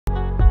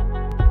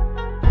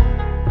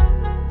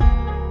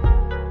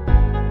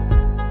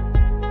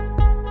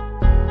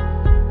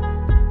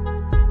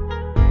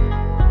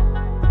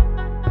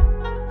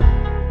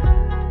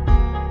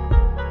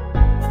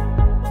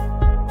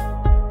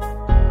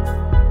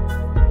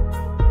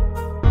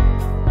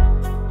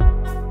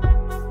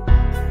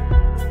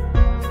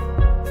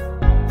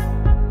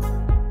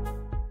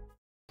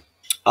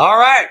All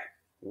right.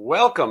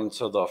 Welcome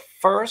to the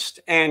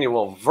first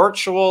annual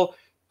virtual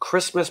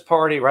Christmas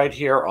party right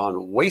here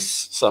on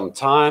Waste Some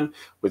Time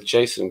with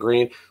Jason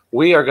Green.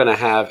 We are going to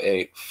have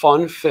a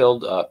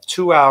fun-filled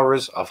 2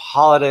 hours of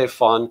holiday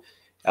fun,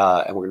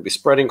 and we're going to be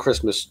spreading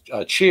Christmas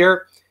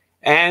cheer.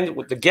 And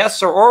the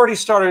guests are already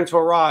starting to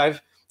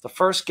arrive. The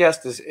first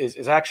guest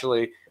is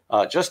actually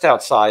just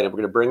outside, and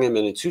we're going to bring him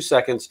in 2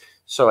 seconds.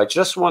 So I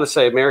just want to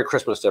say Merry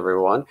Christmas to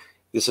everyone.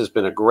 This has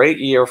been a great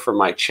year for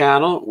my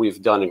channel.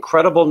 We've done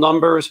incredible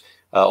numbers,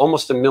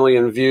 almost 1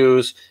 million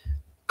views,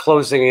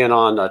 closing in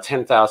on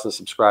 10,000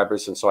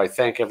 subscribers. And so I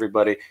thank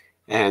everybody.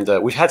 And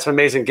we've had some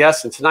amazing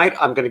guests. And tonight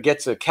I'm going to get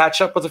to catch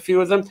up with a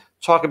few of them,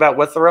 talk about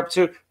what they're up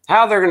to,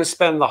 how they're going to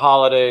spend the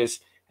holidays,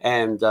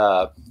 and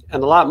a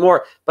lot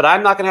more. But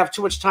I'm not going to have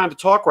too much time to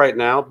talk right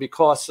now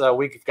because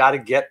we've got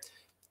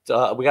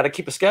to we got to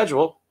keep a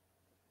schedule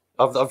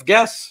of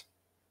guests.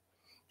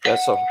 Yeah,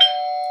 so.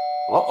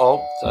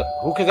 Uh-oh.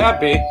 Who could that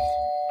be?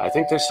 I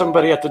think there's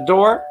somebody at the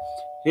door.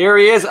 Here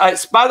he is.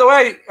 By the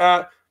way,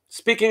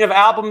 speaking of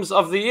albums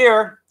of the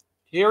year,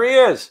 here he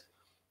is.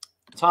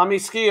 Tommy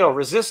Skeoch,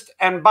 Resist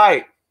and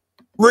Bite.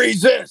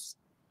 Resist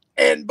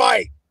and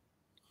bite.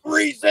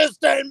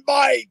 Resist and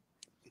bite.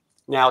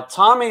 Now,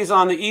 Tommy's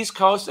on the East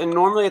Coast, and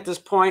normally at this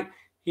point,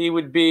 he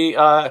would be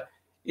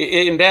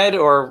in bed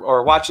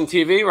or watching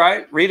TV,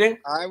 right? Reading?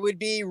 I would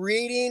be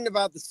reading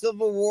about the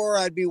Civil War.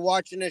 I'd be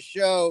watching a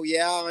show,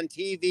 on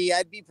TV.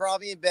 I'd be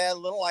probably in bed, a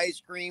little ice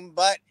cream.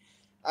 But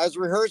I was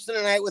rehearsing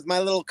tonight with my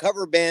little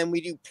cover band.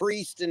 We do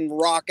Priest and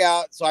rock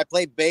out, so I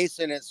play bass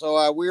in it.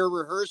 So we were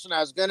rehearsing. I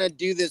was going to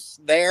do this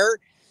there,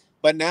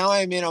 but now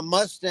I'm in a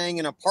Mustang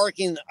in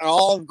an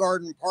Olive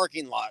Garden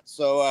parking lot.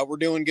 So we're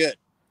doing good.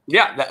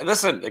 Yeah,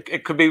 listen,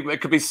 it could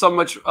be so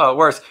much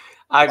worse.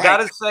 I got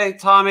to say,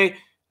 Tommy.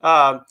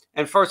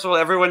 And first of all,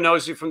 everyone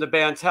knows you from the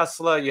band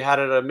Tesla. You had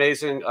an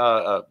amazing,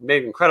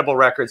 made incredible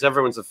records.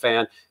 Everyone's a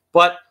fan.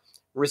 But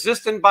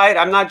Resist and Bite,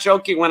 I'm not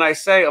joking when I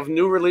say of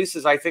new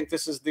releases, I think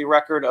this is the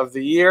record of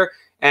the year.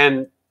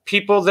 And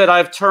people that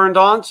I've turned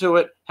on to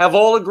it have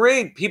all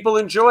agreed. People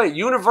enjoy it.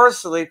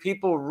 Universally,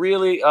 people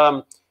really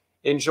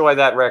enjoy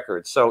that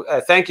record. So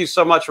thank you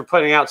so much for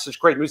putting out such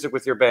great music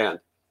with your band.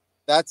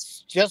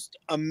 That's just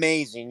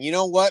amazing. You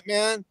know what,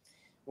 man?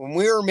 When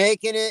we were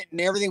making it and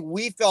everything,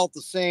 we felt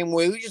the same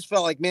way. We just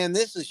felt like, man,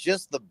 this is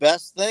just the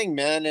best thing,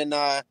 man. And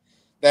that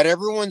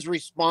everyone's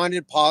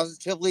responded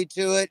positively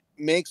to it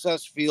makes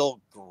us feel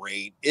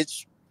great.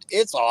 It's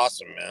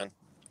awesome, man.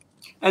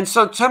 And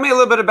so tell me a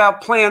little bit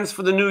about plans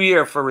for the new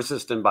year for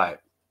Resist and Bite.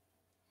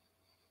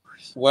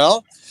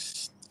 Well,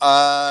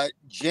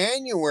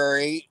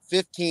 January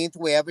 15th,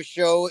 we have a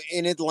show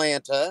in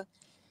Atlanta.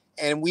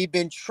 And we've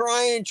been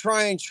trying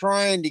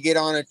to get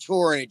on a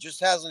tour, and it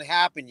just hasn't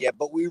happened yet.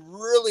 But we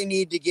really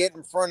need to get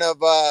in front of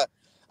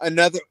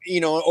another,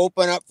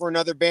 open up for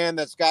another band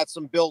that's got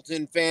some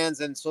built-in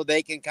fans, and so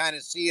they can kind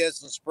of see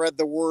us and spread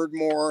the word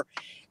more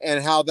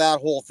and how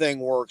that whole thing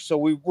works. So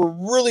we're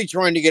really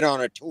trying to get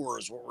on a tour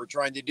is what we're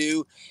trying to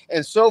do.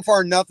 And so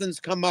far, nothing's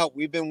come up.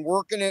 We've been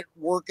working it,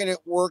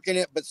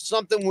 but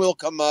something will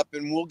come up,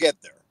 and we'll get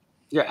there.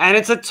 Yeah, and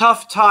it's a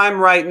tough time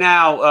right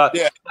now.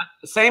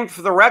 Same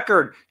for the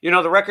record.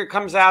 The record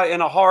comes out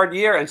in a hard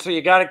year, and so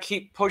you got to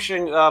keep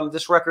pushing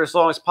this record as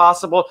long as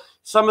possible.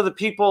 Some of the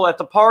people at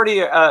the party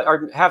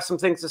have some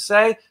things to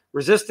say.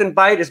 Resist and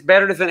Bite is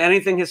better than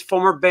anything his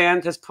former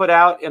band has put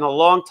out in a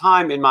long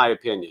time, in my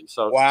opinion.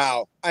 So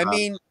wow. I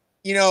mean,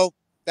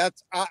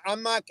 that's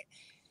I'm not.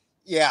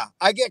 Yeah,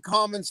 I get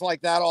comments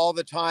like that all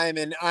the time,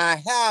 and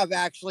I have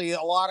actually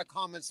a lot of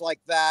comments like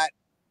that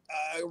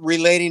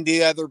relating to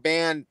the other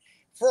band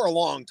for a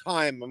long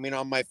time. I mean,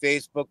 on my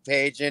Facebook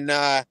page, and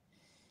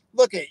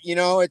look at,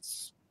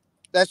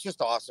 that's just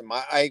awesome.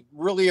 I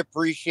really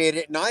appreciate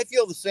it. And I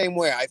feel the same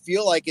way. I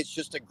feel like it's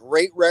just a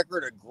great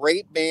record, a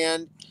great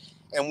band.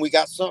 And we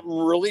got something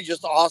really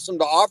just awesome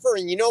to offer.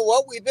 And you know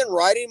what? We've been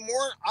writing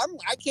more. I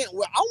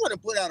want to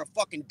put out a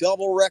fucking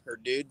double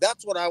record, dude.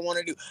 That's what I want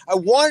to do. I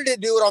wanted to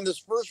do it on this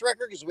first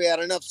record because we had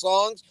enough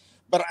songs,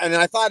 and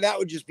I thought that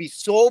would just be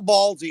so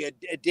ballsy,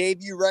 a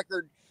debut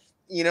record,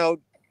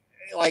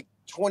 like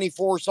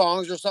 24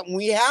 songs or something.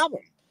 We have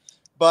them,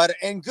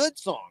 and good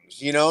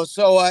songs,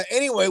 so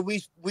anyway,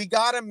 we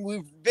got them.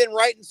 We've been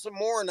writing some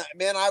more, and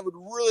man, I would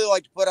really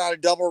like to put out a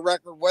double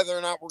record. Whether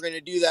or not we're going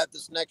to do that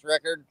this next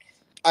record,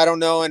 I don't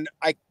know. And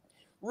I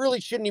really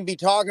shouldn't even be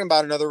talking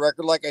about another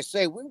record. Like I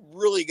say, we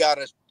really got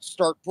to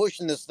start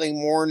pushing this thing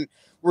more, and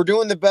we're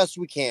doing the best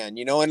we can,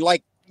 and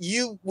like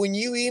when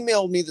you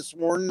emailed me this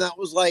morning, that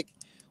was like,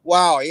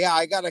 wow, yeah,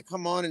 I got to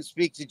come on and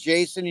speak to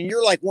Jason. And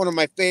you're like one of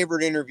my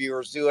favorite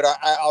interviewers, dude.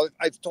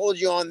 I've told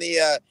you on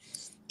the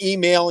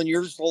email, and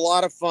you're just a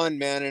lot of fun,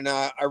 man. And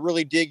I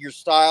really dig your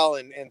style.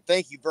 And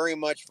thank you very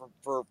much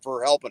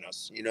for helping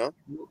us,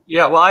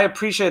 Yeah, well, I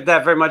appreciate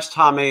that very much,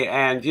 Tommy.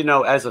 And,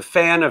 as a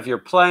fan of your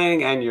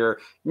playing and your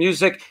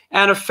music,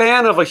 and a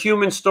fan of a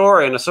human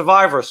story and a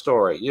survivor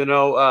story,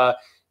 a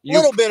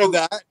little bit of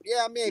that.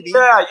 Yeah, maybe.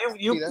 Yeah,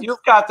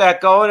 you've got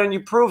that going, and you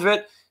prove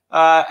it.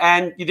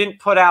 And you didn't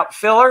put out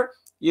filler.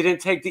 You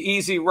didn't take the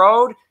easy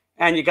road,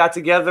 and you got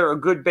together a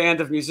good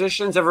band of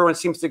musicians. Everyone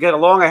seems to get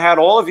along. I had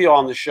all of you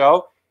on the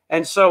show.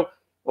 And so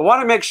I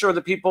want to make sure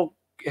that people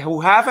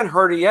who haven't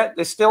heard it yet,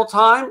 there's still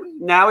time.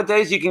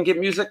 Nowadays, you can get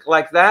music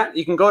like that.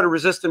 You can go to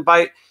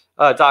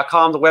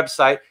resistandbite.com, the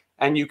website,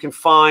 and you can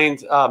find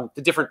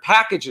the different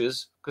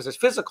packages, because there's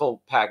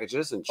physical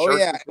packages and shirts. Oh,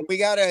 yeah. We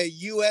got a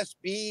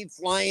USB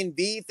Flying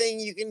V thing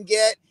you can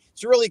get.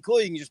 It's really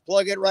cool. You can just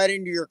plug it right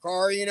into your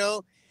car, you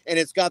know, and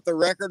it's got the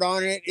record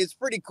on it. It's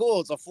pretty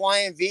cool. It's a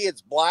Flying V.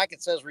 It's black.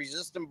 It says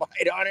Resist and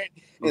Bite on it.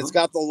 It's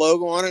got the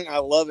logo on it. I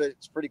love it.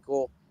 It's pretty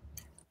cool.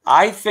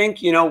 I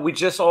think, you know, we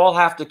just all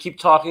have to keep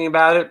talking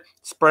about it,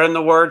 spreading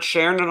the word,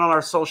 sharing it on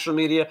our social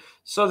media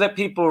so that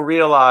people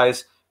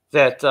realize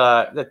that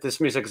that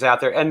this music is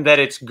out there and that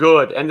it's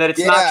good and that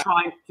it's not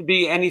trying to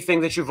be anything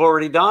that you've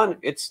already done.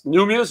 It's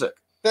new music.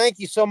 Thank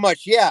you so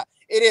much. Yeah,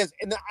 it is.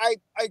 And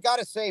I got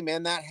to say,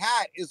 man, that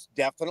hat is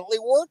definitely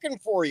working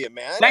for you,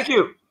 man. Thank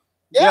you.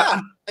 Yeah.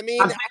 I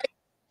mean,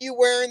 you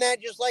wearing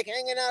that just like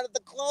hanging out at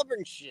the club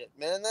and shit,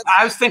 man.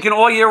 I was thinking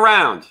all year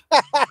round.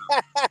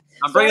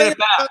 I'm bringing it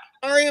back.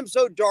 Sorry, I'm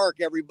so dark,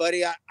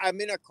 everybody. I'm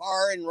in a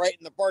car and right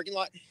in the parking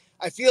lot.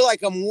 I feel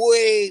like I'm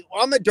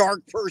a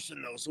dark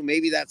person, though. So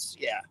maybe that's,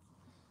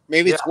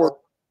 maybe it's worth.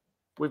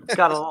 We've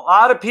got a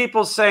lot of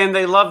people saying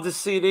they love the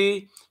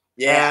CD.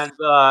 Yeah.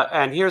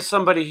 And here's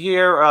somebody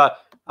here.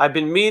 I've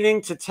been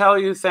meaning to tell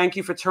you, thank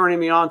you for turning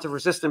me on to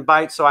Resist and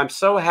Bite. So I'm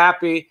so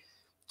happy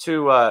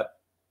to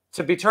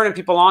be turning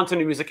people on to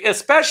new music,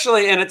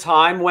 especially in a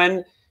time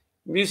when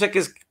music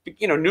is,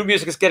 you know, new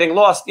music is getting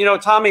lost. You know,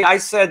 Tommy, I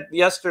said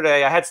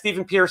yesterday, I had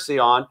Stephen Piercy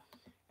on,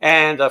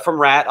 and from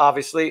Rat,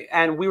 obviously,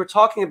 and we were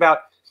talking about,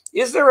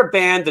 is there a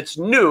band that's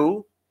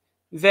new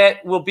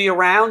that will be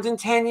around in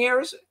 10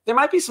 years? There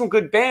might be some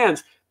good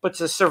bands, but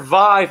to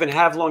survive and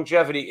have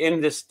longevity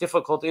in this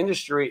difficult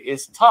industry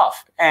is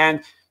tough.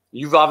 And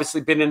you've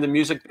obviously been in the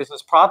music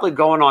business probably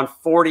going on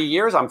 40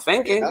 years, I'm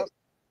thinking.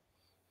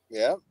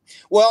 Yeah.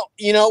 Well,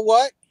 you know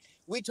what?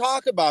 We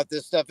talk about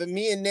this stuff, and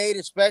me and Nate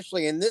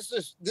especially, and this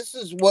is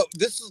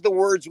the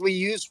words we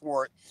use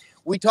for it.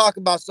 We talk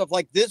about stuff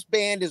like, this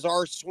band is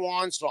our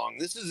swan song.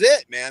 This is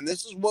it, man.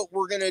 This is what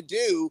we're going to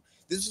do.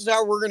 This is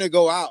how we're going to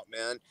go out,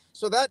 man.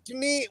 So that, to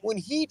me, when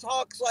he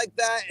talks like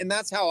that, and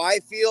that's how I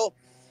feel,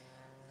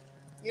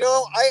 you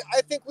know,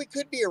 I think we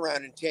could be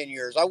around in 10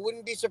 years. I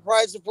wouldn't be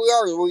surprised if we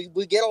are.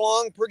 We get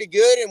along pretty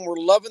good, and we're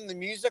loving the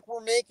music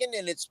we're making,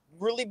 and it's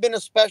really been a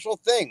special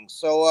thing.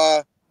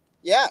 So,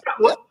 yeah.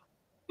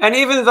 And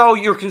even though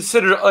you're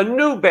considered a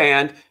new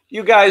band,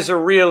 you guys are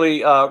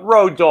really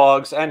road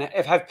dogs and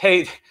have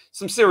paid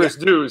some serious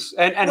dues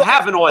and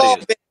have an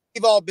audience.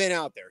 We've all been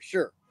out there,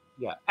 sure.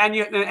 Yeah,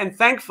 and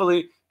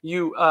thankfully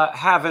you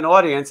have an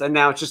audience, and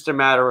now it's just a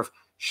matter of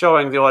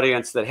showing the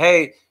audience that,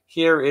 hey,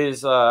 here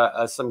is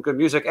some good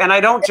music. And I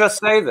don't just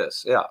say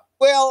this. Yeah.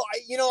 Well,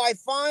 you know, I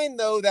find,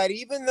 though, that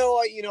even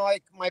though, you know,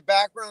 my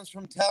background's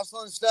from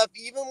Tesla and stuff,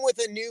 even with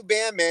a new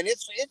band, man,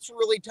 it's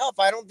really tough.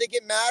 I don't think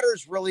it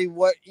matters really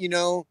what, you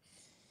know.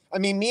 I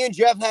mean, me and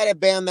Jeff had a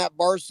band, that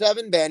Bar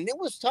 7 band, and it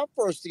was tough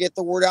for us to get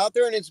the word out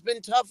there. And it's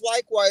been tough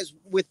likewise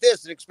with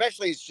this. And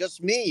especially it's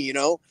just me, you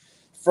know,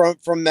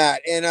 from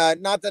that.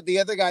 And not that the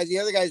other guys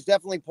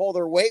definitely pull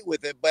their weight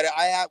with it, but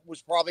I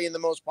was probably in the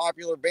most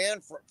popular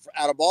band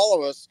out of all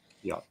of us.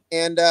 Yeah.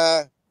 And,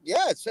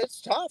 yeah,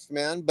 it's tough,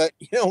 man. But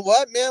you know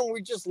what, man?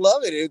 We just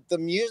love it. If the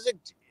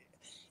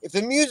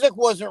music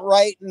wasn't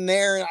right in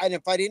there, and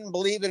if I didn't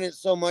believe in it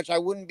so much, I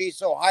wouldn't be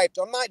so hyped.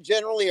 I'm not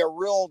generally a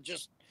real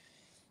just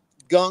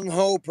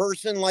gung-ho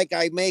person like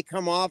I may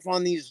come off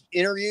on these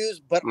interviews,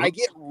 but I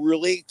get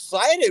really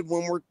excited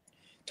when we're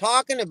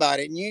talking about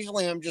it. And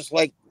usually I'm just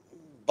like,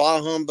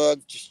 bah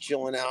humbug, just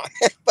chilling out.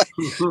 But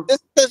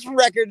this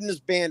record and this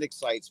band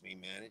excites me,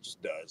 man. It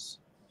just does.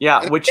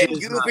 Yeah, and which is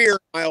goofier in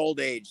my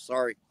old age.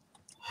 Sorry.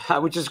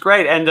 Which is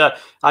great. And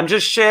I'm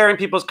just sharing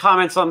people's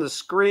comments on the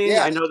screen.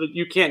 Yeah. I know that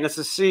you can't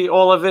necessarily see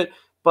all of it,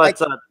 but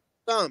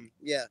some,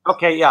 yeah.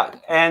 Okay, yeah.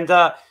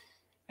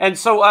 And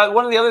so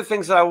one of the other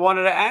things that I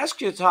wanted to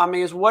ask you,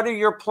 Tommy, is what are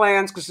your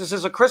plans? Because this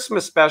is a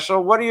Christmas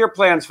special. What are your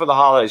plans for the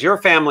holidays? You're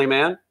a family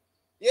man.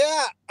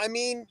 Yeah, I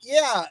mean,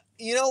 yeah.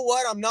 You know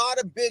what? I'm not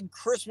a big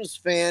Christmas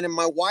fan, and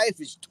my wife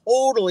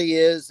totally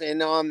is.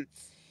 And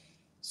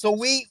so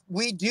we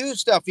do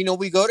stuff. You know,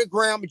 we go to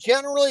grandma.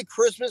 Generally,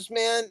 Christmas,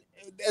 man.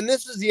 And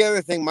this is the other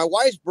thing. My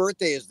wife's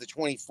birthday is the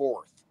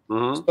 24th.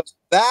 So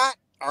that,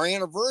 our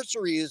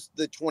anniversary is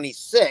the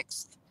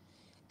 26th,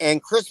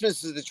 and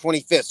Christmas is the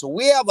 25th. So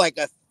we have like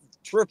a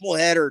triple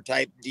header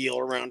type deal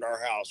around our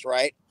house,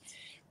 right?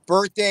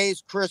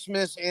 Birthdays,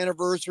 Christmas,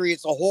 anniversary,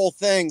 it's a whole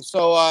thing.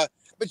 So,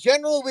 but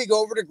generally we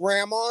go over to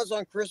grandma's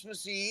on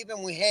Christmas Eve,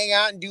 and we hang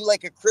out and do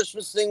like a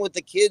Christmas thing with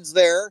the kids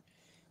there,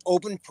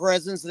 open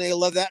presents, and they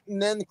love that.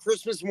 And then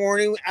Christmas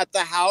morning at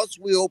the house,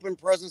 we open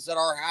presents at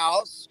our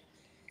house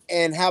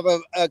and have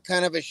a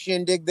kind of a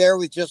shindig there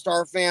with just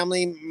our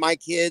family, my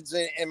kids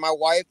and my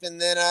wife.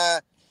 And then,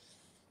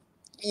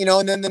 you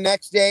know, and then the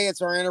next day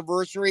it's our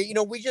anniversary. You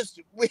know, we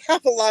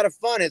have a lot of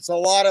fun. It's a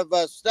lot of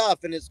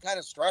stuff, and it's kind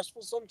of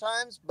stressful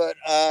sometimes, but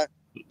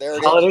There it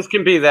is. Holidays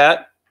can be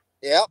that.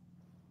 Yep.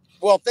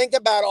 Well, think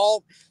about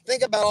all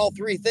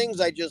three things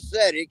I just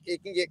said.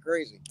 It can get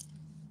crazy.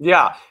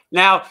 Yeah.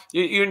 Now,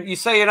 you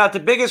say you're not the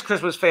biggest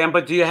Christmas fan,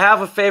 but do you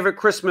have a favorite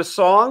Christmas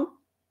song?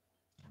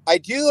 I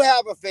do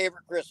have a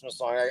favorite Christmas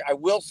song. I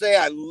will say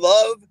I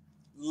love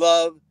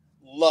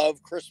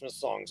Christmas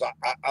songs.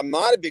 I'm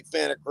not a big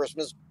fan of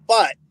Christmas,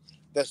 but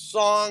the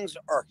songs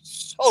are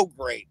so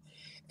great.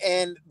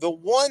 And the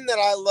one that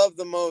I love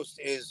the most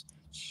is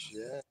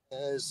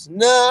Chestnuts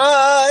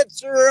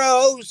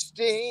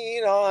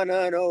Roasting on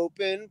an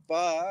Open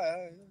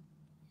Fire.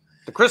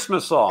 The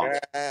Christmas song.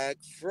 Jack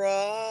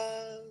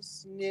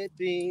Frost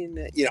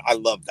nipping. You know, I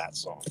love that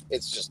song.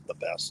 It's just the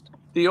best.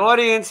 The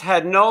audience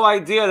had no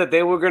idea that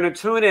they were going to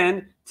tune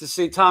in to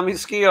see Tommy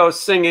Skeoch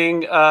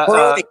singing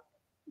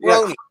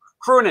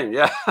crooning,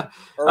 yeah.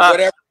 Or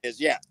whatever it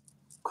is, yeah.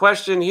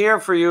 Question here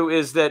for you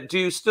is that, do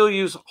you still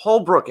use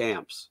Holbrook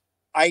amps?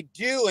 I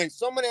do, and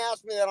someone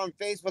asked me that on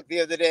Facebook the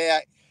other day.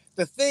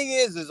 The thing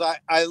is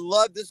I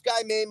love, this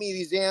guy made me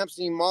these amps,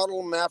 and he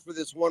modeled them after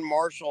this one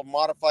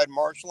modified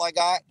Marshall I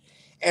got.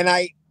 And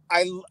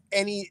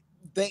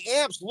the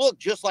amps look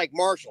just like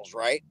Marshalls,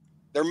 right?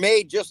 They're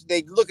made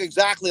they look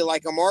exactly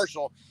like a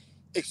Marshall,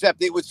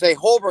 except it would say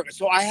Holbrook.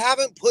 So I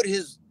haven't put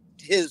his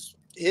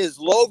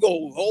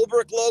logo,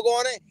 Holbrook logo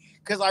on it,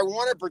 because I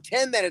want to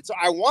pretend that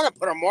I want to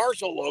put a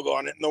Marshall logo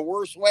on it in the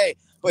worst way,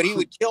 but he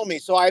would kill me.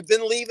 So I've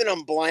been leaving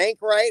them blank,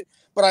 right?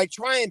 But I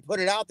try and put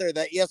it out there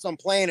that, yes, I'm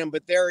playing them,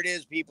 but there it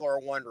is. People are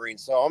wondering.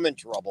 So I'm in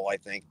trouble, I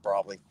think,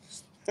 probably.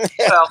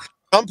 Well,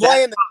 I'm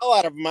playing the hell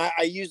out of them. I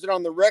use it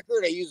on the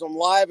record. I use them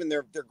live, and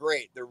they're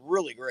great. They're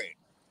really great.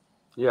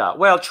 Yeah.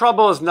 Well,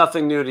 trouble is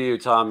nothing new to you,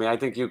 Tommy. I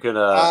think you can.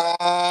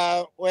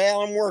 Well,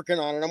 I'm working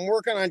on it. I'm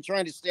working on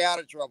trying to stay out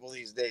of trouble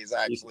these days,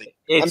 actually.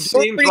 It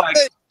seems like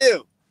good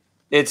too.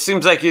 It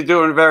seems like you're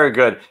doing very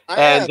good.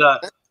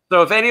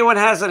 So if anyone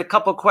has a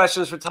couple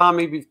questions for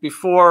Tommy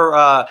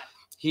before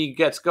he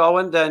gets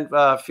going, then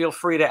feel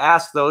free to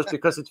ask those,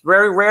 because it's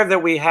very rare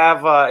that we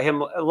have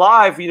him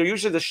live. You know,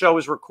 usually the show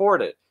is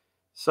recorded.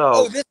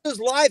 So this is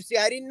live. See,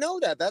 I didn't know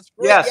that. That's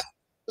great. Yes. Yeah,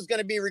 it was going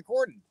to be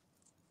recorded.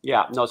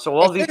 Yeah. No. So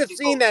all these. I could have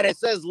seen that. It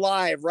says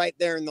live right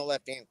there in the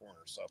left-hand corner.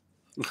 So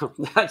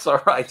that's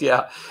all right.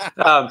 Yeah.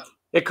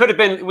 It could have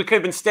been. We could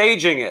have been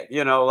staging it.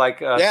 You know, like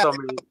so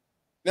many.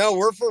 No,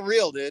 we're for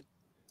real, dude.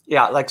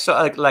 Yeah,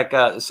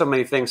 so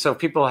many things. So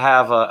people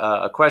have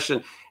a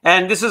question,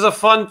 and this is a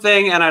fun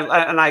thing. And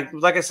I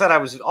like I said, I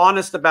was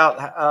honest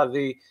about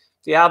the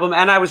album,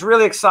 and I was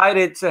really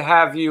excited to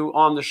have you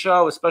on the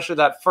show, especially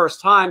that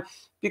first time,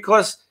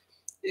 because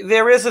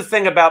there is a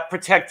thing about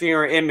protecting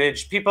your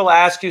image. People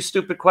ask you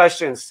stupid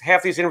questions.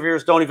 Half these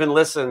interviewers don't even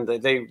listen.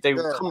 They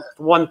Sure. come with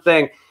one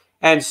thing,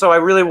 and so I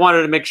really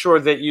wanted to make sure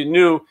that you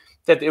knew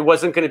that it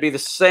wasn't going to be the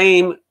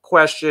same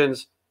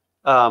questions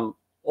all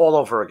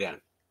over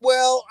again.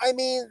 Well, I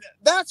mean,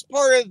 that's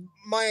part of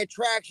my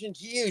attraction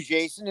to you,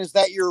 Jason, is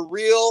that you're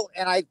real.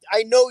 And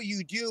I know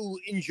you do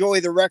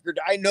enjoy the record.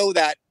 I know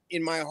that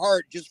in my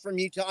heart, just from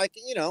you I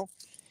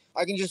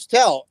can just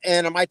tell.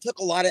 And I took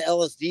a lot of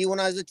LSD when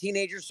I was a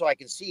teenager, so I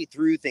can see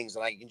through things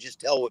and I can just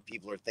tell what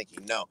people are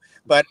thinking. No,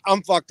 but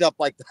I'm fucked up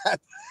like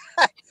that.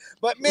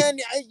 But man,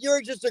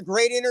 you're just a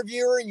great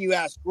interviewer, and you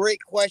ask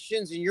great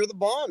questions, and you're the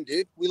bomb,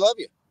 dude. We love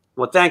you.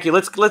 Well, thank you.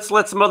 Let's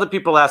let some other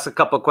people ask a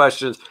couple of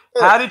questions.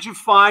 Sure. How did you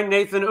find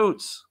Nathan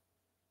Oots?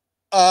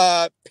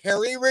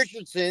 Perry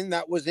Richardson,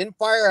 that was in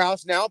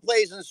Firehouse, now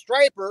plays in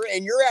Striper,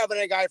 and you're having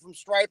a guy from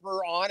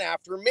Striper on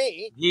after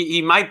me.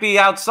 He might be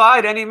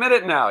outside any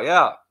minute now.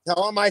 Yeah.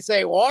 Tell him I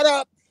say what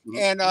up,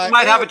 and you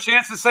might have a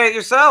chance to say it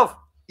yourself.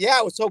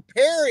 Yeah. So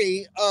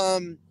Perry,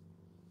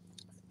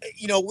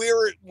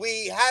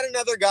 we had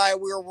another guy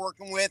we were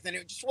working with, and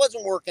it just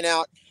wasn't working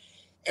out.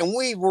 And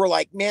we were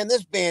like, man,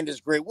 this band is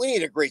great. We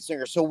need a great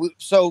singer.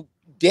 So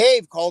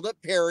Dave called up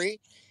Perry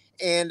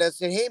and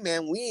said, hey,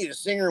 man, we need a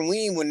singer, and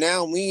we need one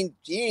now. And he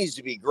needs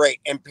to be great.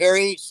 And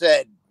Perry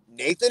said,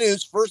 Nathan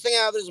Oots, first thing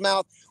out of his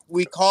mouth.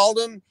 We called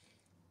him.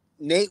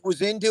 Nate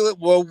was into it.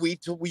 Well,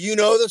 you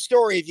know the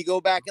story. If you go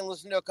back and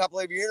listen to a couple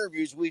of your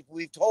interviews,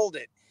 we've told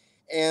it.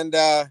 And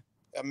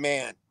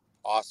man,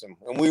 awesome.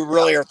 And we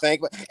really are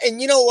thankful.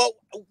 And you know what?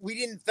 We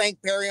didn't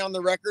thank Perry on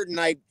the record, and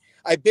I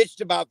bitched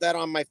about that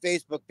on my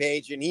Facebook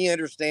page, and he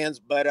understands,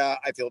 but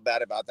I feel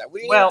bad about that.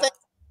 We didn't thank the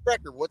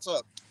record. What's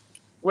up?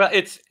 Well,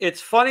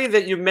 it's funny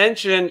that you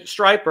mentioned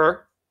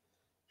Striper.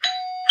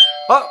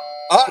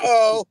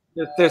 Uh-oh.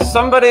 There's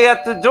somebody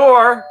at the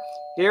door.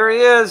 Here he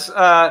is.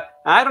 I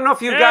don't know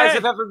if you guys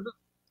have ever.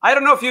 I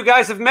don't know if you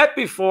guys have met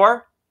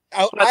before.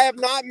 Oh, I have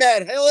not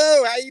met.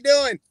 Hello, how you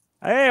doing?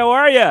 Hey, how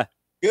are you?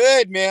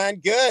 Good, man.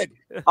 Good.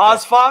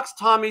 Oz Fox,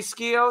 Tommy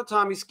Skeoch,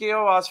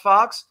 Oz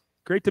Fox.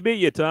 Great to meet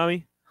you,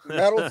 Tommy.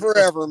 Metal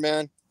forever,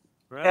 man.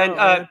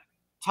 And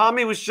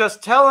Tommy was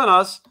just telling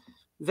us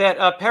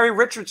that Perry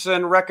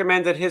Richardson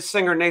recommended his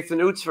singer Nathan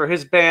Oots for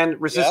his band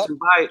Resistant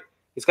Bite.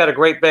 He's got a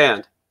great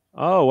band.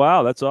 Oh,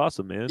 wow. That's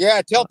awesome, man.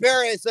 Yeah, tell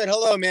Perry I said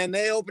hello, man.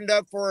 They opened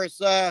up for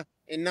us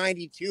in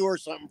 92 or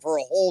something for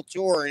a whole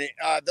tour, and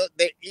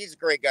he's a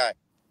great guy.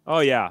 Oh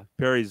yeah,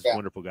 Perry's a Yeah,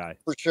 wonderful guy.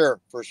 for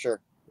sure, for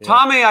sure. Yeah.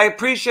 Tommy, I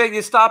appreciate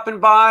you stopping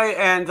by,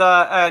 and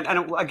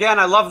again,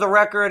 I love the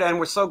record, and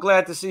we're so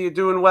glad to see you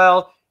doing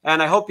well.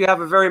 And I hope you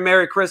have a very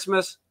Merry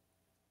Christmas.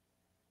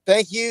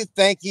 Thank you,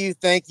 thank you,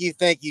 thank you,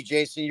 thank you,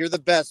 Jason. You're the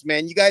best,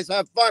 man. You guys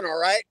have fun, all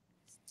right?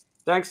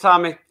 Thanks,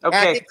 Tommy. Okay.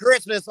 Happy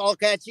Christmas. I'll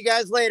catch you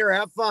guys later.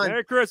 Have fun.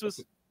 Merry Christmas.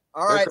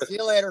 All right, see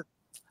you later.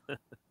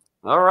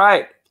 All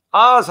right.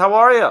 Oz, how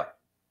are you?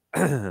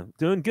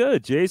 Doing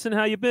good, Jason.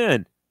 How you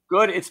been?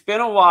 Good. It's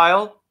been a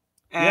while,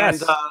 and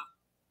Yes.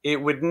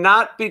 it would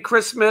not be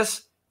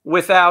Christmas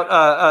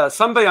without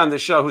somebody on the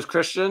show who's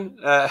Christian,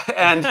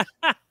 and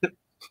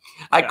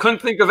I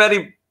couldn't think of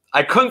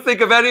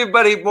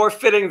anybody more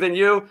fitting than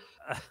you.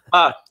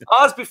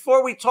 Oz,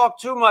 before we talk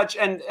too much,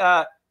 and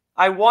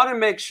I want to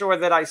make sure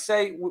that I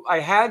say I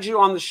had you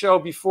on the show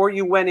before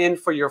you went in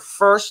for your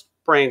first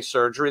brain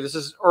surgery. This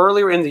is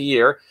earlier in the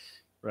year.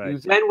 Right. You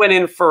then went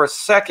in for a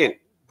second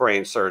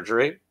brain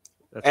surgery.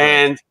 That's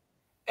and right.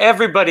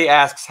 everybody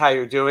asks how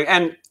you're doing.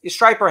 And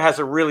Striper has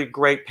a really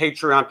great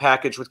Patreon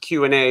package with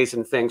Q&As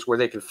and things where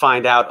they can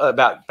find out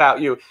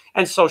about you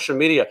and social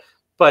media.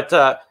 But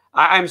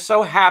I'm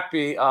so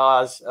happy,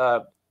 Oz,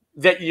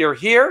 that you're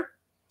here.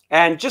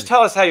 And just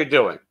tell us how you're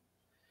doing.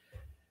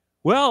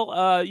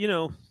 Well, you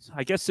know,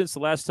 I guess since the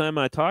last time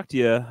I talked to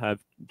you,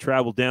 I've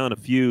traveled down a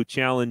few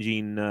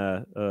challenging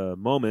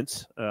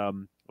moments.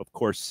 Of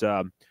course,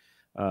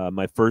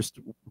 my first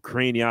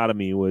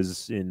craniotomy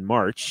was in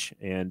March,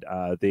 and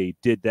they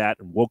did that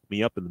and woke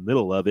me up in the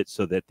middle of it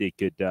so that they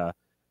could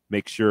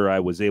make sure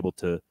I was able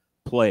to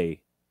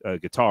play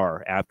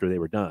guitar after they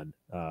were done.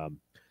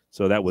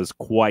 So that was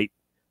quite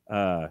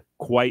an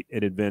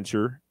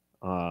adventure.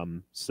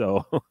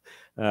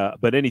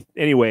 But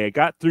anyway, I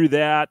got through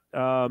that.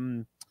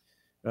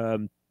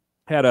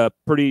 Had a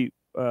pretty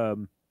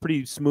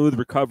smooth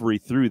recovery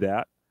through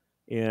that.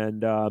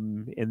 And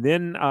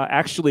then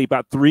actually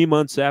about 3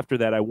 months after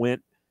that, I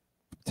went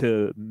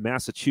to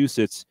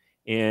Massachusetts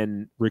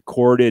and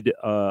recorded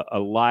a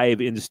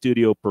live in the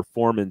studio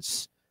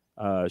performance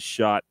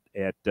shot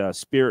at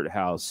Spirit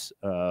House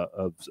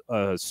of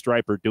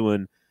Striper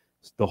doing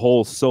the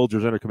whole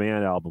Soldiers Under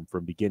Command album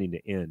from beginning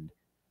to end.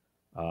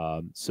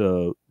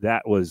 So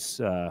that was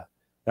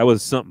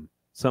something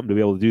to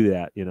be able to do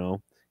that, you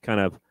know, kind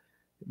of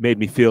made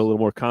me feel a little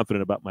more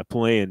confident about my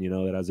playing, you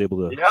know, that I was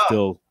able to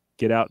still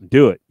get out and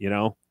do it, you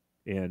know.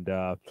 And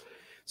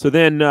so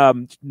then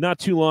not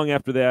too long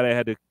after that, I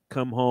had to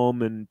come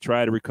home and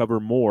try to recover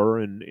more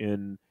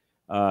and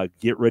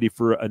get ready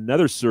for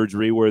another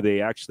surgery where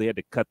they actually had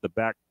to cut the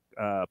back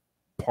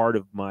part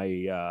of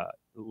my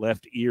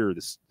left ear.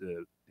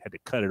 Had to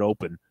cut it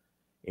open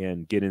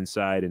and get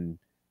inside and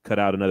cut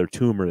out another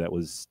tumor that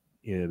was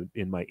in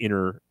my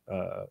inner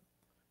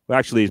well,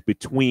 actually it's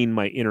between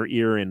my inner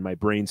ear and my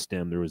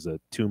brainstem. There was a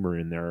tumor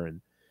in there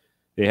and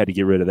they had to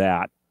get rid of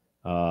that.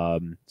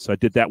 So I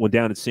did that one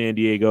down in San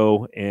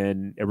Diego,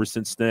 and ever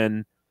since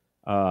then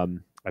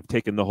I've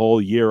taken the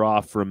whole year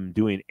off from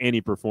doing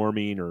any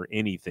performing or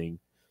anything,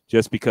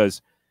 just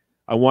because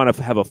I want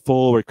to have a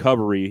full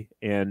recovery.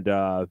 And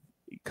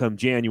come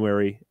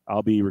January,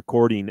 I'll be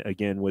recording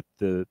again with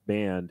the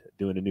band,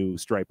 doing a new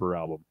Striper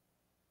album.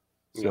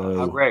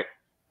 So great.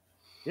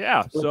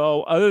 Yeah.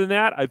 So other than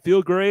that, I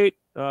feel great.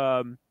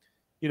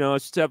 You know, I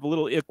just have a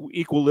little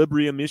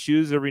equilibrium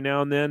issues every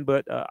now and then,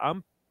 but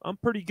I'm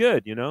pretty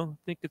good. You know, I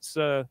think it's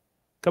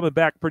coming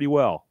back pretty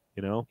well.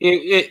 You know,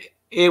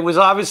 it was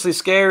obviously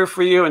scary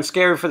for you and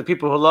scary for the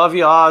people who love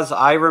you, Oz.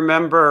 I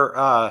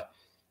remember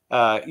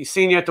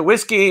seeing you at the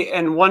Whiskey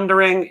and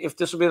wondering if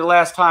this would be the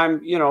last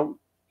time, you know,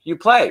 you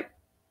play.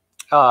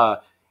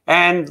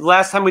 And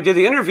last time we did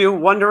the interview,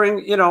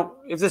 wondering, you know,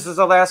 if this is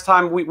the last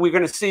time we're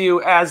going to see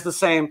you as the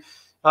same,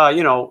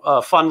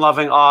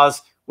 fun-loving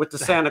Oz with the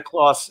Santa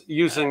Claus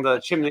using the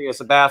chimney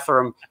as a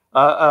bathroom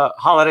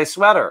holiday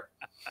sweater.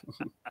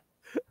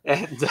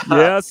 And,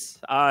 yes,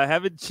 I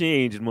haven't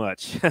changed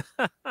much.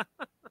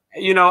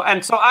 You know,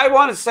 and so I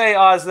want to say,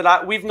 Oz,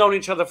 that we've known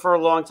each other for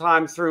a long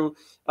time through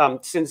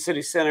Sin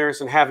City Sinners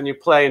and having you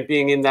play and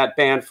being in that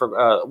band for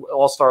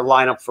all-star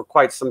lineup for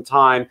quite some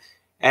time.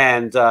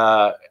 And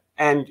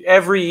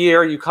every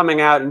year you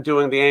coming out and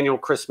doing the annual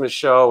Christmas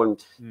show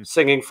and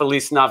singing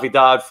Feliz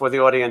Navidad for the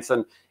audience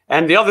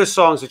and the other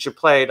songs that you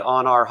played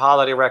on our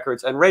holiday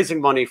records and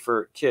raising money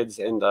for kids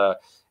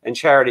and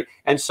charity.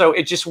 And so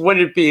it just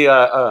wouldn't be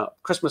a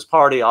Christmas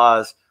party,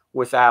 Oz,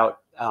 without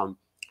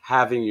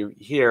having you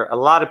here. A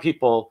lot of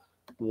people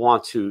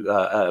want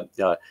to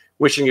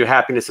wishing you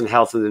happiness and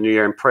health in the new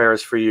year and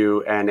prayers for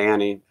you and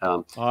Annie.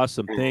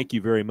 Awesome. Thank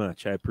you very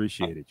much. I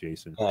appreciate it,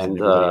 Jason. And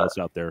everybody else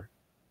out there.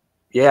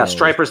 Yeah, so,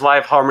 Striper's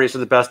live harmonies are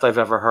the best I've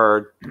ever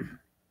heard. A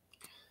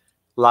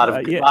lot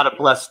of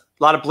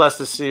blessed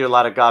to see you. A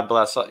lot of God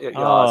bless.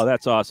 Oh,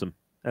 that's awesome.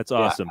 That's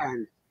awesome. Yeah,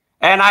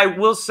 and I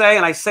will say,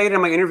 and I say it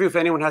in my interview, if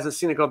anyone hasn't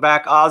seen it, go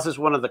back. Oz is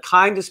one of the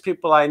kindest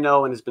people I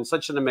know and has been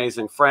such an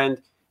amazing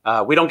friend.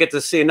 We don't get to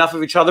see enough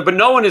of each other, but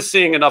no one is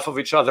seeing enough of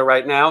each other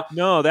right now.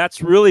 No,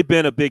 that's really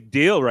been a big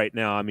deal right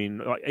now. I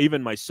mean,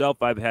 even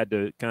myself, I've had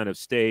to kind of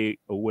stay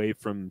away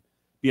from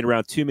being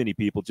around too many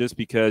people, just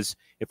because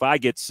if I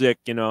get sick,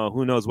 you know,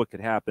 who knows what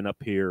could happen up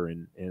here,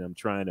 and I'm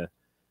trying to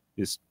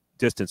just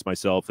distance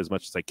myself as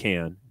much as I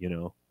can, you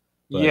know.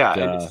 But, yeah,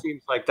 and it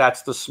seems like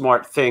that's the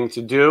smart thing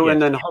to do, yeah.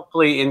 and then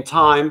hopefully in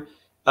time,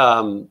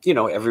 you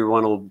know,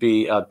 everyone will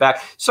be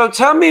back. So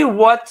tell me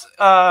what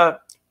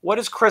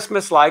is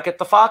Christmas like at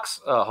the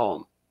Fox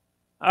home?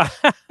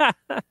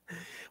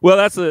 Well,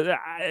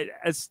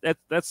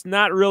 that's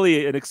not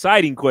really an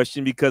exciting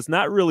question, because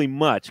not really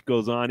much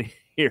goes on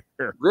here.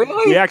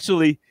 Really? We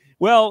actually,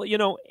 well, you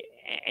know,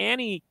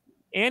 Annie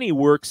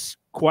works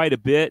quite a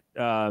bit,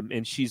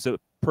 and she's a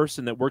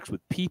person that works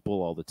with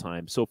people all the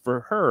time. So for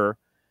her,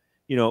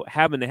 you know,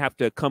 having to have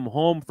to come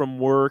home from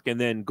work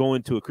and then go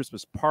into a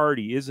Christmas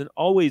party isn't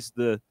always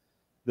the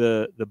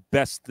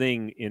best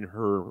thing in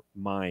her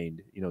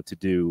mind, you know, to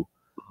do.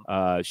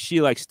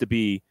 She likes to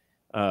be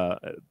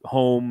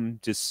home,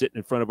 just sitting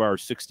in front of our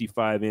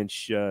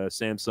 65-inch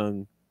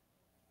Samsung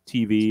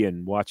TV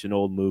and watching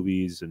old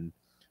movies, and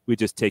we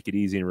just take it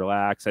easy and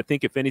relax. I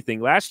think if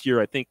anything, last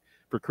year, I think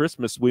for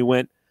Christmas we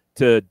went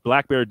to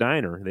Black Bear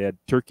Diner. They had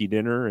turkey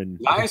dinner, and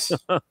nice.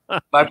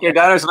 Black Bear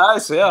Diner's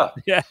nice, yeah.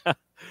 Yeah.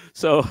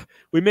 So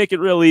we make it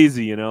real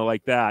easy, you know,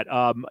 like that.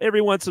 Every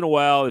once in a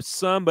while, if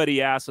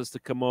somebody asks us to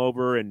come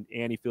over and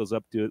Annie feels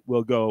up to it,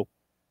 we'll go,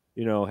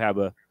 you know, have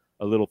a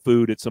little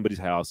food at somebody's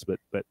house,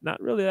 but not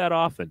really that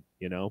often,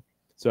 you know.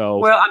 So,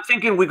 well, I'm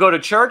thinking we go to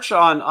church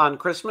on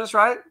Christmas,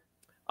 right?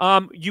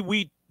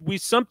 We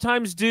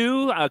sometimes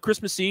do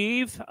Christmas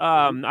Eve.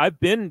 I've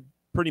been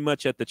pretty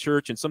much at the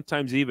church, and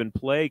sometimes even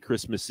play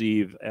Christmas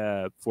Eve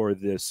for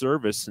the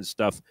service and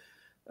stuff.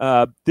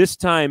 This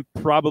time,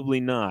 probably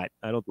not.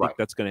 I don't think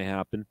that's going to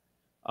happen.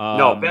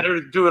 No,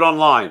 better to do it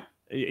online.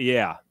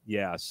 Yeah.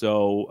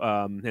 So,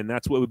 and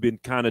that's what we've been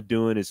kind of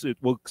doing is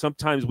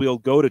sometimes we'll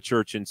go to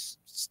church and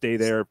stay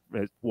there,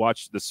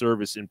 watch the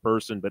service in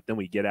person, but then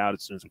we get out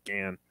as soon as we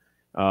can.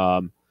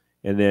 And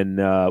then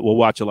we'll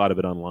watch a lot of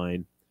it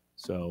online.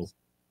 So,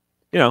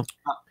 you know.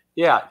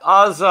 Yeah.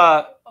 Oz,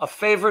 a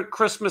favorite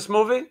Christmas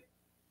movie?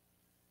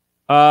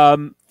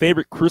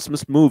 Favorite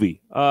Christmas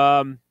movie?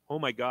 Oh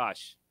my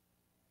gosh.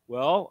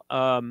 Well,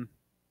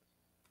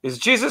 is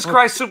Jesus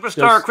Christ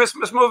Superstar a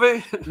Christmas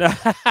movie?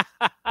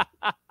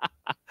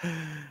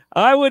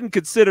 I wouldn't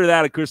consider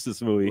that a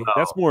Christmas movie. No.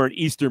 That's more an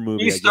Easter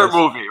movie. Easter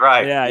movie,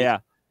 right? Yeah.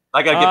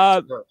 I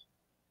gotta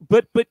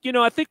get. But you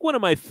know, I think one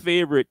of my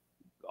favorite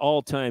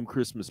all-time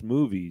Christmas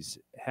movies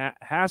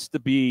has to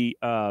be.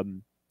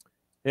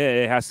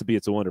 It has to be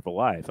It's a Wonderful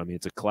Life. I mean,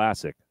 it's a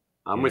classic.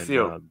 I'm with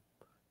you.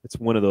 It's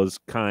one of those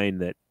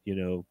kind that, you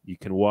know, you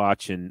can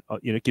watch, and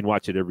you can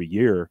watch it every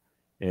year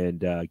and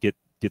get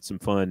some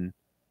fun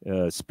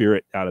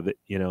spirit out of it,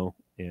 you know.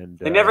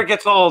 And it never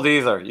gets old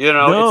either, you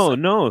know.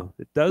 No,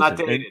 it doesn't. Not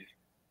dated.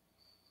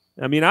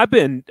 I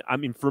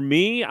mean, for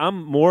me,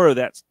 I'm more of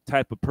that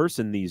type of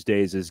person these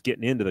days, is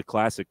getting into the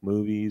classic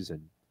movies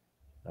and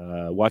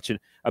watching.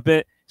 I've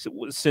been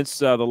since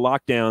the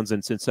lockdowns,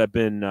 and since I've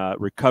been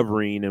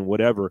recovering and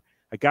whatever.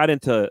 I got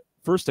into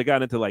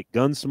like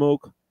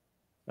Gunsmoke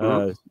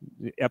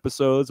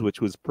episodes,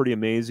 which was pretty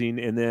amazing,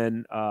 and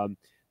then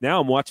now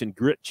I'm watching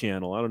Grit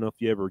Channel. I don't know if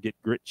you ever get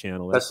Grit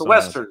Channel. That's the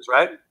Westerns,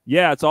 right?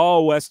 Yeah, it's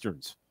all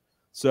Westerns.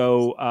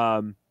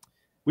 So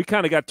we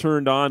kind of got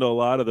turned on to a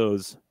lot of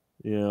those,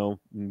 you know,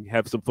 and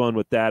have some fun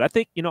with that. I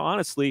think, you know,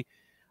 honestly,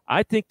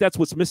 I think that's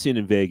what's missing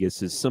in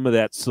Vegas is some of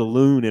that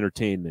saloon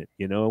entertainment,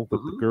 you know,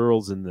 with the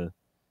girls and the,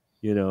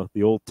 you know,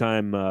 the old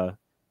time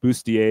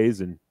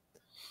bustiers and,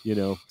 you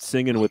know,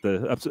 singing with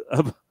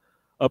the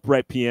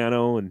upright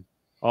piano and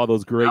all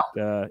those great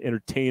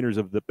entertainers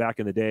of the back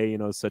in the day, you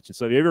know, such and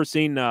so. Have you ever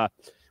seen?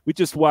 We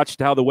just watched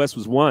How the West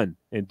Was Won,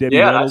 and Debbie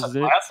Reynolds is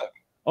in it.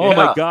 Oh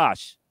my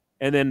gosh!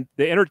 And then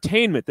the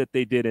entertainment that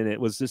they did in it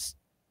was just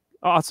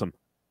awesome.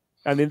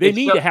 I mean, they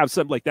need to have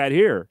something like that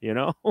here, you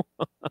know.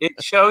 It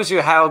shows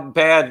you how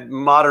bad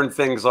modern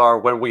things are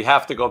when we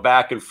have to go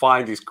back and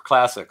find these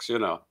classics, you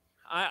know.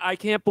 I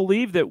can't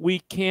believe that we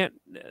can't.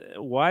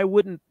 Why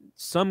wouldn't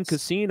some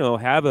casino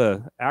have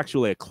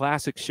actually a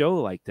classic show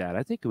like that?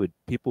 I think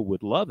people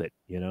would love it,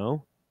 you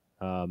know.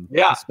 Yeah,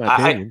 that's my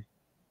opinion.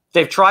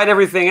 They've tried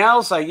everything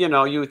else. You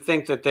know, you would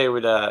think that they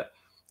would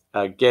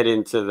get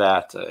into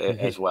that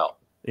as well.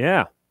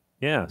 Yeah.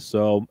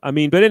 So I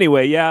mean, but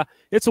anyway, yeah,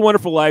 It's a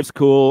Wonderful Life's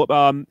cool.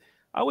 I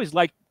always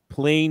liked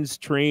Planes,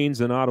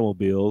 Trains, and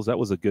Automobiles. That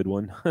was a good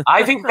one.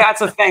 I think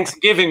that's a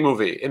Thanksgiving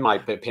movie, in my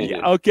opinion.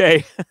 Yeah,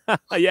 okay.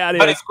 Yeah,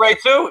 but it's great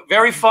too.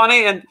 Very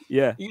funny, and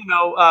yeah, you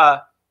know,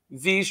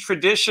 these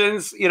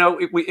traditions. You know,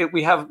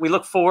 we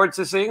look forward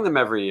to seeing them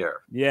every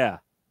year. Yeah.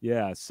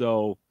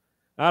 So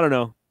I don't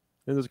know.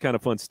 This is kind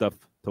of fun stuff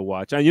to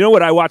watch. And you know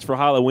what I watch for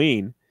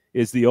Halloween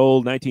is the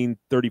old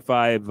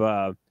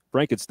 1935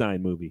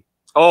 Frankenstein movie.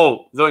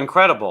 Oh, they're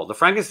incredible. The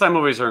Frankenstein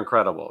movies are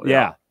incredible.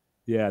 Yeah,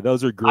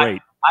 those are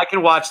great. I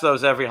can watch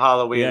those every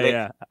Halloween.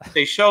 Yeah,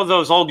 they show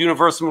those old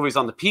Universal movies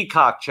on the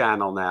Peacock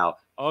channel now.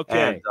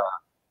 Okay.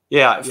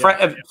 And,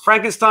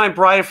 Frankenstein,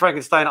 Bride of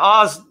Frankenstein.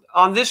 Oz,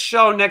 on this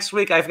show next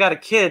week, I've got a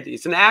kid.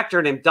 He's an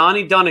actor named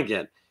Donnie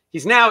Dunnigan.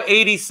 He's now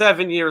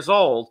 87 years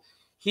old.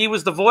 He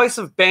was the voice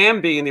of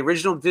Bambi in the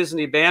original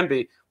Disney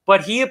Bambi,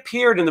 but he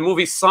appeared in the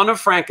movie Son of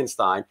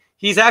Frankenstein.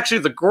 He's actually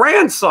the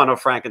grandson of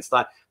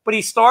Frankenstein, but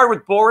he starred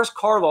with Boris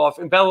Karloff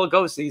and Bela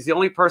Lugosi. He's the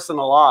only person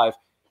alive.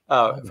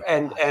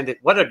 And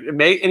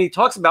he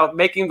talks about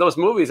making those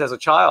movies as a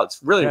child.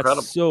 It's really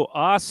incredible. So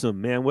awesome,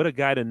 man. What a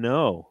guy to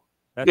know.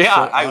 That's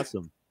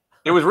awesome.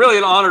 It was really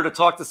an honor to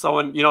talk to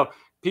someone,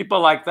 people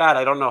like that.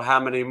 I don't know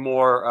how many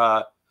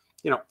more,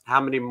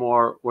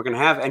 we're going to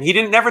have. And he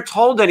never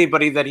told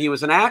anybody that he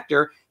was an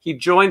actor. He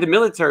joined the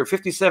military,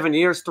 57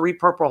 years, 3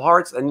 Purple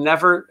Hearts, and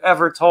never,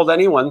 ever told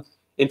anyone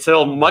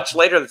until much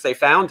later that they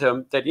found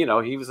him that,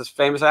 he was a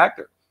famous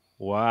actor.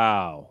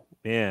 Wow,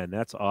 man,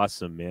 that's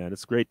awesome, man.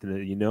 It's great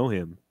that you know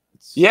him.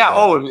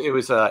 It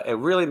was it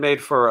really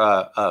made for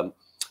a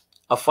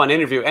fun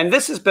interview. And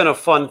this has been a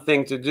fun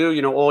thing to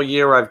do. All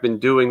year I've been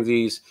doing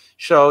these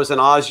shows,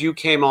 and Oz, you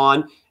came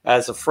on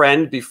as a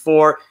friend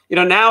before.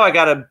 Now I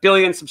got 1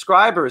 billion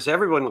subscribers.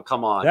 Everyone will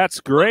come on. That's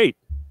great.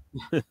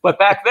 But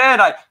back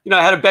then, I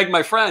had to beg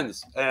my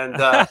friends. And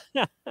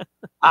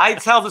I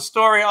tell the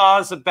story,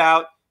 Oz,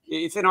 about,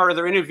 it's in our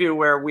other interview,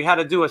 where we had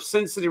to do a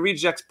Sin City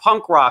Rejects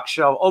punk rock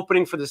show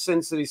opening for the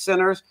Sin City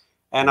Sinners.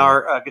 And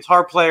our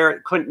guitar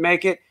player couldn't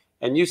make it.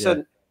 And you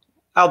said,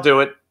 I'll do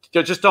it.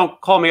 Just don't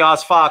call me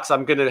Oz Fox.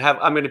 I'm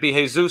gonna be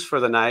Jesus for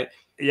the night.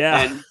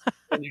 Yeah.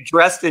 And you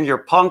dressed in your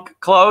punk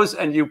clothes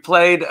and you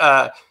played.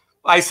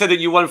 I said that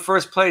you won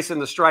first place in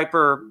the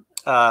Striper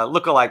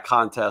lookalike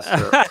contest.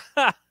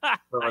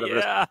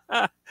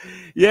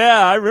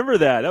 Yeah, I remember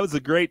that. That was a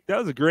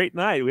great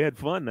night. We had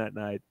fun that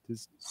night.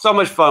 So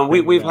much fun.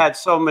 We've had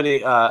so many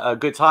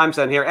good times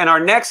on here. And our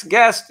next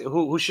guest,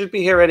 who should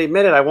be here any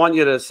minute, I want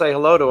you to say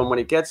hello to him when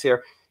he gets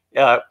here.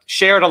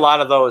 Shared a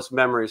lot of those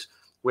memories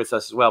with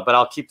us as well, but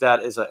I'll keep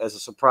that as a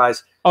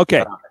surprise.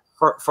 Okay.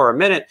 For a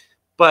minute.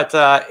 But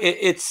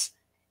it's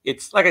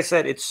like I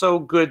said, it's so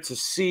good to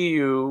see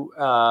you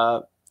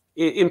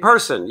in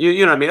person.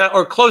 You know what I mean,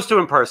 or close to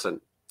in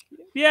person.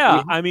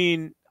 Yeah, I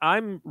mean,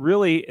 I'm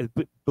really,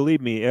 believe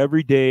me,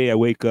 every day I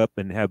wake up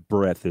and have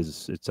breath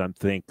I'm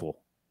thankful,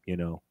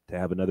 to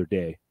have another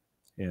day.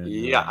 And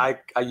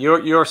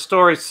your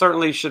story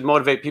certainly should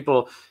motivate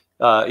people.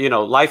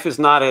 Life is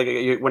not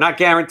we're not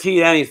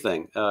guaranteed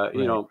anything.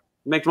 Right.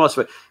 Make the most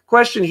of it.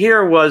 Question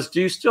here was,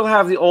 do you still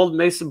have the old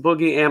Mason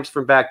Boogie amps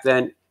from back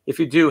then? If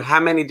you do,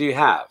 how many do you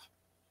have?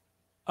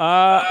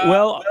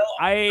 Well,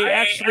 I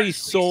actually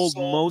sold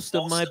most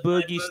of my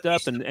Boogie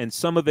stuff, and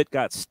some of it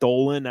got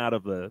stolen out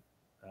of a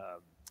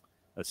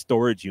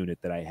storage unit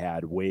that I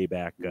had way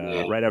back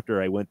right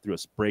after I went through a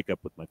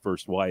breakup with my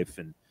first wife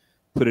and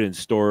put it in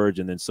storage,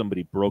 and then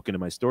somebody broke into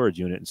my storage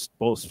unit and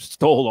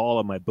stole all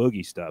of my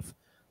Boogie stuff.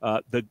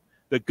 The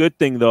good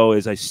thing, though,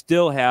 is I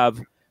still have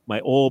my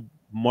old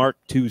Mark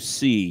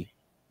II-C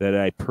that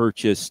I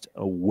purchased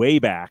way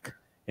back,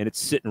 and it's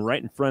sitting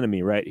right in front of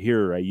me right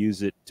here. I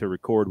use it to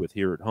record with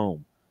here at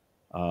home.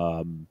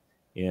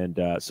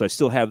 So I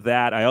still have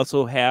that. I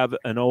also have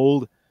an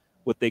old,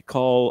 what they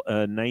call a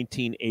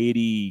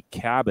 1980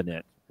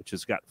 cabinet, which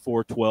has got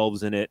 4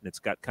 12s in it, and it's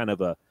got kind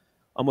of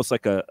almost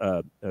like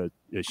a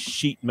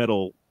sheet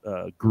metal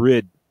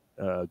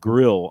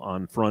grill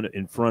in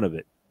front of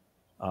it.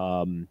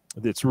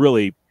 It's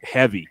really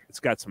heavy.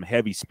 It's got some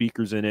heavy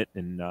speakers in it,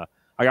 and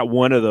I got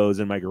one of those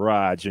in my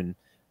garage, and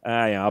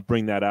I'll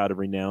bring that out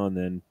every now and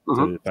then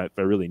if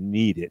I really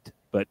need it.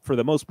 But for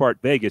the most part,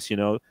 Vegas, they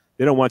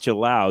don't want you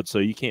loud, so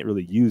you can't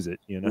really use it.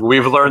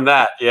 We've learned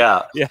that.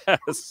 Yeah.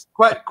 Yes.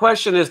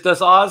 Question is,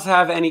 does Oz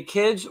have any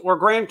kids or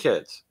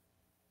grandkids?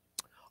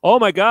 Oh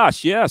my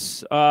gosh,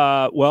 yes.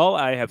 Well,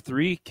 I have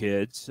 3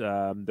 kids.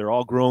 They're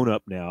all grown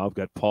up now. I've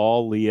got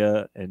Paul,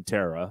 Leah, and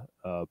Tara.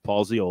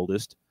 Paul's the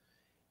oldest.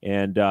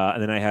 And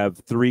then I have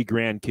 3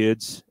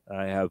 grandkids.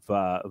 I have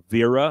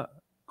Vera,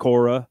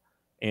 Cora,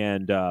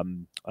 and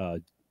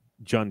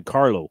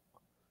Giancarlo.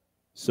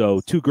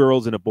 So 2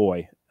 girls and a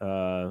boy.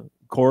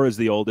 Cora's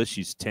the oldest.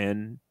 She's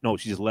 10. No,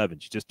 she's 11.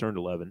 She just turned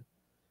 11.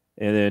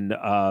 And then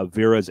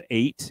Vera's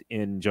 8,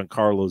 and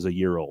Giancarlo's a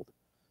year old.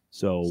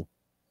 So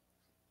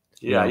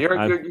yeah,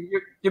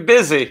 you're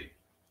busy.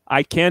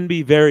 I can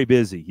be very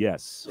busy.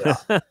 Yes,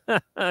 yeah.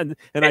 and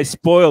I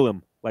spoil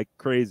them like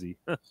crazy.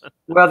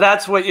 Well,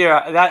 that's what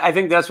I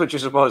think that's what you're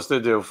supposed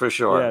to do for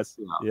sure. Yes,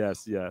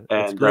 yes, yeah.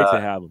 It's great to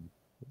have them.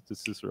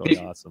 This is really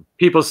awesome.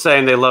 People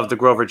saying they love the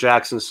Grover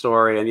Jackson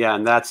story,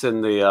 and that's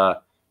in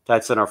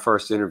our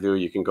first interview.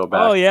 You can go back.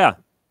 Oh yeah.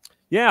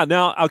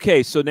 Now,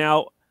 okay. So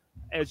now,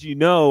 as you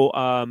know,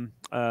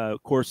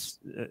 of course,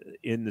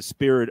 in the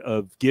spirit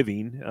of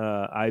giving,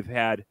 I've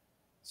had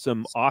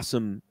some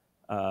awesome.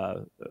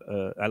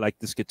 I like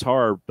this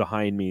guitar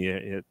behind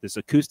me. This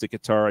acoustic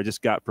guitar I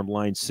just got from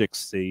Line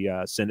 6.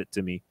 They sent it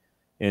to me,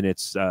 and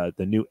it's the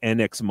new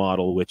NX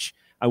model, which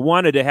I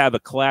wanted to have a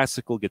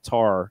classical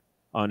guitar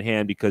on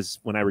hand because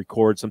when I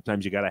record,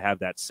 sometimes you got to have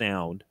that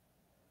sound.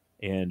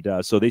 And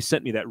so they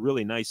sent me that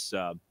really nice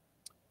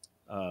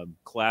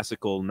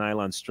classical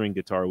nylon string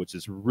guitar, which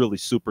is really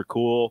super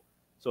cool.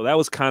 So that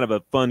was kind of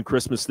a fun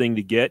Christmas thing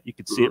to get. You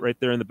could see it right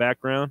there in the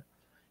background.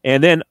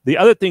 And then the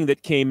other thing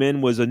that came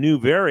in was a new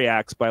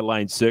Variax by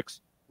Line 6,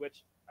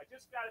 which I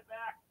just got it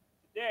back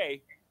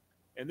today.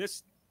 And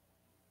this,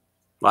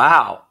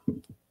 wow,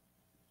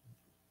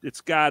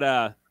 it's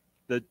got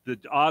the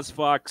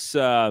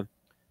Ozfox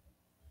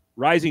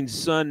Rising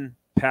Sun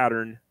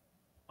pattern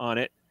on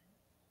it.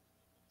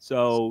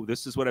 So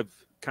this is what I've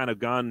kind of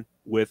gone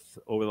with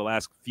over the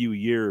last few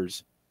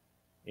years.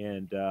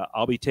 And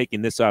I'll be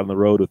taking this out on the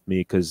road with me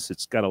because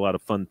it's got a lot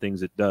of fun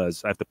things it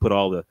does. I have to put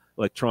all the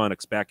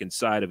electronics back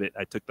inside of it.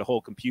 I took the whole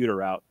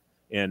computer out,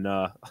 and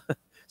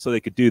so they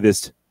could do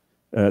this.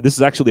 This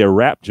is actually a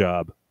wrap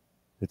job.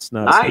 It's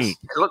not nice. a paint.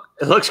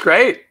 It looks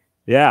great.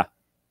 Yeah.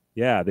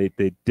 Yeah, they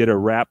did a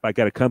wrap. I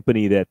got a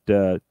company that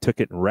took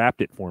it and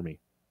wrapped it for me.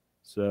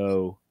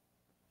 So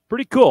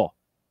pretty cool.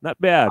 Not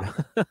bad.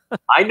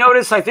 I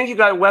noticed. I think you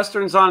got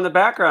westerns on in the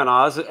background,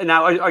 Oz.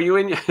 Now, are you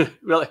in?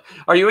 Really?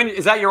 Are you in?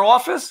 Is that your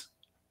office?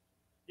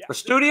 Yeah, or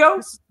studio?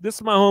 This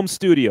is my home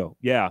studio.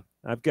 Yeah,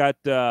 I've got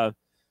a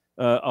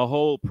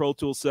whole Pro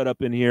Tool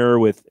setup in here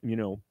with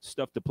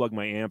stuff to plug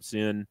my amps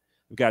in.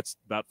 I've got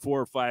about 4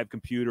 or 5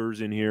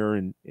 computers in here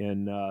and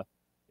a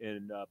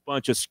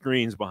bunch of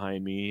screens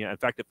behind me. In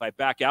fact, if I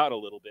back out a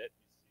little bit.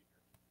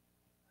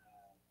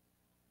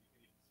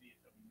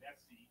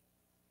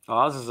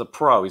 Oz is a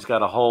pro. He's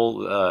got a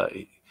whole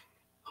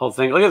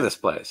thing. Look at this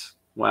place.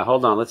 Wow.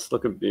 Hold on. Let's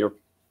look at your.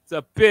 It's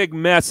a big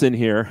mess in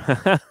here.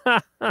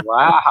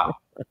 Wow.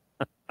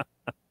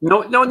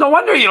 No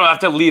wonder you don't have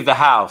to leave the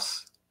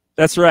house.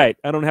 That's right.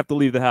 I don't have to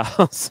leave the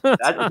house.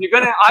 If you're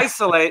going to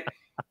isolate,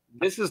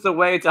 this is the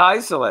way to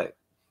isolate.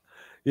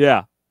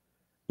 Yeah.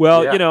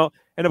 Well, yeah.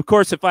 and of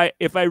course, if I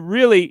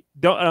really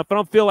don't, if I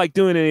don't feel like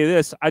doing any of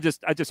this, I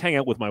just hang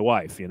out with my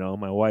wife.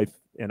 My wife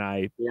and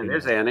I. Yeah.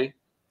 There's Annie.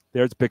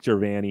 There's a picture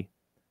of Annie.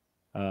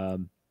 So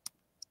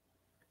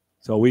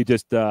we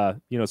just,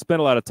 spend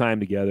a lot of time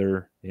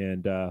together,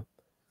 and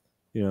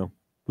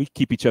we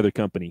keep each other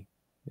company.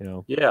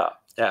 Yeah,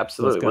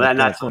 absolutely. So well,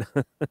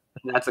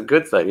 that's a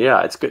good thing.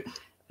 Yeah, it's good.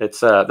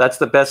 It's that's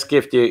the best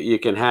gift you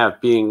can have,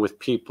 being with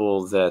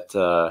people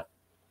that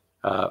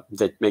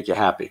make you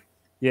happy.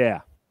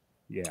 Yeah,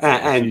 yeah,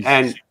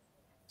 and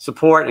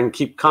support and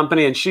keep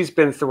company. And she's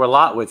been through a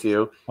lot with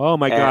you. Oh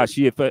my gosh!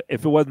 If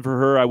it wasn't for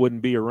her, I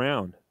wouldn't be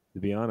around. To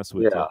be honest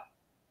with you.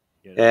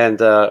 And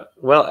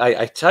well,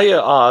 I tell you,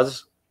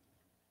 Oz.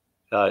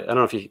 I don't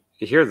know if you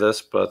hear this,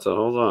 but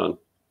hold on.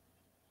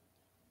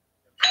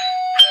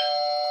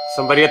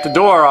 Somebody at the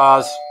door,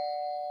 Oz.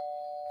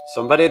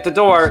 Somebody at the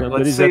door.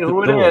 Somebody's Let's see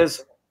who it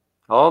is.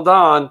 Hold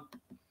on.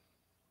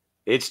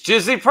 It's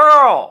Jizzy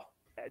Pearl.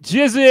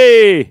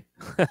 Jizzy.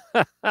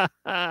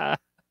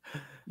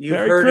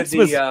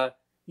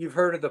 You've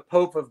heard of the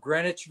Pope of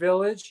Greenwich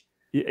Village?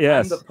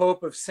 Yes. I'm the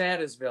Pope of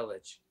Santa's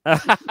Village.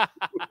 It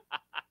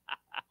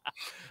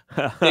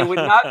would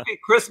not be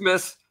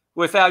Christmas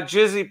without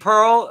Jizzy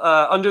Pearl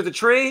under the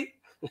tree.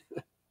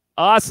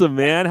 Awesome,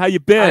 man. How you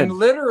been? I'm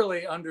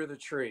literally under the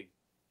tree.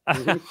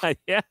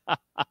 Yeah.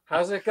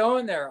 How's it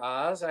going there,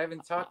 Oz? I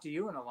haven't talked to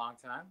you in a long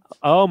time.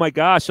 Oh my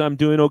gosh, I'm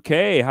doing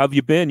okay. How have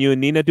you been? You and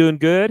Nina doing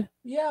good?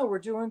 Yeah, we're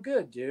doing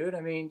good, dude.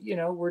 I mean,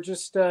 we're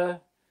just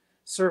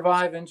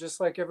surviving just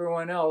like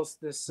everyone else,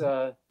 this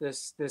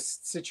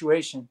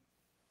situation.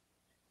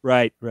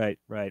 Right.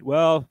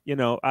 Well,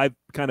 I've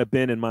kind of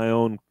been in my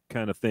own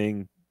kind of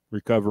thing,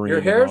 recovering.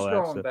 Your hair's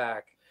growing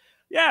back.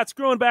 Yeah, it's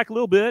growing back a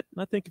little bit.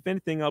 I think if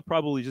anything, I'll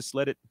probably just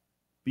let it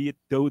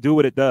do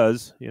what it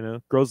does.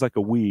 Grows like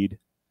a weed.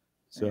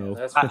 So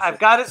yeah, I've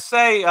got to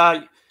say,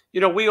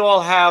 we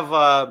all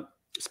have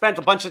spent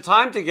a bunch of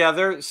time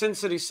together. Sin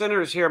City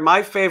Sinners here.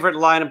 My favorite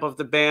lineup of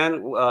the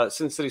band,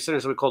 Sin City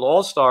Sinners, we called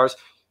All Stars,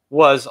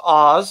 was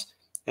Oz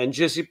and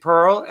Jizzy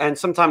Pearl, and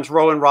sometimes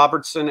Rowan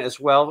Robertson as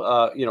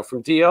well,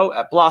 from Dio,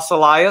 at Blas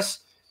Elias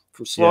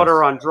from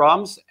Slaughter on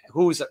drums,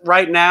 who's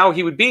right now,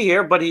 he would be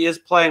here, but he is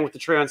playing with the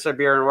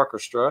Trans-Siberian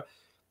Orchestra.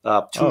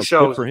 Two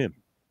shows for him.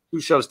 2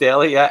 shows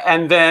daily, yeah.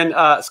 And then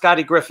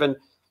Scotty Griffin,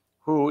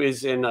 who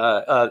is in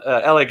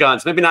LA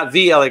Guns. Maybe not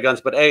the LA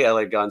Guns, but a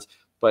LA Guns.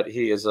 But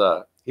he's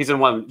in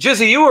one.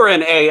 Jizzy, you were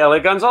in a LA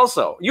Guns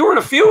also. You were in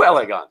a few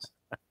LA Guns.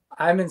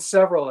 I'm in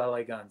several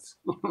LA Guns.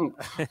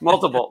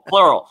 Multiple,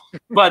 plural.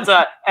 But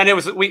and it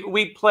was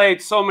we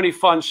played so many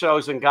fun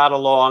shows and got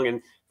along,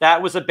 and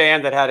that was a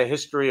band that had a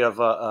history of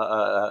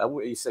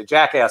you say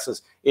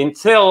jackasses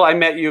until I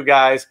met you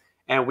guys,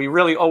 and we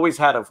really always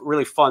had a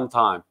really fun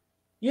time.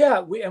 Yeah,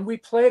 we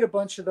played a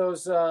bunch of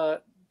those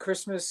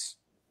Christmas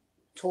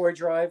toy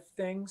drive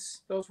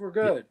things. Those were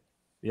good.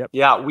 Yep.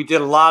 Yeah, we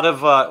did a lot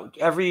of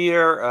every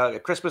year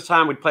at Christmas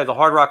time we'd play the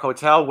Hard Rock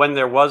Hotel when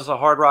there was a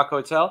Hard Rock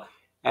Hotel.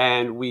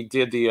 And we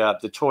did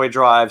the toy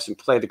drives and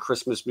played the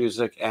Christmas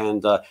music,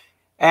 and the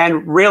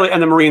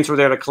Marines were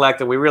there to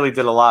collect, and we really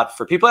did a lot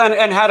for people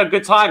and had a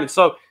good time. And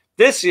so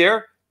this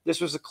year,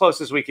 this was the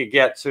closest we could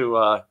get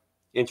to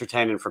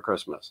entertaining for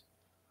Christmas.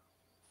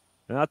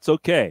 That's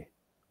okay.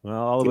 Well,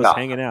 all of us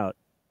hanging out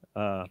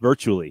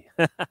virtually.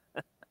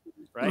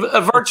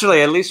 Right?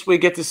 Virtually, at least we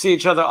get to see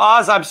each other.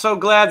 Oz, I'm so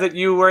glad that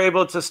you were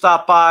able to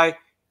stop by,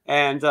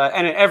 and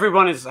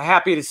everyone is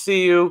happy to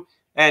see you.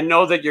 and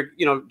know that you're,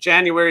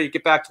 January, you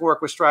get back to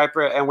work with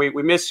Striper, and we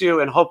miss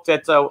you and hope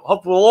that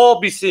hope we'll all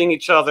be seeing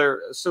each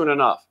other soon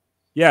enough.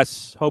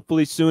 Yes,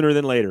 hopefully sooner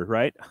than later,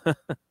 right?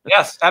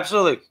 Yes,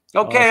 absolutely.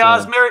 Okay,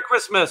 Awesome. Oz, Merry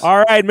Christmas.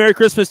 All right, Merry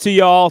Christmas to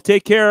y'all.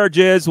 Take care,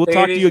 Jiz. We'll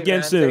talk to you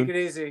again soon. Take it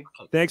easy.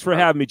 Thanks for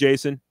having me,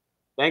 Jason.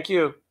 Thank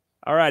you.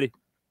 All righty.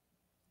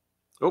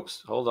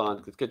 Oops, hold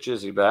on. Let's get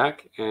Jizzy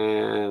back.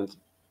 And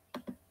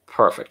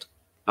perfect.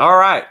 All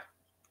right.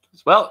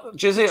 Well,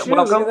 Jizzy, Shoot,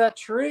 welcome. look at that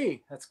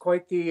tree. That's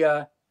quite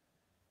the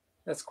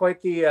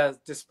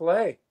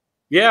display.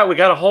 Yeah, we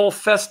got a whole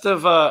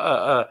festive.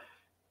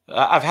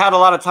 I've had a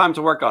lot of time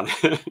to work on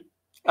it.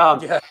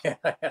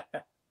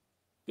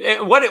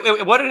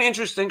 What an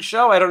interesting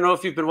show. I don't know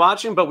if you've been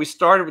watching, but we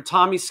started with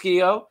Tommy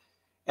Skeoch,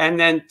 and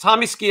then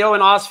Tommy Skeoch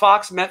and Oz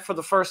Fox met for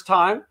the first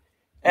time.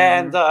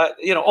 And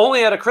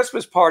only at a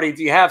Christmas party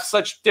do you have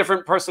such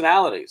different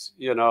personalities.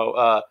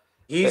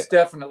 He's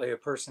definitely a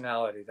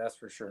personality, that's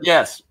for sure.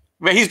 Yes,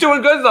 but he's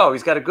doing good though.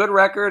 He's got a good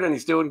record, and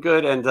he's doing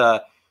good.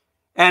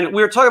 And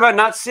we were talking about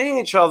not seeing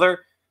each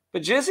other,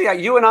 but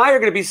Jizzy, you and I are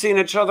going to be seeing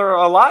each other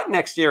a lot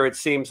next year. It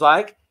seems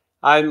like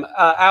I'm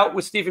out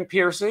with Stephen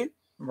Piercy,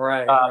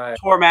 right,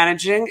 tour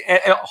managing.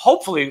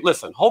 Hopefully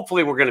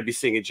we're going to be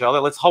seeing each other.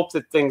 Let's hope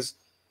that things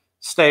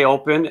stay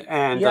open.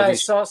 And I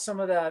saw some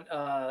of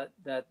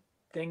that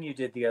thing you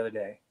did the other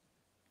day.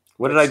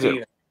 What did I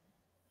do?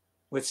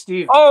 With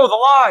Steve? Oh,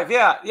 the live.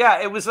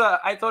 Yeah. It was.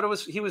 I thought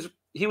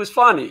he was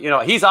funny.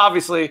 He's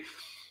obviously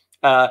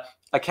a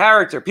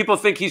character. People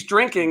think he's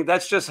drinking.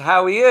 That's just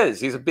how he is.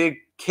 He's a big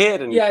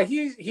kid. And yeah,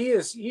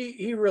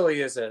 he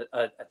really is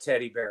a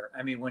teddy bear.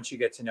 I mean, once you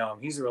get to know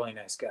him, he's a really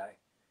nice guy.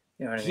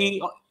 You know what I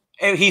mean?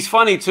 And he's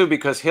funny too,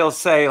 because he'll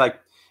say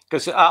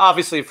because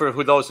obviously for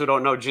those who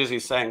don't know, Jizzy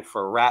sang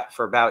for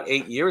about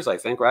 8 years, I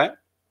think, right?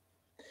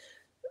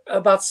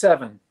 About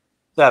 7.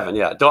 7,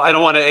 yeah. I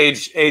don't want to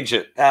age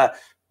it.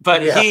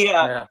 But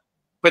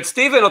but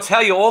Steven will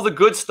tell you all the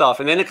good stuff,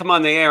 and then he'll come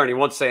on the air and he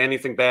won't say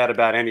anything bad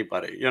about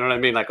anybody. You know what I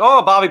mean? Like,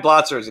 oh, Bobby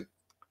Blotzer is a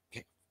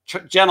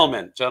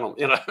gentleman. You know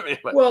what I mean?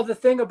 Well, the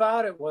thing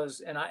about it was,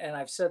 and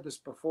I've said this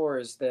before,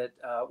 is that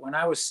when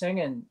I was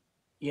singing,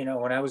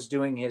 when I was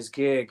doing his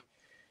gig,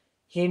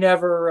 he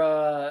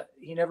never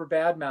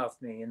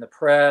badmouthed me in the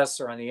press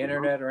or on the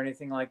internet or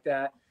anything like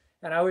that.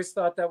 And I always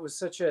thought that was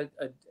such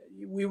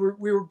we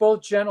were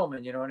both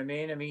gentlemen, you know what I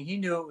mean? I mean, he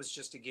knew it was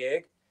just a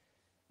gig,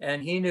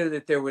 and he knew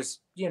that there was,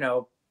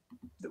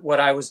 what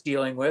I was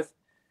dealing with.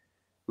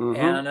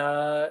 And,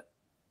 and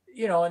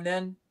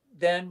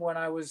then when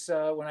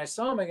I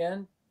saw him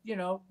again,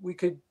 we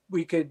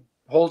could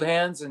hold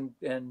hands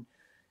and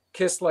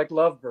kiss like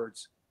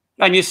lovebirds.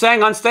 And you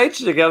sang on stage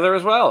together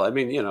as well. I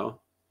mean, Yeah.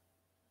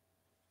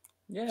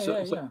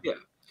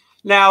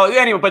 Now,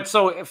 anyway, but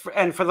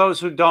for those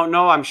who don't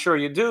know, I'm sure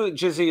you do,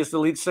 Jizzy is the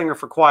lead singer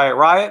for Quiet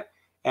Riot.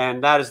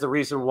 And that is the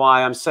reason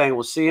why I'm saying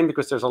we'll see him,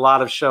 because there's a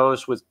lot of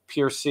shows with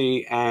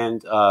Piercy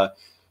and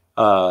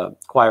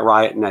Quiet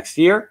Riot next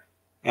year.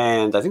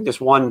 And I think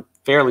there's one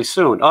fairly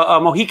soon.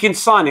 Mohican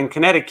Sun in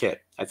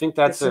Connecticut. I think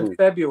that's in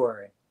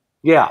February.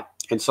 Yeah.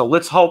 And so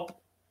let's hope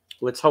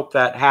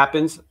that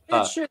happens.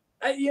 It should,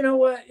 you know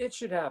what? It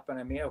should happen.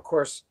 I mean, of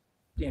course,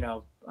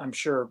 I'm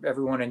sure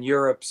everyone in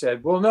Europe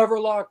said, we'll never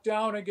lock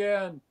down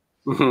again.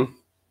 Mm-hmm.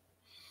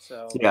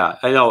 So yeah,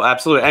 I know.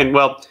 Absolutely.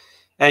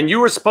 And you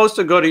were supposed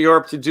to go to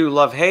Europe to do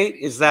Love Hate.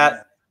 Is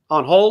that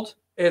on hold?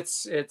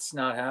 It's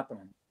not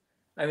happening.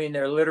 I mean,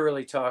 they're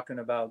literally talking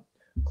about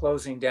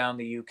closing down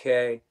the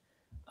UK.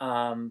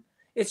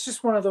 It's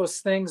just one of those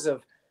things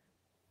of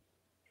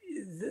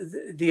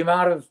the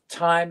amount of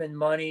time and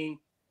money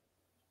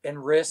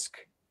and risk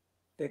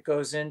that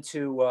goes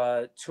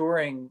into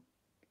touring.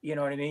 You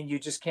know what I mean? You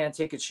just can't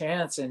take a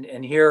chance.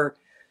 And here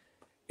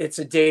it's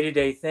a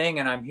day-to-day thing.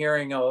 And I'm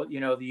hearing,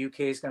 the UK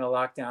is going to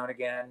lock down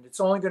again. It's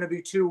only going to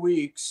be 2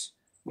 weeks,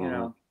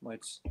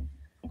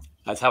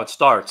 That's how it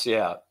starts.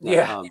 Yeah.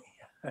 Yeah.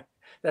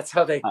 That's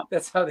how they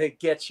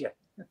get you.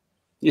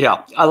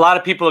 Yeah. A lot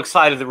of people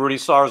excited that Rudy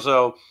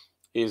Sarzo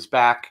is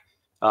back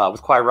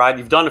with Quiet Riot.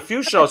 You've done a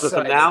few shows with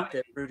him now.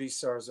 Rudy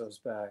Sarzo's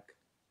back.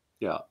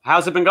 Yeah.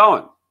 How's it been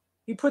going?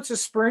 He puts a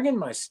spring in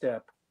my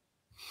step.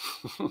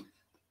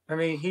 I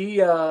mean, he's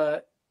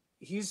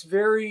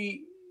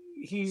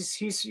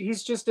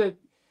just a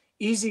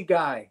easy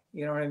guy.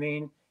 You know what I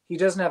mean? He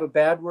doesn't have a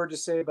bad word to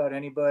say about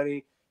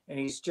anybody. And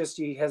he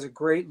has a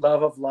great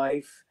love of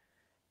life.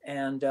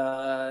 And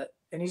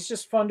he's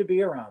just fun to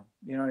be around.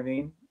 You know what I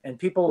mean? And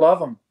people love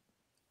him.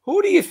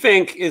 Who do you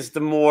think is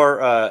the more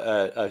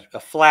a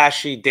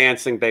flashy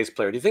dancing bass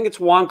player? Do you think it's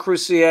Juan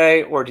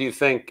Croucier or do you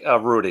think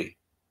Rudy?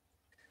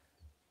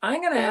 I'm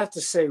going to have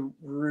to say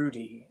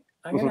Rudy.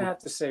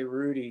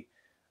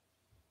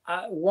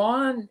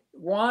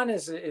 Juan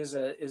is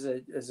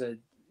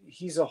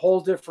he's a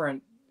whole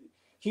different,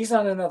 he's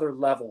on another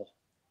level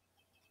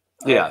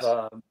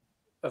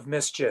of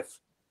mischief.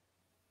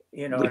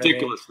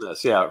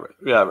 Ridiculousness. I mean?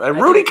 Yeah.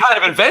 And Rudy kind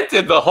of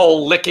invented the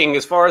whole licking,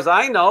 as far as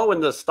I know,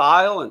 and the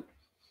style. And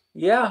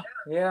yeah.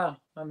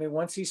 I mean,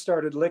 once he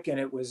started licking,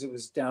 it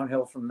was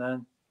downhill from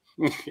then.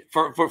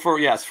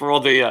 for all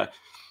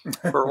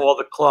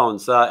the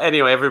clones.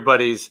 Anyway,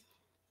 everybody's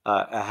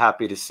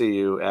happy to see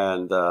you,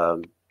 and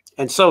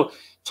so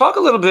talk a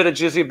little bit of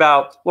Jizzy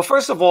about. Well,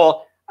 first of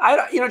all,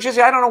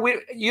 Jizzy, I don't know.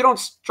 You don't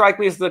strike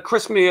me as the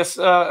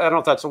Christmiest. I don't know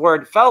if that's a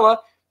word, fella.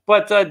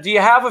 But do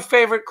you have a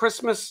favorite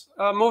Christmas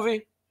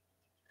movie?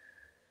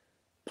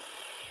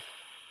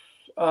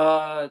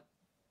 No.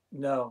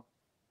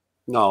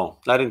 No,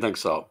 I didn't think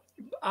so.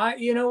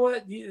 You know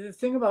what? The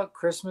thing about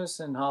Christmas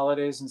and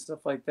holidays and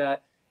stuff like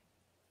that,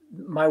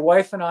 my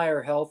wife and I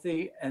are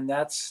healthy, and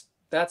that's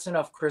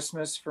enough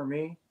Christmas for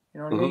me.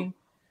 You know what I mean?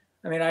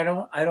 I mean, I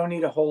don't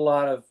need a whole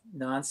lot of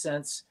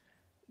nonsense.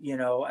 I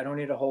don't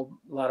need a whole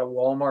lot of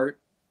Walmart,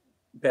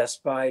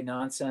 Best Buy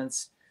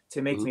nonsense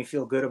to make me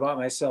feel good about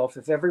myself.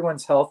 If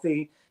everyone's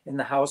healthy in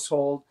the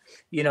household,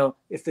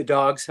 if the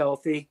dog's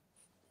healthy,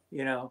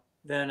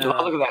 then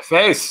look at that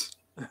face.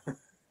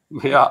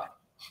 Yeah.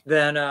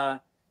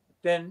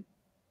 Then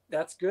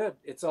that's good.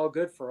 It's all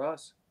good for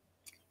us.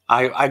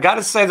 I got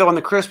to say, though, on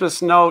the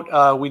Christmas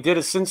note, we did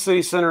a Sin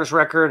City Sinners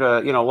record,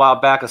 a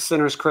while back, a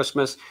Sinner's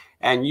Christmas,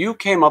 and you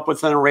came up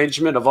with an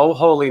arrangement of "Oh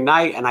Holy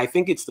Night," and I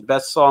think it's the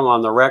best song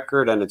on the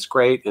record, and it's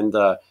great. And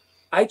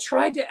I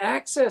tried to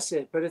access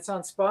it, but it's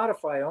on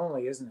Spotify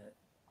only, isn't it?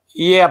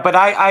 Yeah, but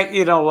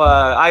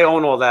I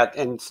own all that,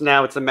 and so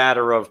now it's a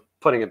matter of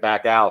putting it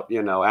back out.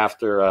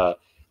 After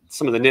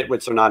some of the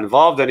nitwits are not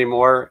involved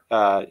anymore,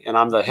 and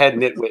I'm the head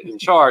nitwit in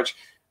charge.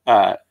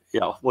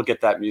 We'll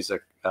get that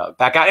music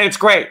back out, and it's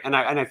great. And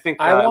I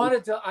think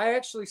I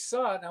actually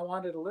saw it, and I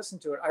wanted to listen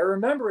to it. I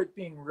remember it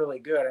being really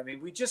good. I mean,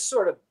 we just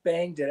sort of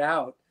banged it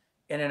out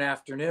in an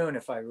afternoon,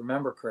 if I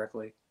remember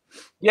correctly.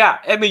 Yeah,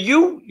 I mean,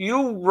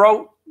 you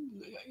wrote,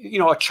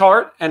 a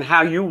chart and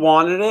how you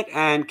wanted it,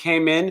 and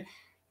came in,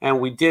 and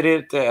we did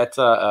it at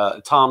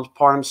Tom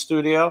Parham's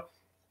studio,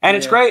 and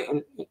it's great,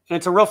 and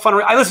it's a real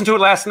fun. I listened to it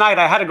last night.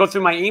 I had to go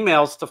through my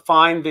emails to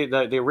find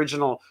the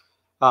original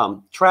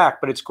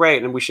track, but it's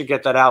great, and we should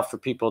get that out for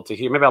people to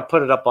hear. Maybe I'll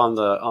put it up on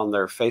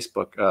their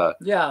Facebook.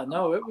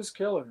 No, it was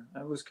killer.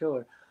 It was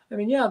killer. I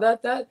mean,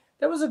 that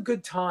was a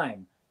good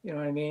time. You know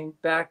what I mean?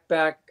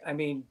 Back. I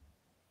mean,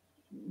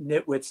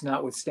 nitwits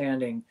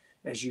notwithstanding,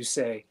 as you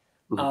say,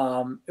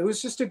 it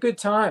was just a good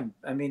time.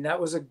 I mean, that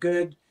was a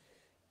good.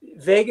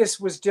 Vegas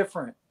was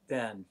different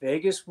then.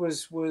 Vegas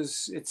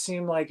was. It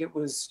seemed like it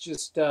was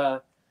just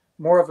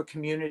more of a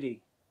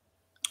community.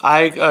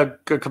 I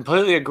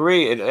completely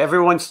agree.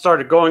 Everyone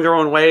started going their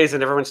own ways,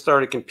 and everyone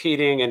started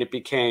competing, and it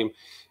became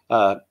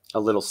a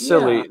little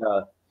silly.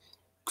 Yeah.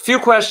 Few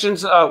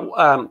questions.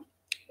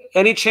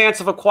 Any chance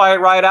of a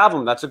Quiet Riot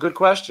album? That's a good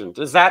question.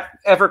 Does that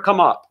ever come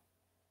up?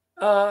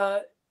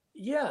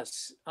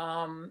 Yes.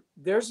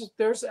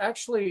 There's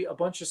actually a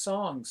bunch of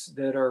songs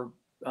that are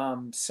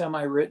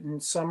semi-written.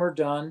 Some are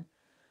done.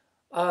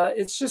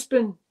 It's just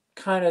been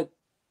kind of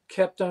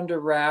kept under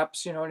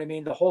wraps, you know what I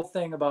mean? The whole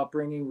thing about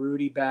bringing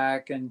Rudy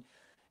back, and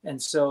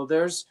so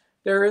there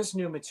is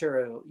new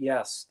material.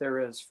 Yes, there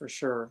is, for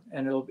sure,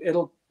 and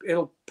it'll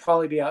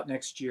probably be out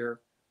next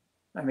year.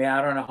 I mean,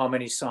 I don't know how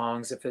many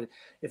songs, if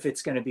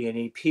it's going to be an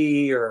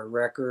EP or a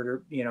record,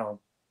 or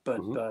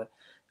but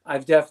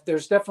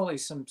there's definitely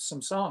some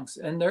songs,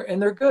 and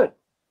they're good.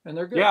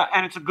 Yeah,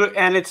 and it's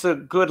a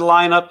good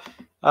lineup.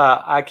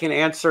 I can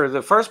answer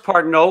the first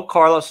part. No,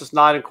 Carlos is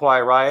not in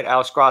Quiet Riot.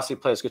 Alex Grassi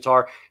plays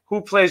guitar. Who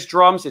plays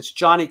drums? It's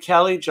Johnny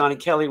Kelly. Johnny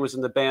Kelly was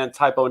in the band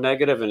Typo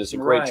Negative and is a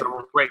great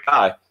drummer, great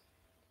guy.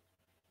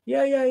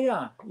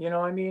 Yeah.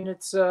 I mean,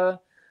 it's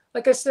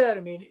like I said.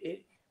 I mean,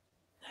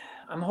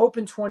 I'm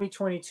hoping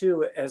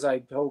 2022, as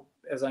I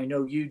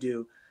know you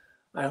do.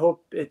 I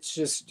hope it's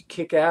just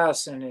kick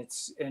ass, and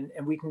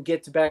and we can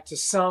get back to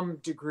some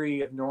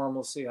degree of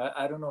normalcy.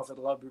 I don't know if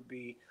it'll ever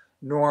be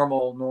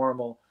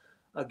normal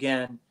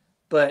again,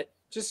 but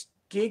just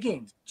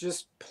gigging,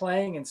 just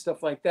playing and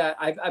stuff like that.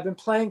 I've been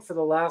playing for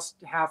the last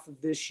half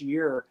of this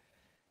year,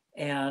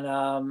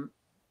 and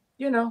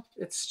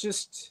it's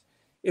just,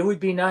 it would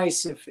be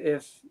nice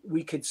if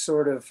we could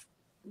sort of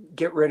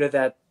get rid of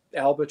that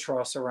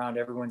albatross around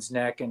everyone's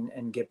neck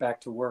and get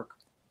back to work.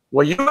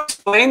 Well, you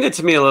explained it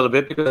to me a little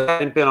bit, because I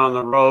hadn't been on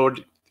the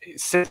road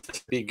since it's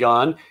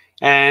begun,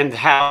 and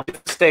how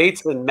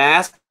states and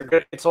masks,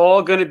 it's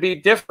all going to be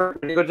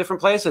different when you go to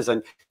different places.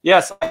 And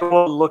yes,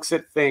 everyone looks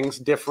at things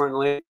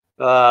differently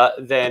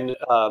than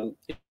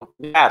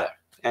Nevada.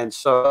 And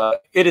so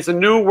it is a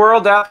new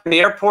world out, and the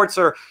airports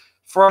are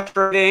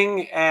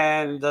frustrating.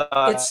 And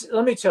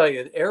let me tell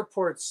you,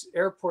 airports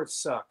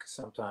suck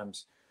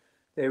sometimes.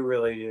 They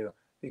really do,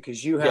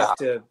 because you have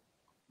to,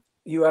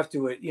 you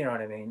know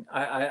what I mean?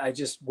 I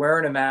just,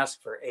 wearing a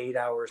mask for 8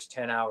 hours,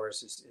 10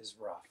 hours is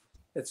rough.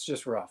 It's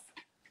just rough.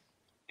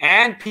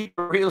 And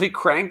people are really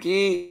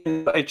cranky.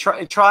 I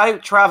try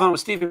traveling with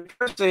Stephen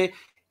Piercy.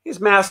 He's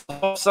masked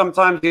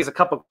sometimes. He has a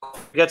couple,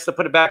 gets to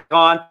put it back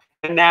on,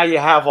 and now you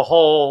have a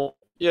whole,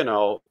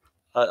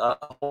 a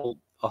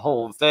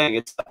whole thing.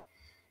 It's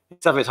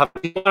tough.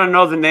 You want to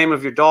know the name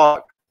of your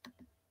dog?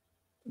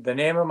 The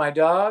name of my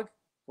dog?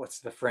 What's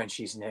the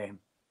Frenchie's name?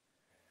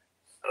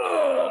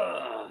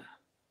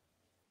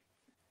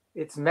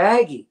 It's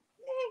Maggie.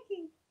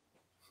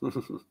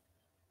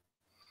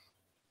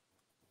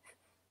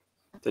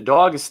 The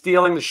dog is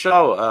stealing the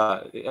show.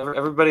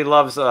 Everybody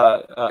loves.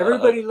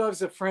 Everybody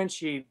loves a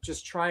Frenchie.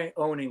 Just try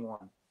owning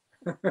one.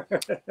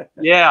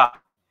 Yeah,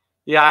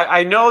 yeah.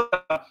 I know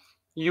that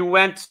you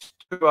went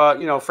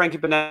to Frankie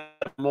Bennett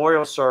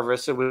memorial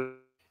service. It was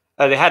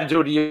they had to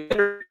do it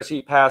because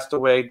he passed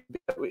away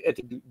at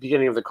the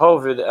beginning of the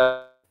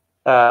COVID.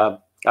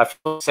 I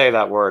forgot to say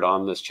that word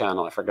on this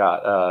channel. I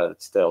forgot.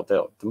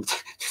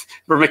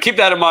 Remember, keep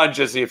that in mind,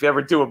 Jizzy. If you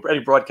ever do any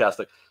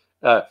broadcasting,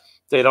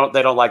 they don't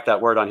like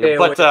that word on here.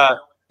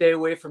 Stay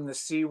away from the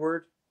C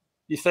word.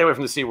 You stay away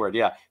from the C word,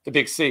 yeah, the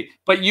big C.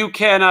 But you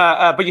can,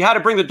 but you had to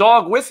bring the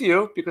dog with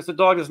you because the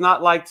dog does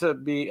not like to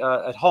be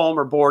at home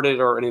or boarded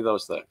or any of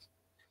those things.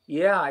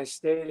 Yeah, I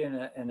stayed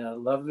in a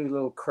lovely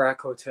little crack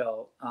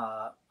hotel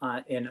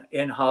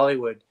in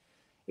Hollywood.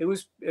 It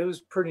was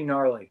pretty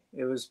gnarly.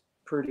 It was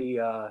pretty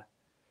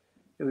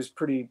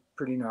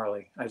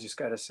gnarly. I just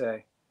got to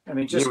say. I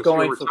mean, just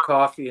going for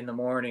coffee in the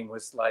morning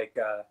was like,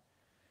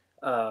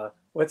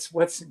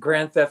 what's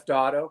Grand Theft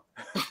Auto?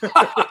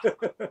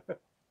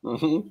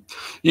 Mm-hmm.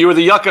 You were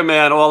the Yucca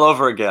man all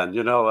over again.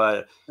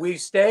 We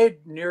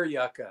stayed near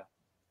Yucca.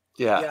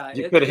 Yeah,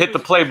 you could have hit the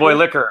Playboy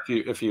liquor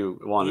if you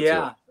wanted to.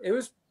 Yeah, it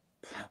was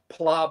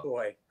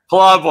Plowboy.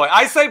 Plowboy.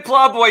 I say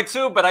Plowboy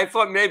too, but I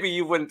thought maybe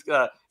you wouldn't.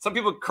 Some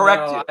people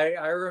correct you.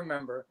 I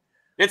remember.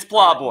 It's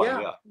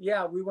Plowboy.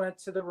 Yeah. We went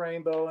to the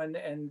Rainbow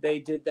and they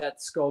did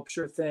that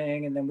sculpture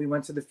thing, and then we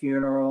went to the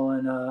funeral,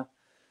 and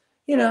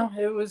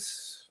it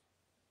was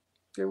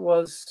what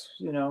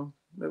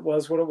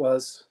it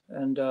was,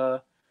 and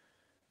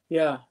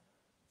yeah.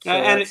 So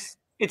and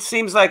it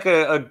seems like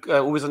it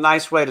was a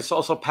nice way to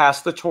also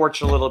pass the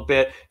torch a little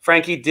bit.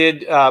 Frankie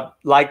did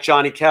like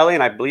Johnny Kelly,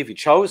 and I believe he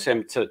chose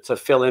him to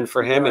fill in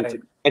for him,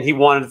 right. and he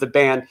wanted the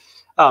band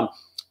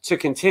to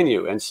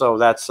continue, and so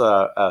that's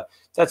a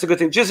good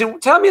thing. Jizzy,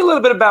 tell me a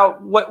little bit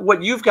about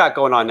what you've got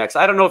going on next.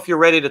 I don't know if you're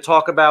ready to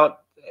talk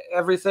about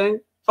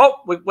everything.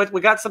 Oh, we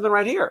got something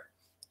right here.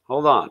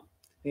 Hold on.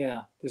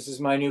 Yeah, this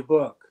is my new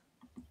book.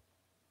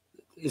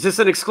 Is this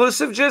an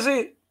exclusive,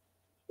 Jizzy?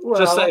 Well,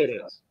 just say it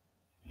is.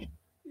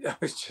 I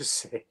was just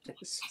saying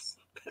this.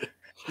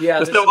 Yeah,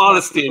 there's no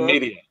honesty in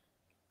media.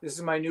 This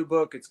is my new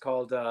book. It's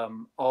called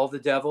All the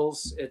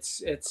Devils.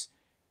 It's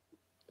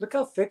look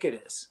how thick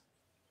it is.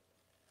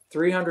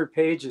 300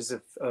 pages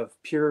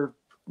of pure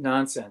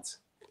nonsense.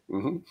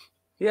 Mm-hmm.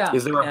 Yeah.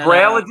 Is there a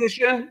Braille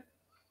edition?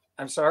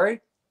 I'm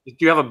sorry? Do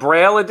you have a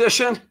Braille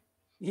edition?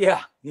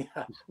 Yeah.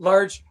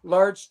 Large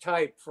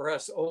type for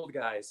us old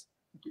guys.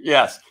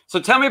 Yes. So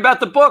tell me about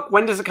the book.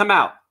 When does it come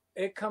out?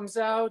 It comes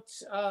out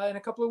in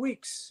a couple of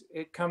weeks.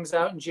 It comes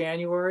out in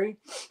January.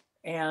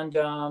 And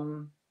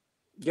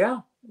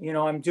yeah,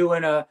 I'm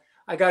doing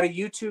I got a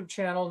YouTube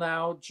channel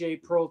now, J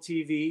Pearl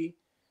TV.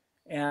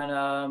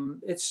 And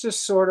it's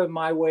just sort of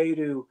my way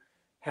to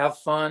have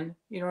fun,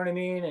 you know what I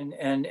mean?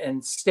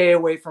 And stay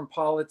away from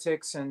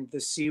politics and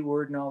the C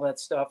word and all that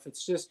stuff.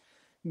 It's just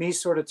me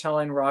sort of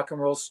telling rock and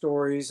roll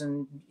stories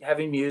and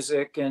having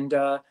music. And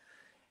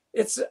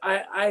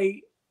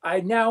I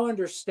now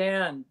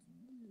understand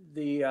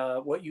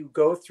what you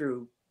go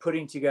through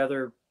putting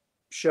together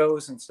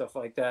shows and stuff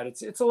like that.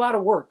 It's a lot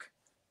of work.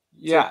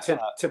 Yeah.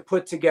 To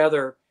put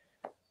together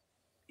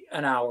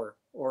an hour,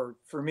 or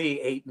for me,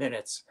 8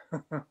 minutes.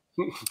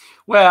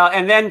 Well,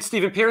 and then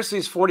Stephen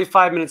Pearcy's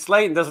 45 minutes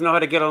late and doesn't know how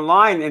to get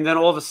online. And then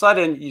all of a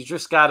sudden you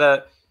just got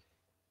to,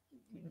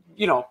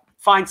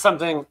 find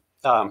something,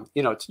 to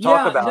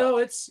talk about. No,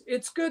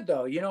 it's good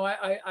though.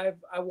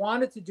 I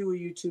wanted to do a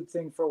YouTube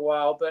thing for a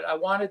while, but I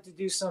wanted to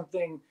do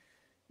something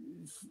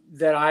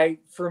that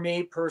for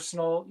me,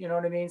 personal, you know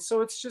what I mean?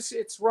 So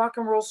it's rock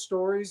and roll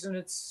stories, and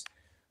it's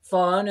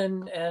fun,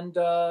 and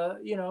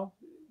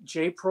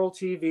J Pearl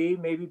TV,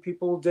 maybe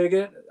people will dig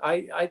it.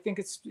 I think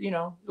it's,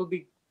 it'll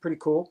be pretty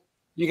cool.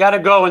 You got to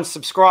go and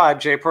subscribe,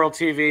 J Pearl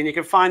TV, and you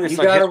can find this. You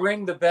got to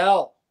ring the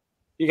bell.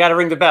 You got to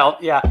ring the bell.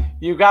 Yeah.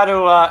 You got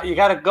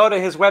to go to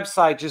his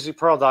website,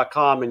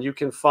 jizzypearl.com, and you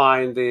can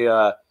find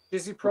the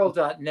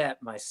jizzypearl.net,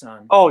 my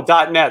son. Oh,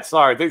 .net.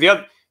 Sorry.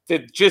 The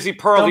Jizzy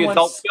Pearl, Someone's the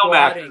adult film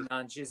actor.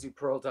 on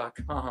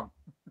jizzypearl.com.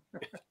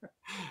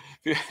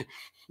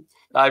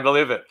 I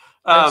believe it.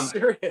 I'm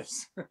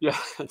serious. Yeah,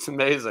 it's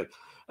amazing.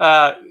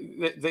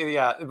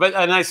 But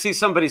I see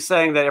somebody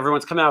saying that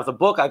everyone's coming out with a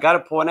book. I got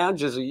to point out,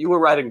 Jizzy, you were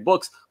writing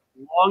books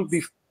long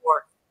before.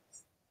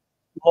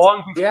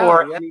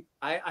 Yeah.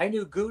 I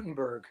knew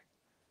Gutenberg.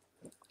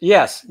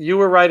 Yes, you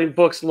were writing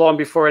books long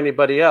before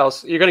anybody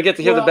else. You're going to get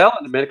to hear the bell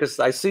in a minute, because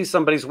I see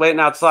somebody's waiting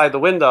outside the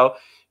window.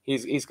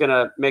 He's going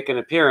to make an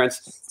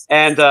appearance,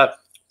 and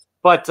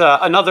but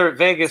another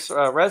Vegas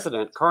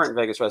resident, current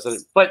Vegas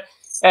resident. But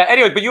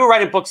anyway, but you were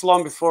writing books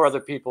long before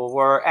other people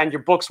were, and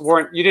your books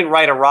weren't. You didn't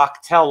write a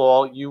rock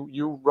tell-all.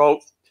 You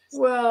wrote.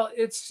 Well,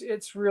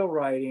 it's real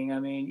writing. I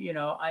mean,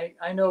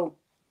 I know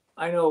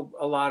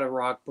a lot of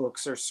rock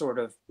books are sort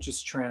of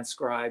just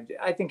transcribed.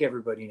 I think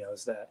everybody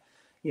knows that.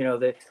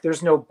 That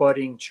there's no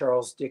budding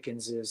Charles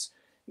Dickenses,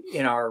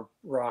 in our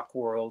rock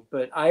world.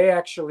 But I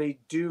actually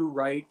do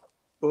write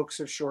books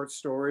of short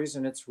stories,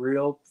 and it's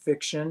real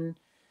fiction,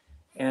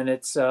 and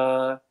it's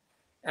and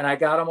I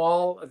got them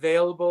all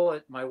available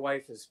at, my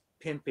wife is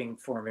pimping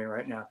for me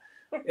right now,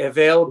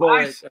 available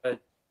Nice. at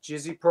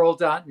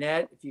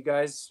jizzypearl.net if you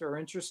guys are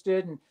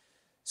interested, and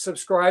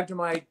subscribe to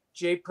my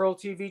J Pearl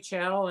TV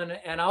channel,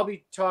 and I'll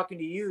be talking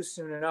to you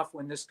soon enough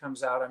when this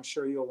comes out. I'm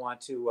sure you'll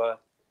want to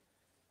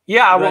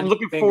Yeah, I'm run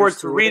looking your forward fingers to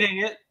through reading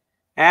it,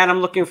 and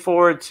I'm looking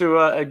forward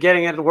to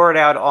getting the word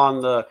out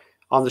on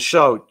the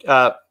show.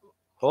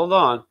 Hold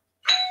on.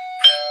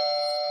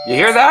 You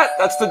hear that?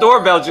 That's the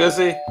doorbell,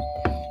 Jizzy.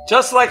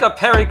 Just like a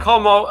Perry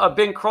Como, a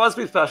Bing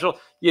Crosby special,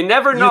 you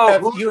never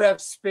know You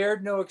have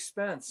spared no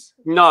expense.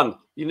 none.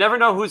 You never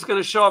know who's going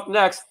to show up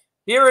next.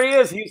 Here he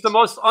is. He's the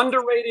most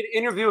underrated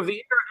interview of the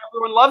year.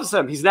 Everyone loves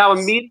him. He's now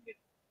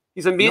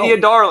he's a media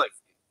darling.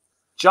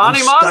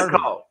 Johnny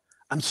Monaco.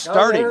 I'm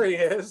starting. Oh, there he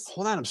is.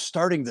 Hold on, I'm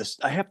starting this.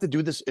 I have to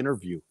do this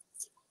interview.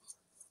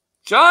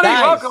 Johnny,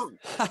 Guys, welcome.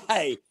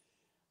 Hi.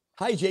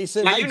 Hi,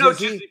 Jason. Now Hi, you know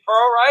Jizzy. Jizzy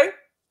Pearl, right?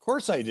 Of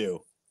course I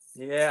do.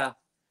 Yeah,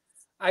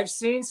 I've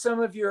seen some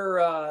of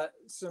your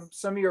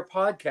some of your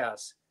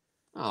podcasts.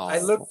 Oh.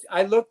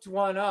 I looked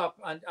one up.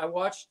 I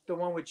watched the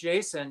one with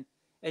Jason,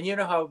 and you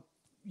know how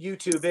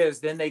YouTube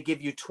is. Then they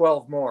give you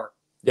 12 more.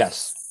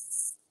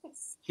 Yes.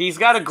 He's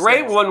got a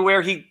great one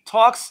where he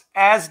talks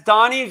as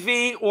Donnie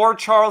V or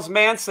Charles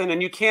Manson,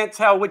 and you can't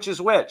tell which is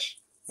which.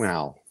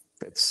 Well,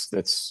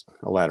 that's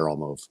a lateral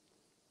move.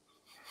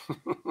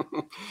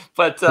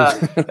 But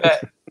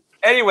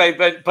anyway,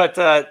 but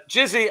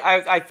Jizzy,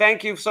 I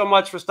thank you so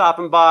much for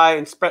stopping by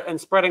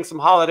and spreading some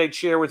holiday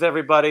cheer with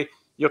everybody.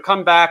 You'll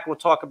come back. We'll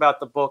talk about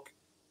the book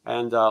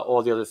and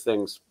all the other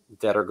things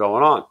that are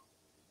going on.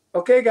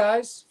 Okay,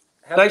 guys.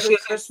 Have Thanks, a good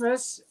Jizzy.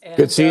 Christmas. And,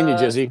 Good seeing you,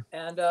 Jizzy.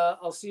 And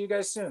I'll see you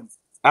guys soon.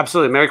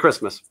 Absolutely. Merry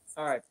Christmas.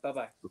 All right.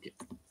 Bye-bye. Okay.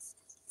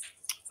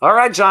 All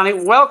right, Johnny,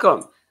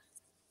 welcome.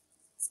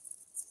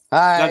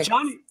 Hi.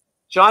 Now,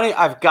 Johnny,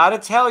 I've got to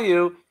tell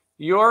you,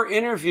 your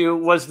interview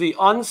was the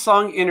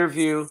unsung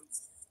interview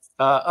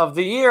of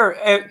the year.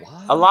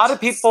 A lot of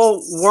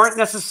people weren't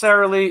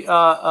necessarily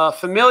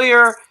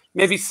familiar.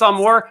 Maybe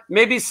some were.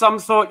 Maybe some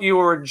thought you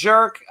were a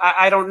jerk.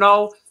 I don't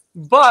know.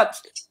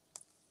 But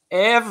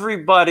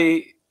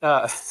everybody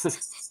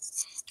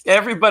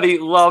everybody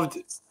loved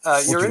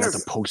your interview.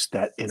 To post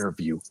that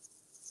interview,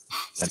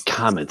 that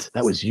comment.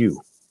 That was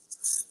you.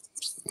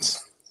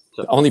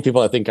 The only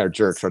people I think are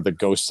jerks are the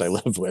ghosts I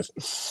live with.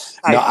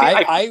 No,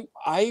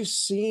 I've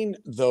seen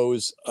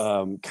those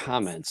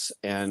comments,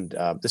 and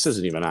this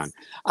isn't even on.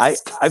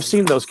 I've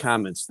seen those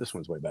comments. This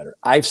one's way better.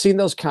 I've seen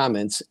those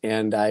comments,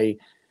 and I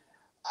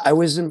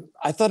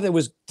thought there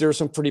were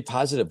some pretty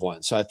positive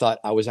ones. So I thought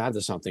I was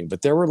onto something,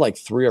 but there were like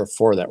 3 or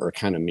 4 that were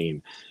kind of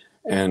mean,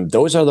 and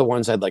those are the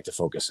ones I'd like to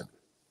focus on.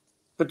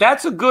 But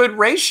that's a good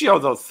ratio,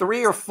 though.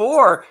 3 or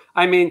 4.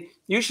 I mean,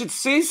 you should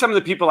see some of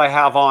the people I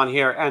have on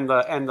here and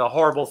the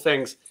horrible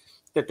things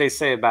that they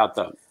say about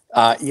them.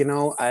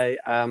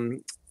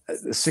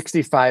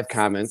 65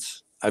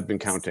 comments. I've been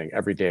counting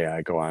every day.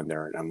 I go on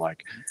there and I'm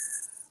like,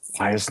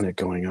 why isn't it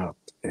going up?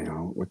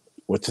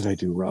 What did I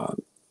do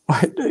wrong?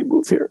 Why did I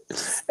move here?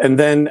 And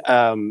then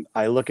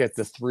I look at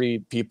the 3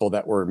 people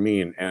that were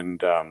mean,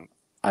 and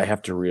I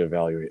have to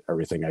reevaluate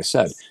everything I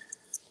said.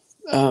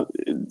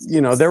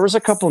 There was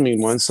a couple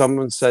mean ones.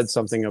 Someone said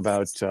something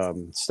about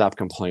stop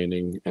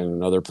complaining, and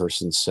another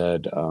person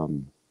said,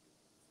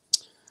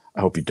 I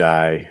hope you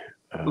die.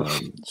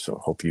 So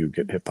hope you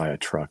get hit by a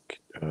truck.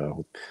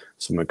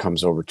 Someone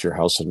comes over to your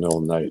house in the middle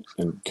of the night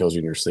and kills you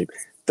in your sleep.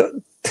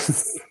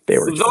 They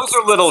were. Those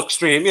are a little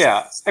extreme,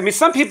 yeah. I mean,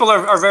 some people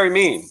are very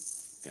mean.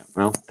 Yeah,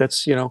 well,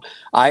 that's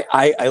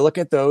I look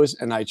at those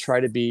and I try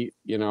to be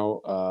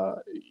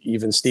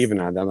even Steven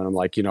on them, and I'm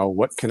like,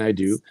 what can I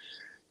do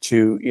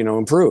to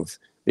improve?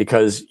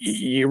 Because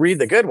you read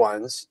the good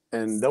ones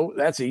and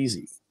that's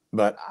easy,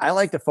 but I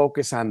like to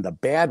focus on the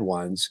bad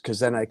ones because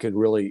then I could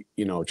really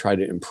try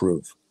to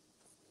improve.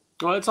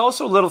 Well, it's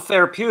also a little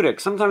therapeutic.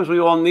 Sometimes we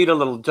all need a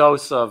little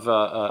dose of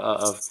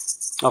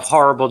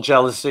horrible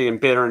jealousy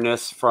and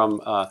bitterness from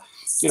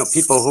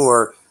people who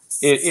are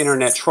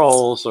internet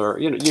trolls, or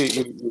you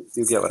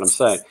get what I'm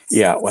saying.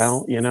 Yeah,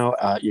 well,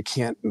 you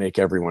can't make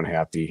everyone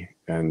happy,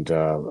 and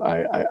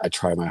I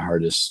try my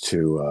hardest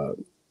to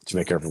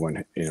make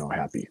everyone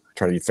happy. I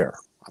try to be fair.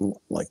 I'm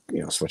like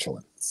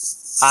Switzerland.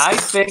 I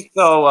think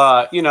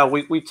though,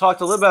 we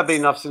talked a little bit about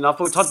Enough's Enough,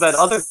 but we talked about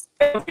other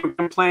things,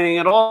 complaining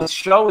at all. The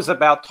show is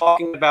about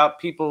talking about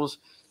people's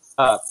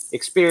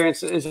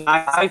experiences, and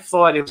I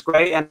thought it was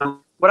great. And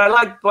what I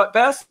liked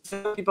best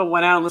is people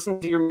went out and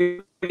listened to your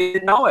music and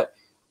didn't know it.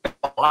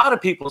 A lot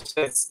of people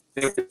said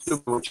they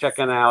were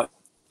checking out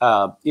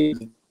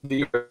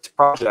the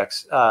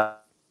projects.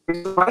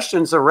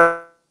 Questions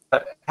are: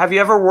 have you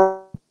ever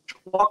worked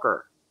with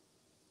Walker?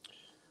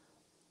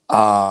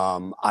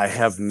 I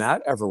have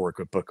not ever worked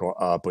with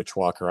Butch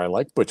Walker. I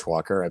like Butch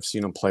Walker. I've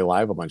seen him play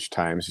live a bunch of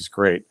times. He's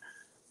great.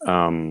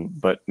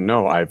 But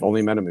no, I've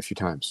only met him a few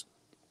times.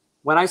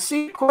 When I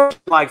see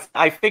questions like,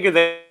 I figure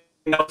that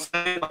you know,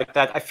 like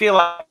that. I feel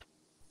like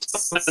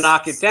someone's gonna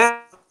knock it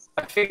down.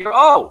 I figure,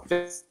 oh,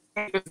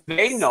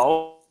 they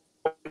know,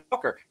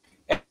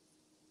 and,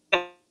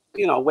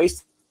 you know,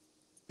 waste.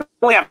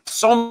 Only have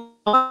so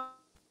much.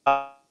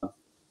 Back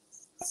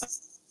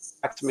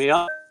to me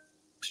up.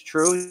 It's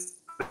true.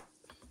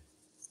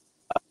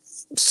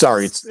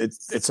 Sorry,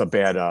 it's a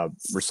bad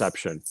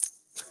reception.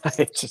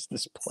 It's just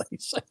this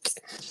place.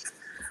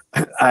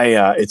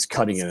 It's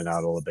cutting in and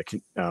out a little bit.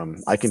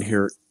 I can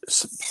hear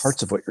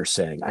parts of what you're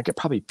saying. I could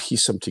probably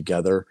piece them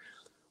together.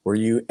 Were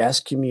you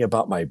asking me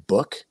about my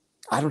book?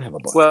 I don't have a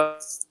book. Well,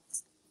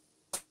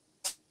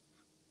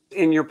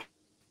 in your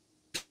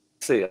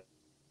see it.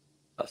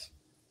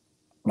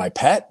 My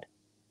pet?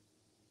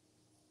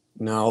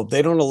 No,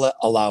 they don't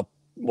allow.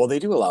 Well, they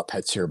do allow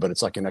pets here, but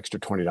it's like an extra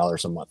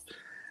 $20 a month.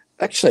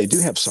 Actually, I do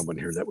have someone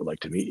here that would like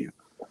to meet you.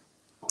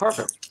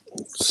 Perfect.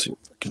 Let's see if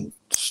I can.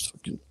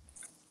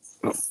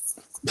 Oh.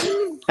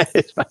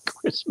 It's my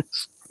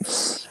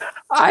Christmas.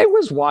 I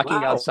was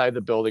walking outside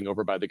the building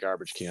over by the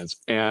garbage cans,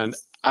 and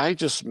I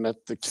just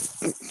met the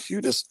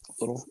cutest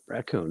little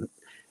raccoon,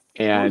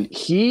 and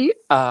he's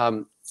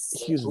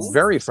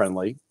very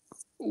friendly.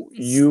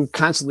 You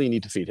constantly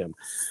need to feed him,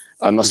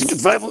 unless he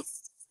gets violent.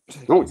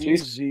 Oh,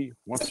 easy.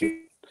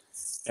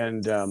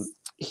 And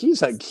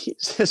he's a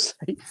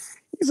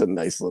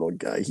nice little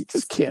guy. He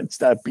just can't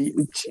stop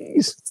eating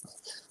cheese.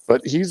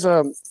 But he's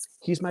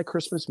my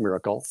Christmas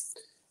miracle.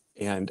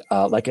 And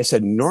like I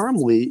said,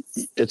 normally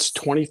it's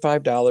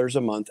 $25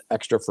 a month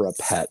extra for a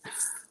pet.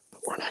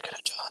 But we're not going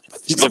to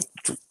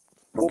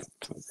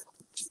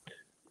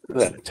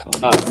tell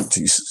anybody.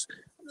 Jesus.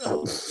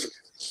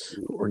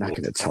 We're not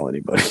going to tell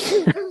anybody.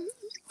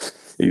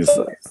 He's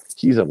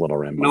a little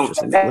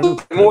rambunctious. No,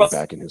 More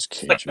back in his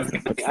cage. I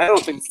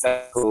don't think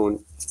that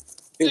coon.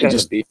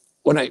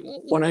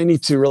 When I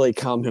need to really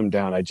calm him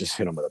down, I just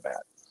hit him with a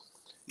bat.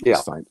 Yeah,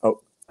 it's fine. Oh,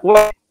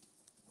 well,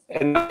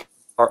 and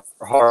our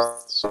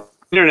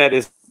internet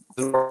is.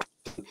 Yeah,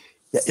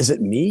 is it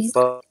me?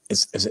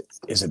 Is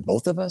it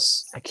both of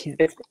us? I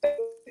can't. I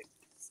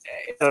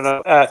don't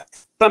know.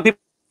 Some people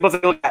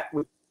think that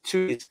with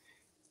trees.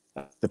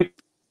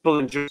 People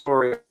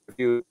enjoy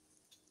you.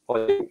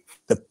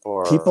 The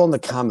people in the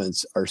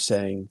comments are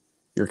saying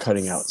you're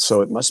cutting out, so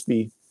it must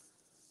be.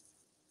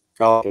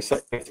 Oh,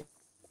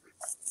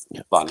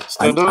 yeah. I'm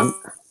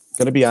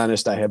going to be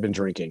honest. I have been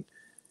drinking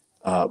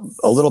a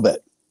little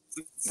bit,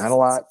 not a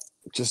lot,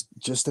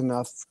 just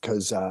enough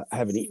because I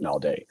haven't eaten all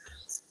day.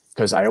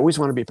 Because I always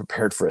want to be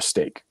prepared for a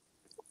steak.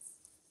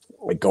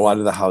 I go out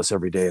of the house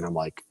every day, and I'm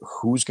like,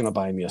 "Who's going to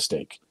buy me a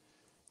steak?"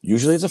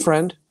 Usually, it's a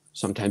friend.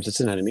 Sometimes it's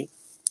an enemy.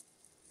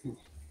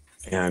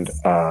 And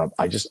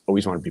I just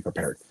always want to be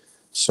prepared.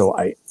 So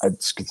I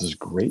get this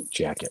great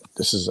jacket.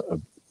 This was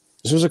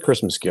a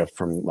Christmas gift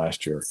from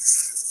last year,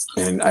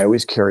 and I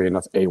always carry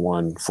enough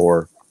A1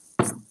 for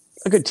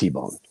a good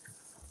T-bone.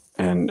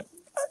 And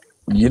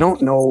you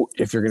don't know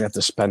if you're going to have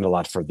to spend a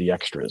lot for the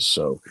extras.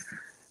 So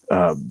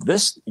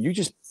you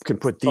just can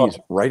put these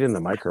right in the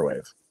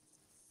microwave,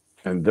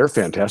 and they're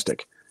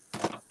fantastic.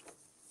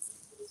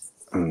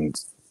 And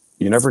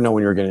you never know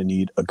when you're going to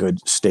need a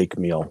good steak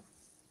meal.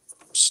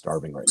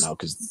 Starving right now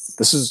because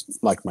this is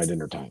like my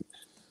dinner time,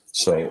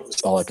 so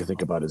all I can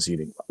think about is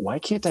eating. Why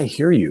can't I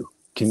hear you?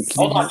 Can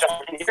Hold on,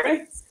 John, can you hear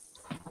me?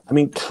 I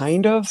mean,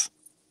 kind of.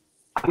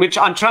 I mean,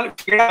 I'm trying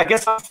to figure out. I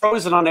guess I'm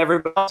frozen on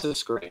everybody else's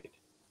screen.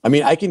 I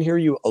mean, I can hear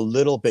you a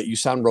little bit. You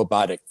sound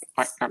robotic.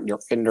 I am your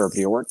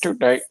interviewer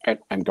today, and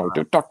I'm going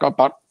to talk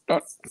about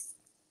that.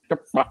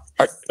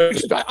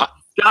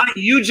 Johnny,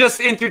 you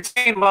just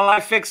entertain while I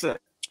fix it.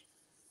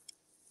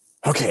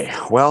 Okay,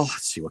 well,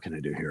 let's see. What can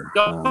I do here?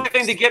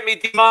 Nothing to get me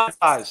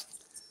demonetized.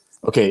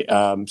 Okay,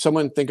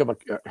 someone think of a...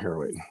 here,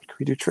 wait. Can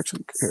we do tricks?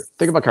 Here,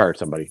 think of a card,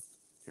 somebody.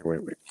 Here,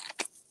 wait.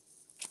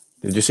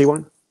 Did you see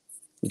one?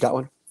 You got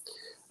one?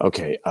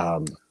 Okay,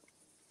 I'm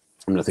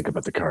going to think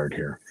about the card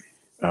here.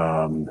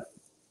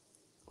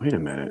 Wait a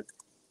minute.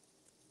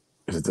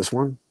 Is it this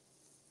one?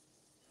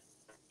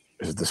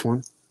 Is it this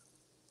one?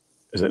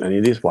 Is it any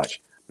of these? Watch.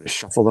 I'm going to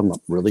shuffle them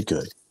up really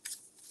good.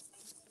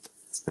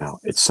 Now,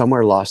 it's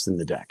somewhere lost in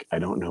the deck. I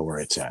don't know where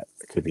it's at.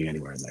 It could be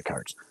anywhere in the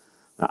cards.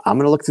 Now, I'm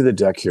going to look through the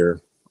deck here.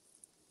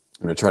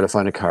 I'm going to try to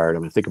find a card.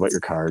 I'm going to think about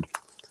your card.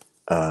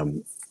 Let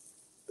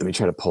me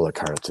try to pull a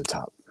card up to the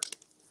top.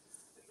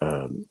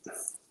 I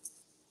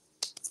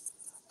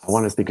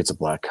want to think it's a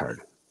black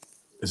card.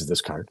 Is it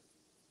this card?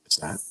 It's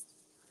that.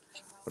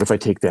 What if I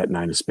take that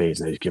 9 of spades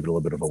and I just give it a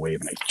little bit of a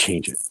wave and I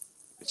change it?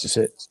 It's just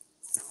it.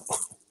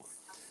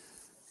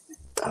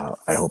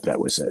 I hope that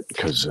was it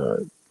because...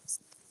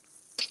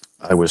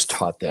 I was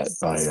taught that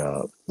by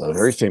a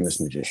very famous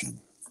magician.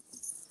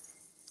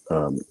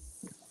 He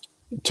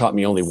taught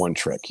me only one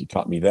trick. He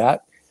taught me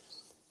that,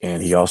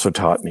 and he also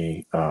taught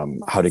me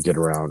how to get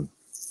around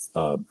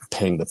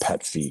paying the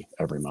pet fee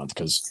every month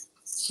because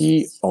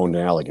he owned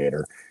an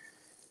alligator.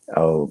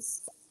 I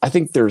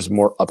think there's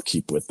more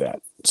upkeep with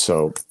that.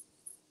 So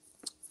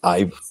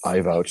I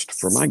vouched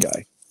for my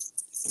guy.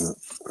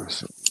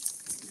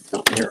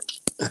 Here.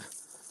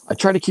 I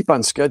try to keep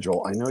on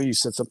schedule. I know you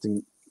said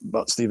something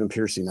about Stephen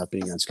Pearcy not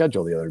being on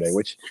schedule the other day,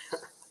 which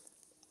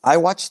I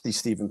watched the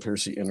Stephen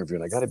Pearcy interview,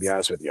 and I got to be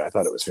honest with you, I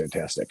thought it was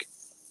fantastic.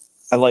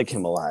 I like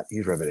him a lot.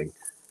 He's riveting.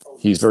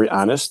 He's very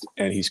honest,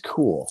 and he's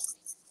cool.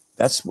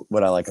 That's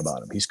what I like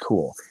about him. He's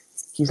cool.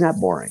 He's not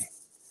boring.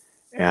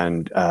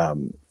 And I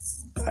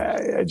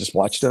just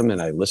watched him,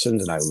 and I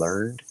listened, and I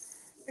learned,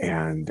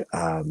 and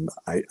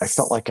I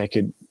felt like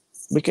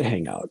we could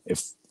hang out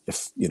if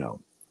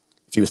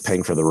he was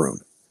paying for the room.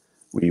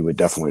 We would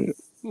definitely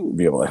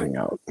be able to hang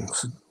out.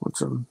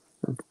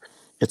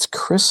 It's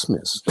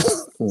Christmas.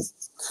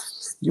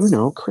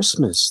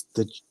 Christmas,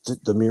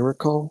 the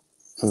miracle.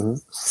 Mm-hmm.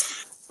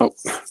 Oh,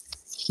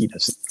 he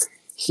doesn't.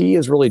 He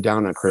is really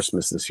down on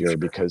Christmas this year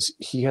because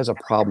he has a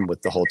problem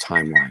with the whole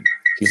timeline.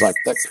 He's like,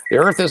 the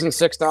Earth isn't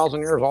 6,000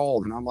 years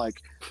old, and I'm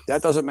like,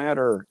 that doesn't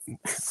matter.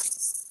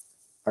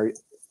 Are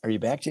you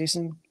back,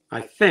 Jason?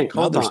 I think.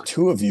 Hold on. There's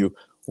two of you.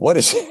 What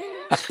is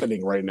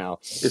happening right now?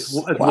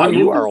 Wow,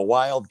 you are a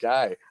wild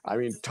guy. I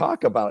mean,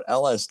 talk about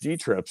LSD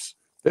trips.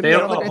 They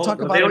don't even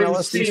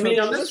see me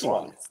on this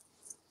one.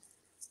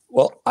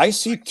 Well, I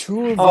see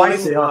two of you.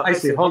 I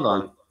see. Hold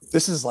on.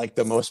 This is like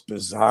the most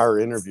bizarre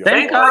interview.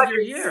 Thank God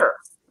you're here.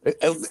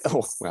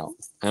 Well,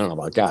 I don't know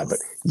about God, but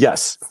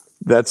yes,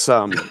 that's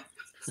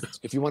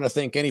if you want to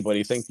thank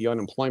anybody, thank the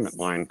unemployment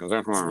line, because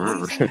that's what I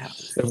remember.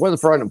 If it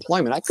wasn't for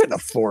unemployment, I couldn't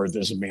afford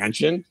this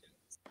mansion.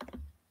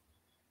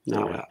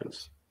 Now what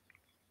happens?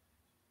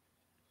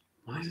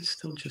 Why is it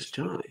still just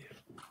Johnny?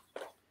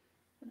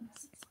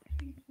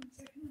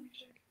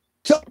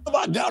 Come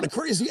on down to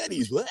Crazy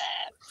Eddie's.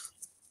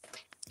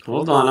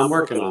 Hold on, I'm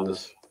working on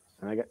this.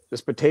 And I got this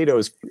potato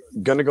is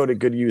gonna go to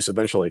good use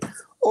eventually,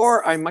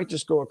 or I might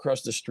just go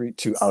across the street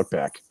to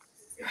Outback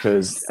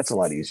because that's a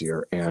lot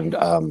easier. And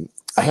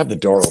I have the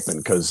door open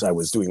because I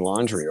was doing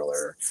laundry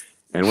earlier.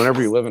 And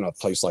whenever you live in a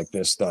place like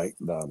this,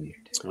 the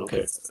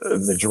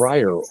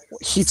dryer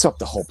heats up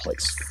the whole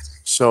place.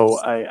 So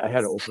I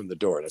had to open the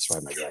door. That's why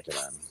my jacket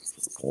on.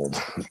 Cold.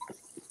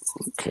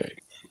 Okay.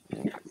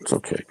 It's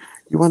okay.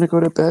 You want to go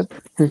to bed?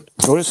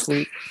 Go to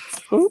sleep.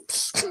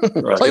 Oops.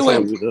 Right, play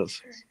limp.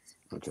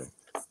 Okay.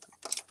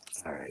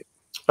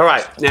 All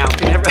right. Now,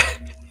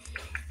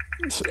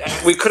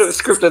 we could have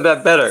scripted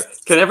that better.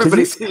 Can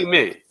everybody see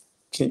me?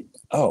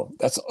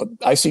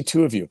 I see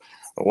two of you.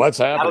 What's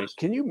happening?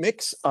 Can you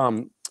mix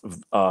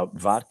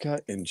vodka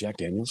and Jack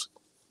Daniels?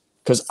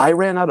 Because I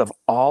ran out of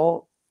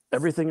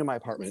everything in my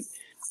apartment.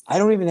 I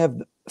don't even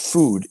have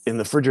food in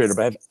the refrigerator,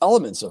 but I have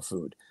elements of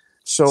food.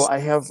 So I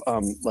have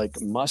like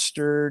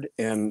mustard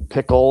and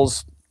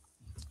pickles,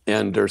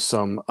 and there's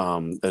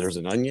there's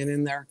an onion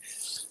in there,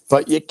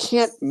 but you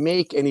can't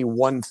make any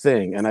one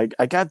thing. And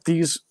I got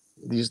these.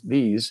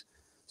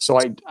 So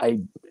I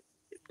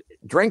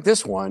drank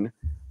this one,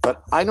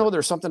 but I know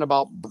there's something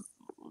about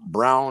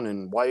brown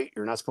and white.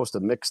 You're not supposed to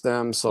mix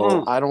them.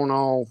 So I don't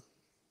know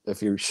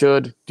if you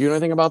should. Do you know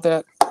anything about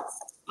that?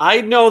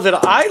 I know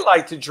that I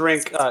like to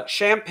drink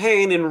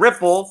champagne and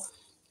Ripple,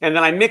 and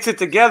then I mix it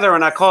together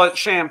and I call it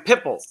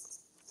Champipple.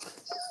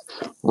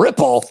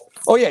 Ripple?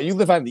 Oh, yeah. You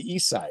live on the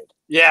east side.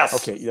 Yes.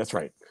 Okay. That's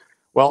right.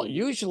 Well,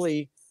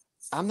 usually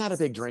I'm not a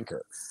big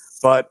drinker,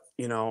 but,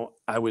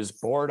 I was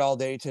bored all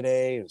day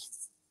today.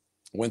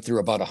 Went through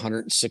about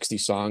 160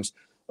 songs.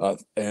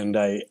 And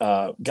I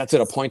got to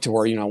the point to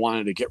where, I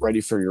wanted to get ready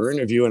for your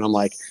interview. And I'm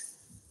like,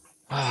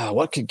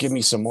 what could give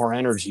me some more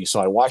energy? So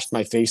I washed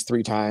my face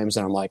 3 times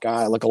and I'm like,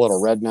 I look a little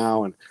red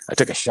now. And I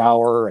took a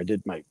shower. I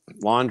did my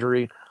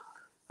laundry.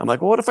 I'm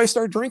like, well, what if I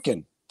start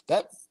drinking?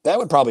 That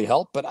would probably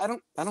help, but I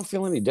don't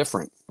feel any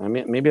different. I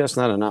mean, maybe that's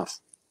not enough.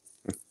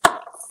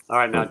 All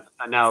right. Now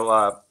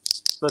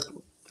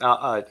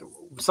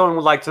someone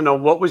would like to know,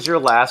 what was your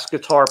last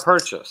guitar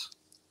purchase?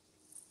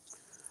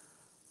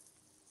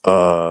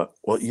 Well,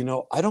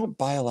 I don't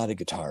buy a lot of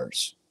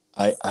guitars.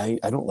 I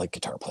don't like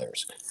guitar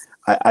players.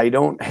 I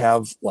don't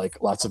have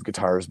like lots of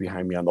guitars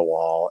behind me on the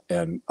wall.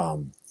 And,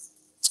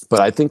 but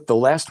I think the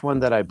last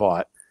one that I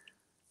bought,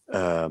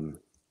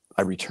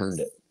 I returned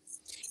it.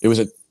 It was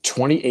a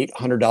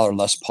 $2,800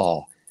 Les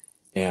Paul.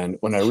 And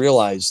when I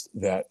realized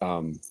that,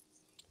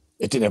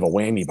 it didn't have a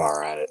whammy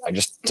bar on it, I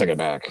just took it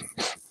back.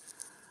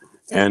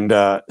 And,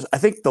 I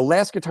think the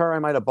last guitar I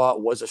might've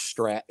bought was a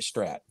Strat,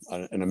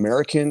 an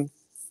American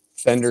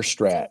Fender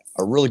Strat,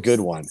 a really good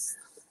one.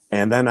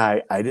 And then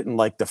I didn't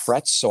like the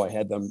frets, so I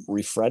had them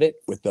refret it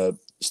with the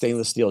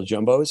stainless steel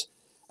jumbos.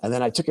 And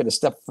then I took it a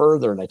step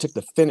further and I took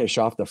the finish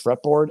off the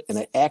fretboard and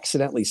I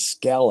accidentally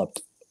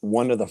scalloped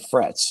one of the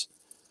frets.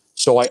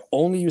 So I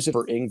only use it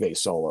for Yngwie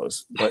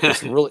solos, but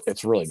it's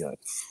really good.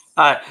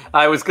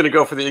 I was going to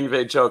go for the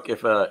Yngwie joke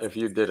if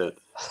you did it.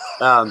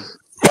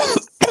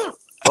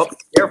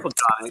 Careful,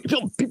 Johnny.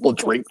 People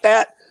drink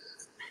that.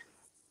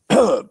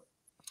 I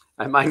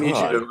might need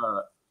you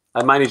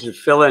to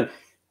fill in.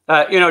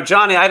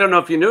 Johnny, I don't know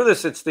if you knew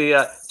this. It's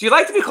do you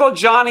like to be called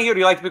Johnny or do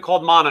you like to be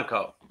called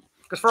Monaco?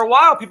 Because for a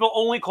while, people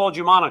only called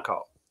you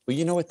Monaco. Well,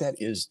 you know what that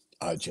is,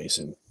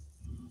 Jason?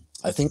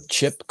 I think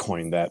Chip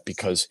coined that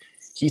because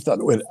he thought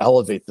it would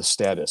elevate the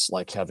status,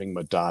 like having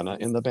Madonna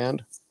in the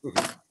band.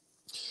 Mm-hmm.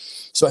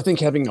 So I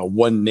think having a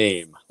one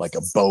name like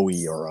a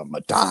Bowie or a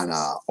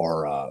Madonna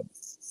or a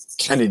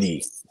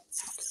Kennedy,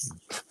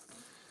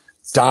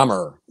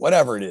 Dahmer,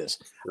 whatever it is,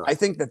 I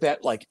think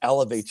that like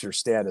elevates your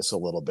status a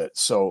little bit.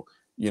 So,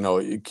 you know,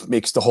 it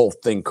makes the whole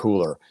thing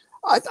cooler.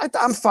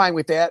 I'm fine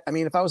with that. I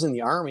mean, if I was in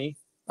the Army,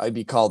 I'd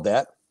be called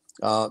that.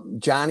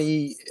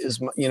 Johnny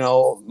is, you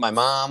know, my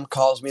mom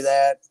calls me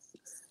that.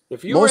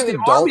 If you were in the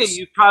Army,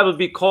 you'd probably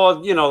be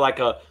called, you know, like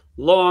a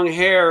long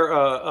hair,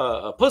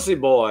 a pussy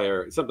boy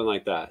or something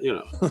like that, you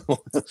know.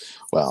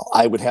 Well,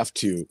 I would have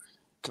to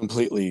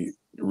completely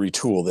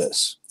retool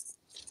this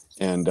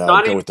and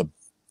go with the.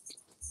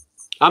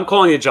 I'm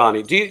calling you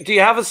Johnny. Do you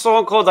have a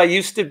song called "I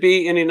Used to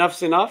Be in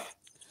Enough's Enough"?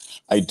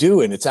 I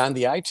do, and it's on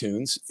the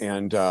iTunes,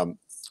 and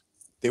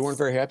they weren't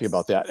very happy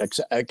about that.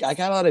 I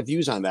got a lot of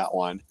views on that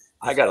one.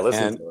 I got to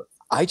listen to it.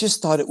 I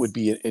just thought it would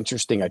be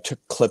interesting. I took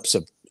clips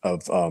of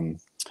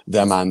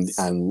them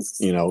on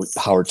you know,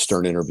 Howard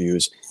Stern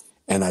interviews,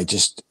 and I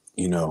just,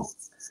 you know,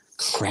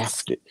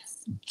 crafted,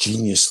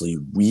 geniusly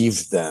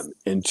weave them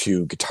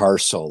into guitar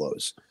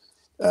solos.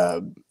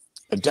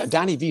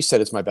 Donnie V said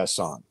it's my best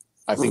song.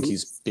 I think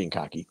he's being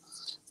cocky,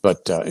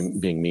 but and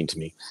being mean to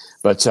me.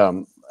 But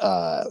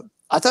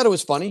I thought it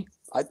was funny.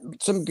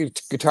 Some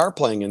guitar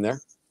playing in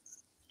there.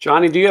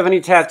 Johnny, do you have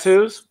any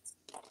tattoos?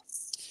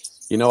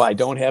 You know, I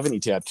don't have any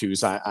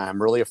tattoos.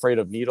 I'm really afraid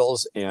of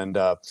needles, and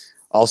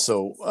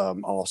also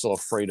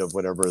afraid of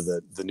whatever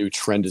the new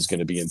trend is going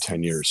to be in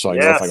 10 years. So I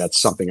know if I got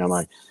something on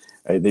my,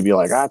 they'd be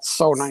like, "That's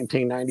so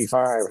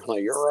 1995." I'm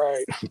like, you're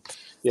right.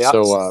 Yeah.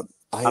 So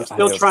I'm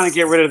still trying to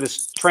get rid of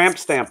this tramp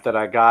stamp that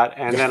I got,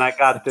 and then I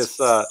got this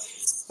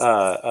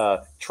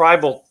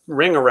tribal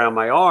ring around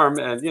my arm,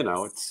 and you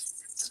know,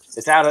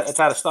 it's out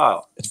of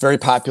style. It's very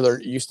popular.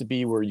 It used to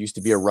be where it used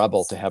to be a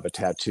rebel to have a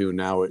tattoo.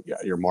 Now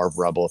you're more of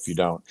a rebel if you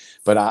don't.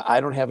 But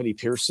I don't have any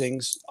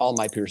piercings. All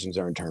my piercings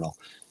are internal,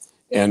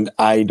 and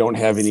I don't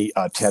have any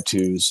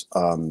tattoos.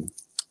 I'm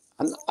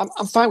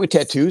fine with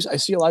tattoos. I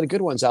see a lot of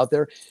good ones out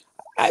there.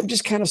 I'm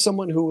just kind of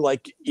someone who,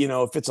 like, you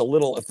know, if the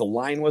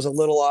line was a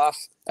little off,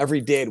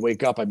 every day I'd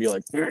wake up, I'd be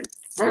like, me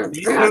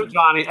too,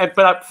 Johnny.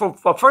 But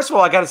first of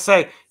all, I got to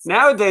say,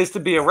 nowadays to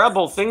be a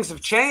rebel, things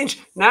have changed.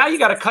 Now you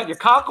got to cut your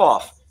cock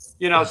off,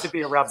 you know, to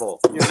be a rebel.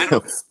 You know, I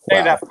don't say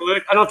that. I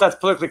don't know if that's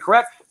politically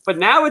correct, but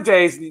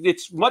nowadays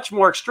it's much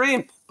more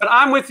extreme. But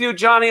I'm with you,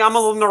 Johnny. I'm a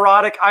little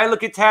neurotic. I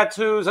look at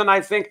tattoos and I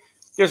think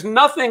there's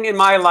nothing in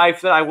my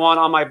life that I want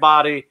on my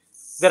body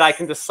that I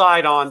can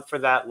decide on for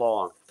that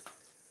long.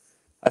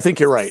 I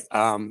think you're right.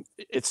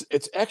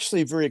 It's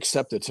actually very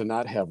accepted to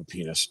not have a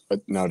penis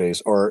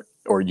nowadays, or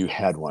you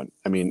had one.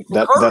 I mean,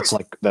 that's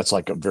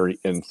like a very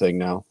in thing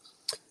now.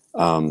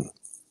 I'm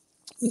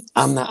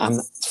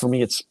not. For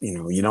me, it's, you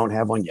know, you don't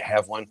have one, you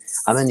have one.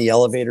 I'm in the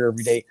elevator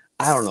every day.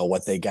 I don't know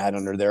what they got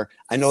under there.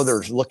 I know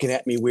they're looking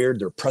at me weird.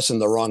 They're pressing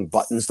the wrong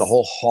buttons. The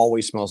whole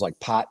hallway smells like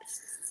pot.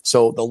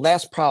 So the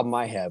last problem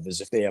I have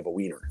is if they have a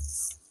wiener.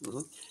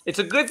 It's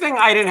a good thing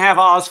I didn't have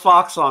Oz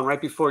Fox on right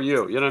before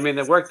you. You know what I mean?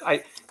 That worked.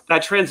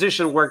 That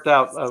transition worked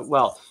out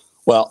well.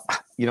 Well,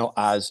 you know,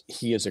 Oz,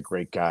 he is a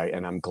great guy,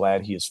 and I'm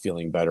glad he is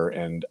feeling better.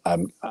 And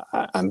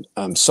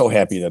I'm so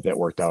happy that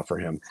worked out for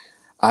him.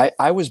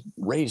 I was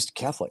raised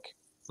Catholic,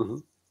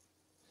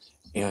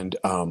 and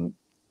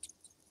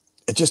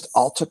it just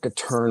all took a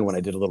turn when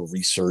I did a little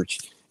research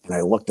and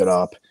I looked it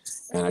up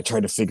and I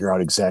tried to figure out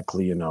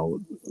exactly, you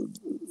know,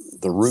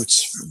 the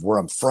roots where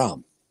I'm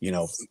from, you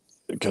know,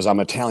 because I'm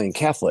Italian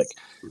Catholic,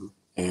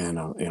 and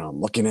you know,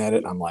 I'm looking at it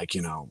and I'm like,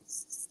 you know,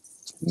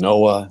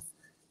 Noah,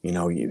 you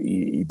know,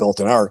 he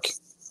built an ark,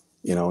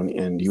 you know,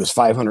 and he was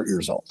 500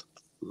 years old.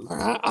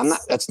 I'm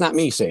not. That's not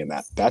me saying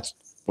that. That's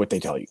what they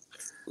tell you.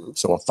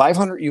 So a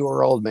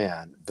 500-year-old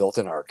man built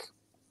an ark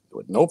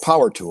with no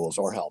power tools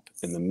or help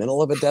in the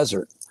middle of a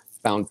desert,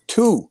 found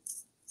two,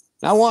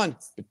 not one,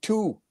 but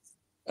two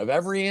of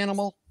every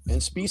animal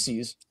and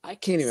species. I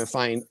can't even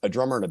find a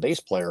drummer and a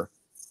bass player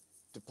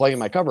to play in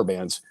my cover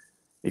bands.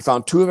 He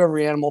found two of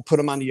every animal, put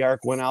them on the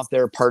ark, went out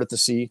there, parted the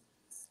sea.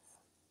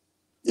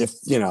 If,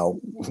 you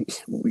know,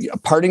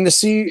 parting the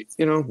sea,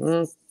 you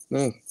know,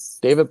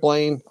 David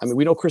Blaine. I mean,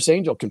 we know Chris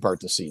Angel can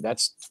part the sea.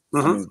 That's,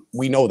 I mean,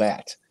 we know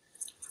that.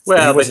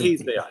 Well, but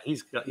he's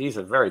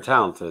a very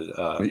talented.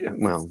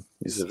 Well,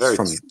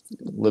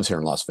 lives here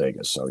in Las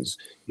Vegas, so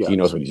he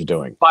knows what he's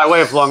doing. By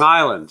way of Long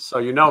Island, so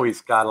you know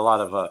he's got a lot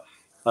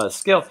of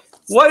skill.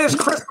 What is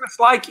Christmas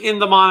like in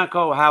the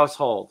Monaco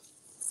household?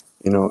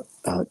 You know,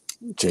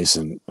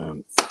 Jason,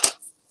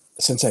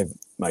 since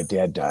my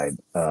dad died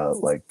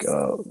like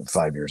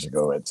 5 years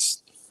ago, it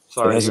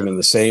hasn't been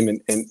the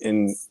same.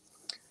 And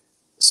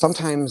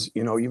sometimes,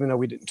 you know, even though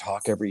we didn't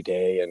talk every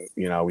day and,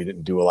 you know, we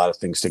didn't do a lot of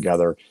things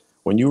together,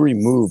 when you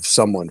remove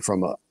someone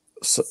from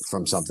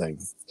something,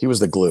 he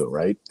was the glue,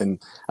 right? And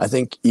I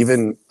think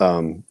even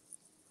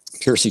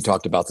Piercy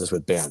talked about this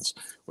with bands.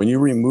 When you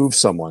remove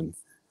someone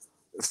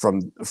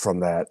from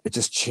that, it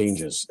just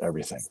changes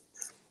everything.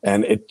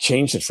 And it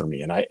changed it for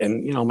me.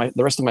 And you know,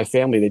 the rest of my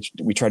family,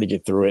 we tried to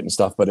get through it and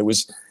stuff, but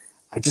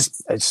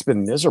it's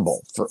been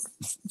miserable for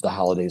the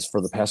holidays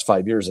for the past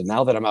 5 years. And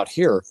now that I'm out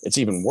here, it's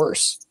even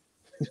worse.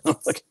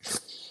 Like,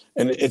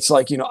 and it's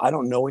like, I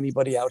don't know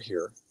anybody out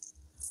here.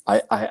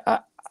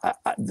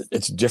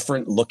 It's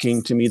different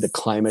looking to me. The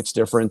climate's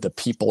different. The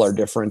people are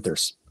different.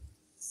 There's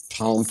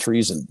palm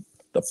trees and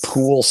the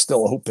pool's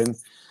still open.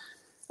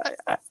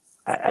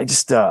 I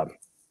just, I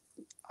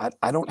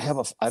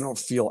don't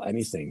feel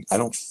anything. I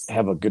don't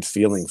have a good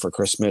feeling for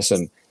Christmas.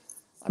 And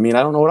I mean,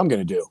 I don't know what I'm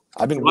going to do.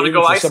 I've been Want to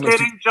go ice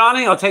skating,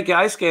 Johnny? I'll take you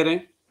ice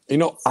skating.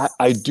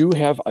 I do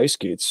have ice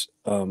skates.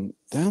 I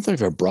don't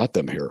think I've brought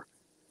them here.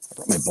 I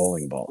brought my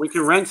bowling ball. We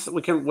can rent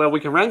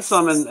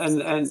some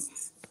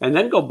and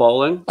then go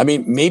bowling. I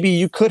mean, maybe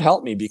you could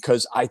help me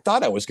because I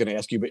thought I was going to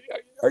ask you, but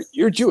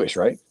you're Jewish,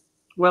 right?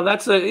 Well,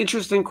 that's an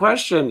interesting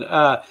question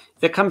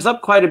that comes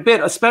up quite a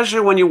bit,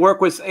 especially when you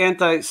work with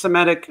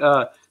anti-Semitic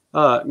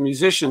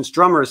musicians,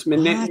 drummers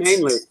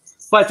mainly.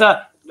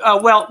 But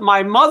well,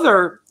 my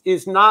mother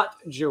is not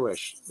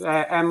Jewish,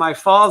 and my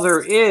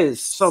father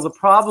is. So the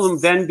problem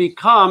then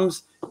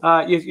becomes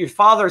your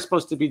father is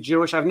supposed to be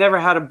Jewish. I've never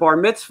had a bar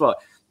mitzvah,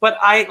 but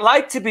I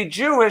like to be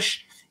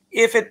Jewish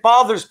if it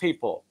bothers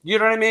people. You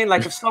know what I mean?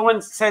 Like if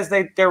someone says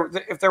if they're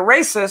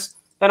racist,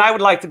 then I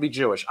would like to be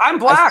Jewish. I'm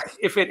black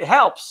if it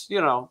helps,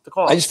 the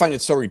cause. I just find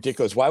it so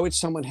ridiculous. Why would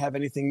someone have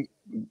anything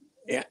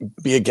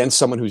be against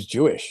someone who's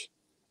Jewish?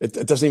 It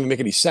doesn't even make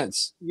any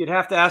sense. You'd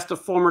have to ask the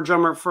former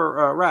drummer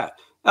for Rat.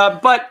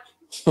 But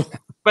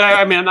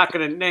I mean, I'm not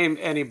going to name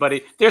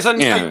anybody. There's a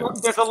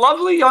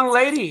lovely young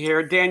lady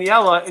here,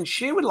 Daniela, and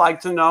she would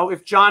like to know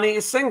if Johnny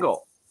is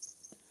single.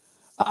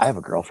 I have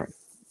a girlfriend.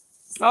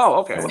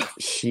 Oh, okay.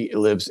 She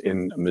lives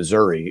in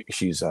Missouri.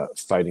 She's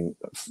fighting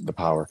the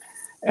power.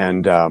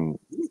 And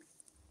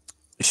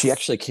she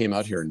actually came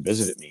out here and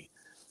visited me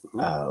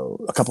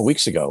a couple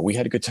weeks ago. We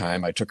had a good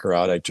time. I took her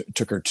out. I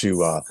took her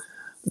to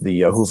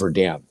the Hoover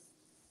Dam.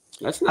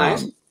 That's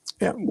nice.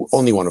 Yeah,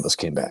 only one of us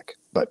came back,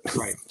 but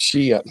right.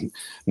 She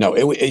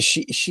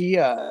she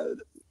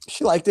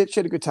liked it. She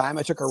had a good time.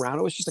 I took her around.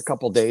 It was just a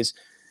couple of days.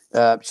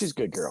 She's a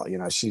good girl.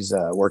 She's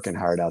working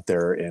hard out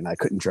there, and I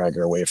couldn't drag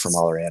her away from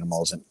all her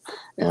animals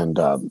and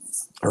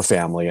her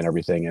family and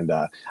everything. And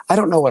I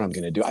don't know what I'm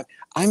going to do.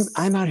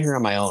 I'm out here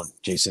on my own,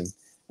 Jason.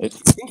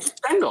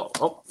 Single.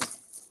 Oh.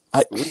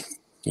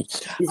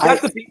 He's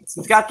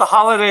got the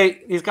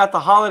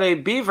holiday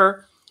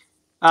beaver.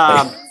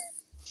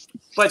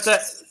 But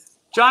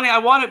Johnny, I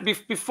want to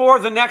before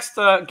the next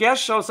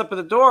guest shows up at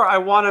the door. I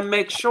want to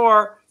make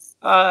sure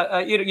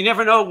you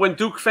never know when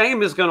Duke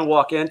Fame is going to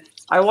walk in.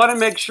 I want to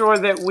make sure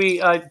that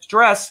we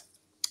dress.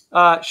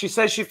 She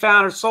says she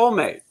found her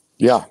soulmate.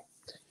 Yeah,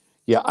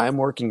 I'm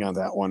working on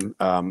that one.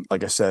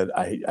 Like I said,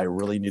 I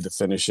really need to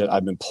finish it.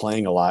 I've been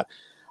playing a lot.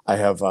 I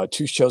have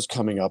 2 shows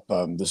coming up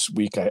this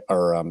week.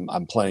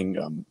 I'm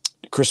playing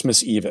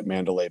Christmas Eve at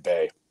Mandalay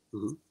Bay.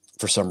 Mm-hmm.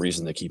 For some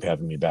reason, they keep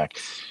having me back.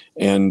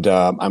 And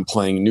I'm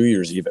playing New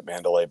Year's Eve at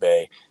Mandalay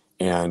Bay.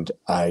 And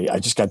I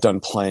just got done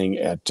playing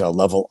at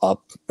Level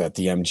Up at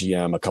the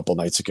MGM a couple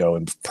nights ago.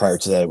 And prior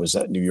to that, it was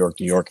at New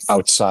York,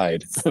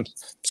 outside. It's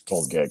a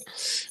cold gig.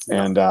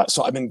 Yeah. And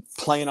so I've been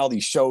playing all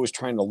these shows,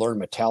 trying to learn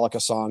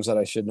Metallica songs that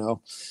I should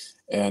know.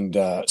 And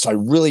so I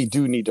really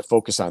do need to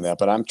focus on that.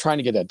 But I'm trying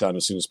to get that done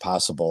as soon as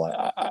possible.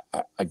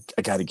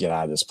 I got to get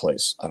out of this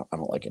place. I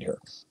don't like it here.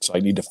 So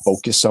I need to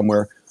focus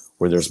somewhere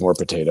where there's more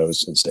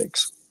potatoes and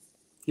steaks.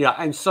 Yeah,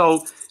 and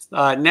so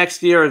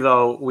next year,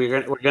 though,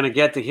 we're going to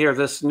get to hear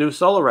this new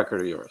solo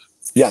record of yours.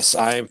 Yes,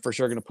 I am for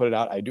sure going to put it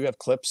out. I do have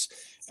clips,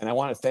 and I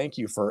want to thank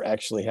you for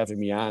actually having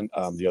me on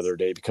the other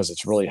day because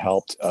it's really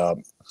helped.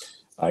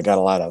 I got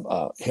a lot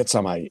of hits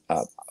on my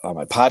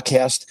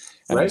podcast,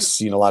 and right. I've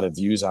seen a lot of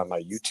views on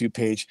my YouTube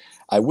page.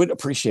 I would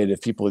appreciate it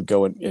if people would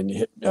go and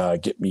hit,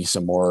 get me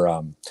some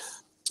more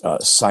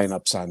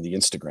sign-ups on the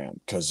Instagram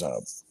because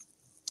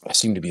I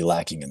seem to be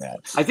lacking in that.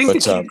 I think the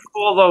key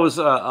all those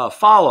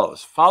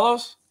follows.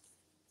 Follows?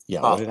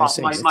 Yeah. What did I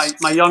say?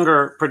 My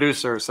younger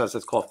producer says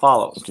it's called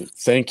follows. Okay.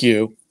 Thank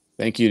you,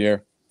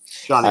 dear.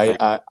 Johnny.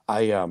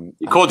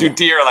 He called you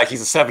dear like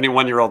he's a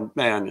 71-year-old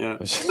man. Yeah.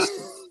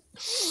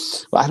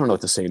 Well, I don't know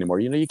what to say anymore.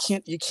 You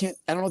can't.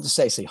 I don't know what to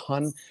say. Say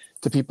hun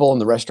to people in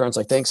the restaurants,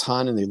 like thanks,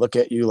 hun, and they look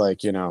at you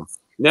like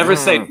Never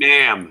say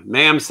ma'am.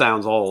 Ma'am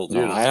sounds old.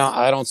 No,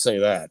 I don't say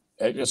that.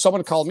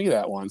 Someone called me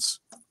that once.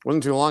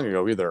 Wasn't too long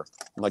ago either.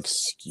 I'm like,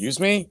 excuse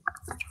me?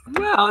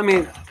 Well, I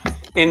mean,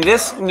 in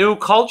this new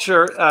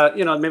culture,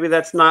 maybe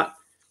that's not,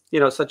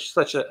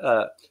 such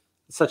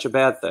a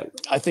bad thing.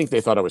 I think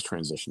they thought I was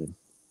transitioning.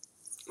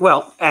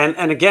 Well,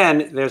 and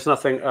again, there's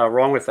nothing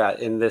wrong with that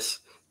in this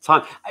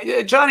time.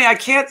 Johnny, I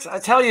can't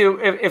tell you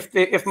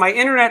if my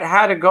internet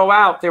had to go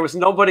out, there was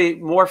nobody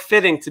more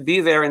fitting to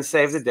be there and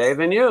save the day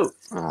than you.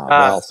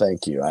 Well,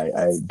 thank you.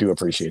 I do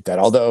appreciate that.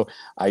 Although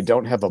I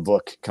don't have a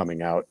book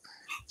coming out.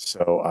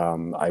 So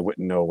I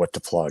wouldn't know what to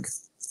plug.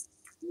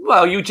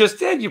 Well, you just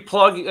did. You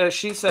plug.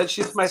 She said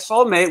she's my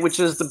soulmate, which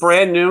is the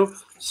brand new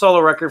solo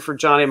record for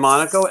Johnny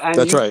Monaco. And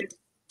that's right.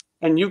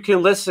 and you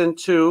can listen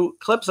to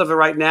clips of it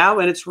right now,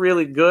 and it's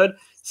really good.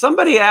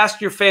 Somebody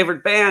asked your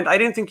favorite band. I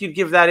didn't think you'd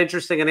give that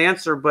interesting an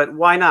answer, but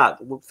why not?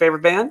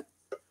 Favorite band?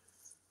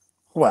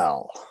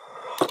 Well,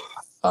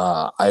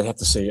 I'd have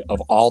to say of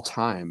all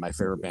time, my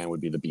favorite band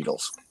would be the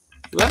Beatles.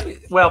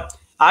 Well,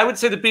 I would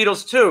say the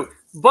Beatles too.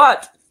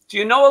 But do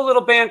you know a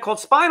little band called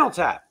Spinal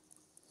Tap?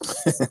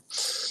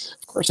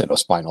 Of course I know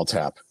Spinal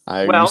Tap.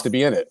 I used to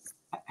be in it.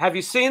 Have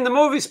you seen the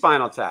movie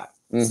Spinal Tap?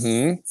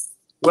 Mm-hmm.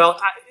 Well,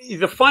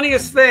 the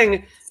funniest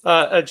thing,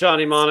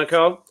 Johnny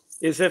Monaco,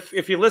 is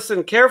if you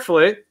listen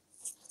carefully.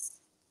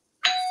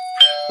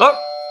 Look,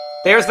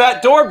 there's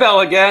that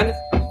doorbell again.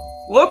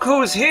 Look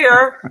who's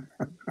here.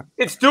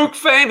 It's Duke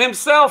Fame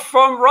himself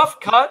from Rough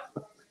Cut,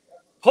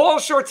 Paul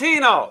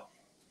Shortino.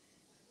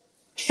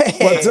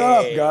 What's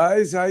up,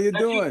 guys? How you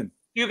doing?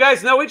 You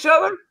guys know each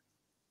other?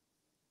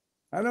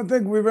 I don't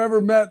think we've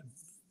ever met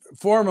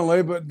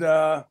formally,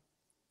 but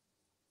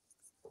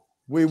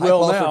we will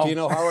Paul now.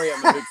 Shortino, how are you?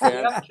 I'm a big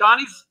fan. Yeah,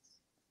 Johnny's.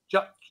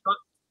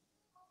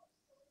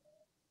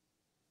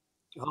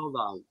 Hold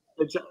on.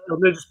 Let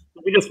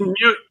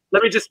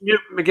me just mute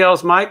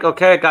Miguel's mic.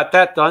 Okay, I got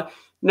that done.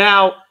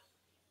 Now,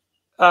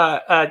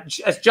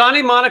 as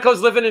Johnny Monaco's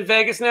living in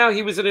Vegas now,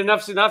 he was in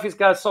Enough's Enough. He's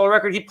got a solo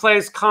record. He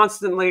plays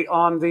constantly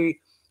on the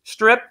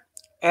Strip,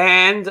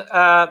 and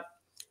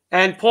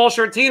Paul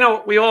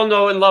Shortino. We all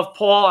know and love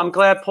Paul. I'm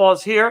glad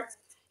Paul's here.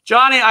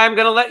 Johnny, I'm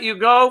going to let you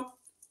go,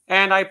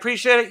 and I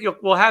appreciate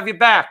it. We'll have you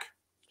back.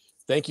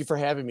 Thank you for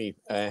having me.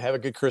 Have a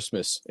good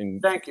Christmas, and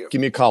thank you.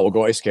 Give me a call. We'll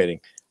go ice skating.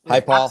 Hi,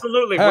 Paul.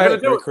 Absolutely. Hey, we're going to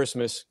do Merry it.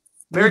 Christmas.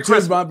 Merry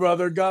Christmas, my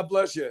brother. God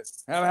bless you.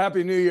 Have a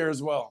happy New Year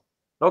as well.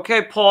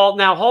 Okay, Paul.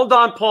 Now, hold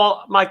on,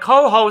 Paul. My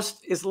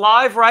co-host is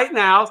live right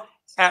now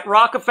at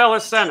Rockefeller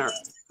Center.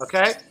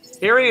 Okay?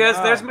 Here he is.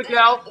 Wow. There's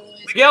Miguel.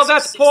 Miguel,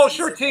 that's Paul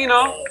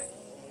Shortino.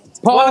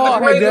 Paul, one of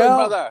the great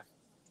brother.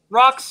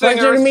 Rock singers.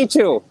 Pleasure to meet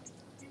you.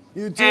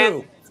 You too.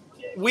 And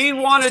we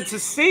wanted to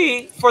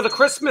see, for the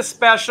Christmas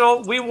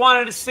special, we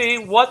wanted to see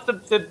what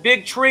the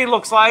big tree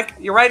looks like.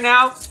 Right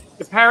now,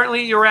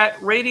 apparently you're at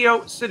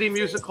Radio City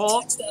Music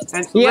Hall.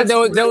 And so yeah,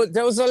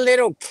 there was a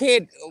little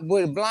kid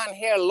with blonde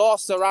hair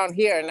lost around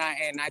here, and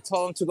I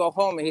told him to go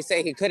home, and he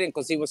said he couldn't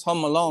because he was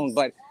home alone.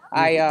 But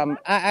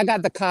I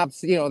got the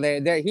cops, you know,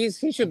 he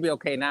should be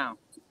okay now.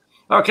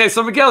 Okay,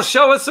 so Miguel,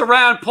 show us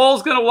around.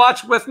 Paul's going to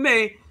watch with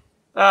me.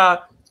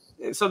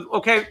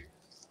 Okay,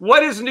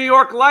 what is New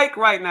York like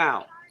right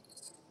now?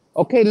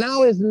 Okay,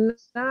 now it's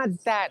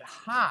not that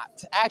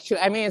hot.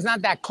 Actually, I mean, it's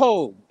not that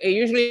cold. It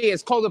usually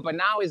is colder, but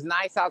now it's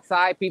nice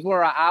outside. People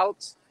are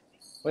out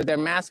with their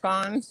mask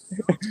on.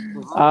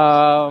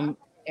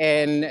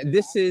 And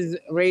this is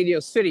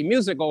Radio City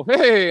Musical.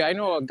 Hey, I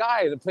know a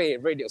guy that played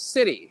at Radio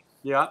City.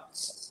 Yeah.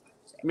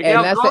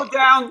 Miguel,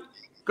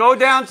 go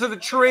down to the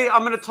tree.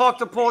 I'm going to talk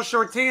to Paul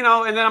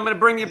Shortino, and then I'm going to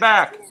bring you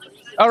back.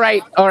 All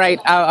right.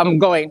 I'm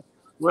going.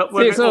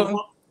 See you soon.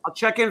 I'll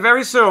check in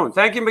very soon.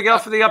 Thank you, Miguel,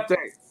 for the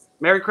update.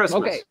 Merry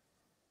Christmas. Okay.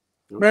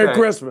 Merry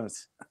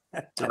Christmas.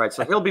 All right,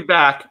 so he'll be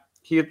back.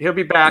 He'll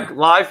be back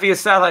live via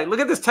satellite. Look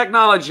at this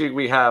technology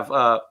we have,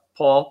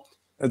 Paul.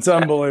 It's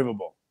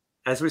unbelievable.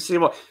 As we see,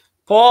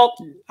 Paul,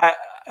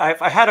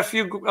 I had a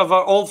few of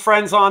our old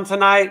friends on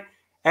tonight,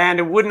 and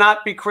it would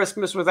not be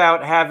Christmas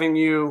without having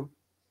you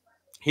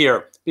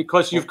here,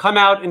 because you've come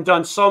out and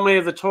done so many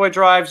of the toy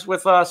drives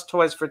with us,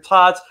 Toys for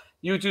Tots.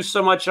 You do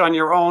so much on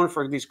your own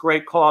for these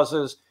great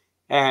causes.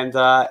 And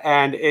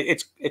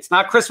it's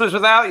not Christmas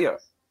without you.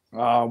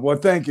 Well,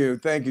 thank you,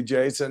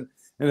 Jason,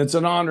 and it's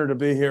an honor to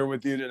be here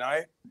with you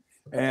tonight.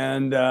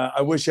 And I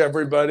wish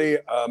everybody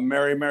a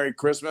Merry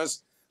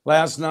Christmas.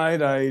 Last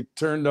night I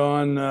turned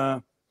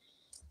on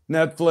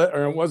Netflix,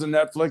 or it wasn't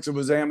Netflix, it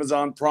was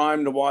Amazon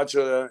Prime, to watch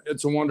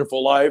It's a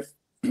Wonderful Life,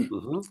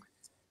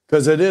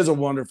 because it is a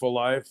wonderful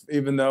life,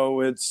 even though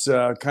it's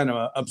kind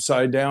of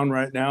upside down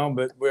right now.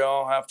 But we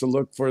all have to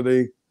look for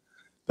the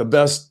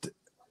best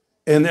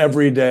in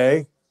every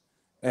day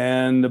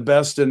and the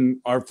best in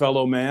our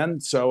fellow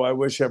man. So I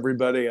wish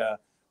everybody a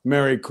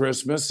Merry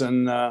Christmas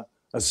and a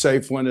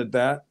safe one at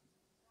that.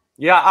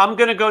 Yeah, I'm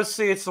going to go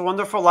see It's a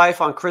Wonderful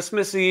Life on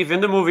Christmas Eve in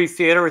the movie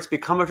theater. It's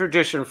become a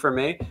tradition for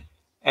me.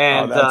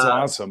 And that's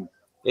awesome.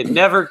 It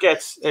never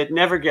gets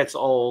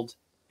old.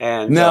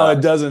 And no,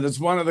 it doesn't. It's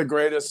one of the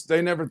greatest.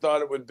 They never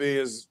thought it would be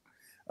as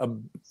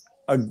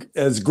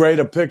great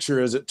a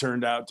picture as it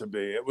turned out to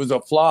be. It was a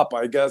flop,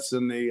 I guess,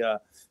 in the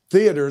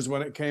theaters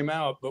when it came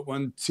out, but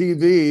when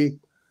TV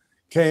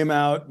came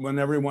out, when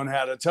everyone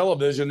had a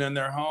television in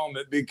their home,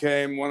 it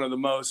became one of the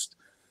most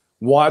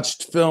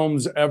watched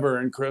films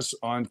ever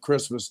on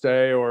Christmas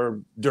Day or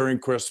during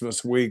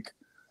Christmas week.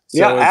 So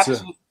yeah,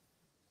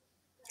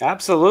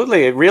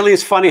 absolutely. It really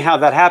is funny how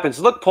that happens.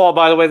 Look, Paul,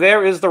 by the way,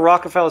 there is the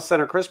Rockefeller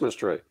Center Christmas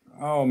tree.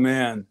 Oh,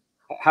 man.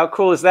 How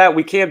cool is that?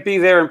 We can't be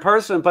there in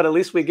person, but at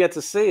least we get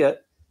to see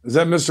it. Is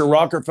that Mr.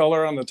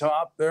 Rockefeller on the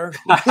top there?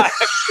 I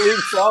believe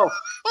so.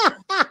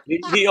 He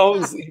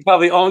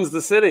probably owns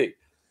the city.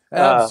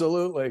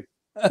 Absolutely.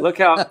 Look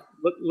how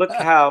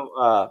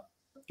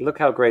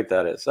great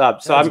that is. So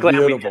I'm glad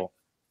beautiful.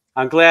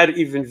 I'm glad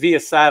even via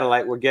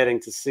satellite we're getting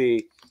to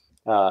see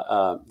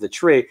the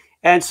tree.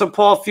 And so,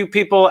 Paul, a few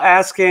people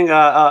asking,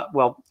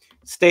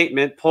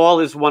 statement. Paul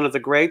is one of the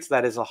greats.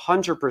 That is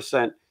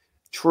 100%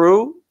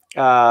 true.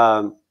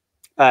 And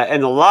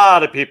a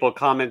lot of people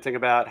commenting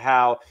about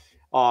how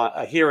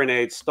a hearing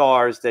aid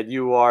stars that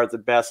you are the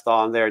best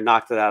on there,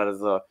 knocked it out of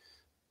the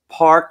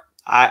park.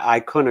 I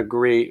couldn't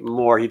agree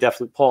more.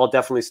 Paul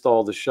definitely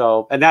stole the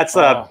show, and that's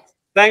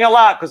saying a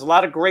lot because a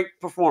lot of great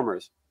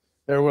performers.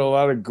 There were a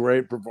lot of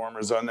great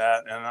performers on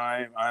that,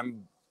 and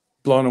I'm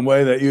blown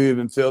away that you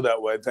even feel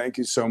that way. Thank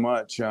you so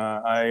much.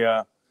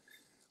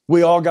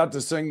 We all got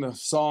to sing the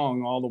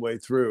song all the way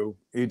through,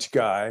 each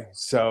guy.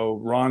 So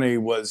Ronnie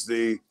was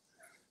the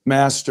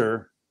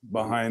master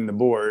behind the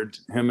board,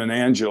 him and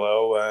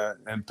Angelo,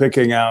 and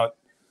picking out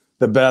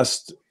the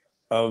best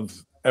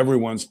of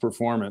everyone's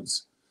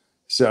performance.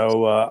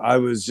 So I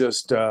was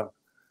just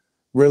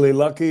really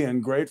lucky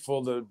and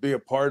grateful to be a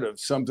part of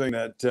something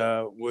that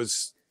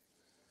was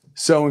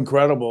so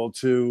incredible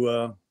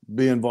to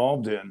be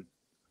involved in.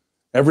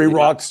 Every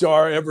rock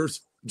star ever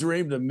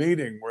dreamed of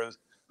meeting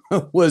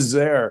was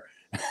there.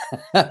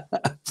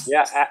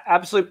 Yeah,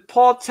 absolutely.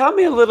 Paul, tell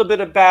me a little bit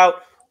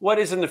about what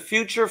is in the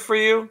future for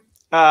you.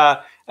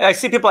 I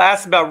see people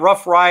ask about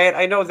Rough Riot.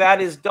 I know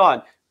that is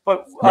done,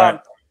 but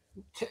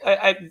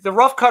the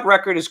Rough Cut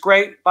record is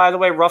great. By the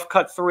way, Rough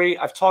Cut 3,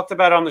 I've talked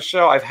about it on the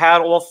show. I've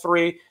had all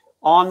 3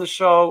 on the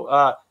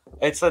show.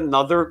 It's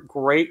another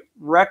great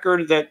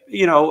record that,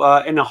 in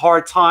a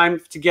hard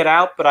time to get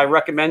out, but I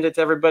recommend it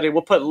to everybody.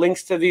 We'll put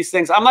links to these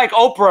things. I'm like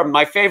Oprah,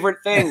 my favorite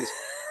things.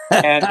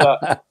 And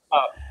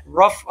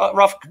Rough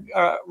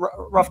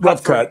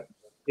Cut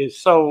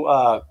is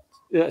so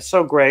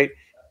great.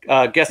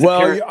 I'm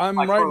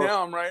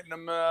writing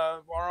them.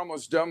 We're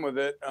almost done with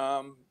it.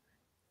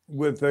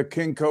 With the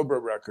King Cobra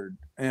record,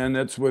 and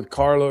it's with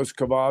Carlos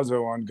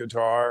Cavazo on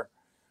guitar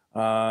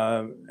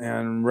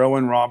and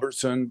Rowan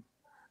Robertson.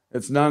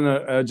 It's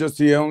just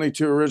the only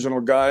 2 original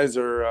guys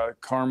are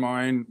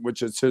Carmine,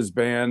 which is his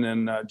band,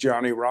 and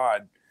Johnny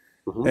Rod.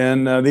 Mm-hmm.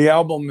 And the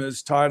album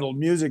is titled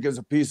Music is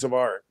a Piece of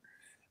Art.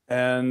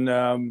 And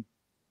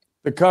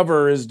the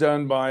cover is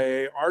done by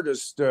an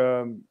artist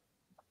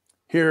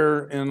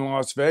here in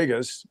Las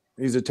Vegas.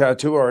 He's a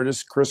tattoo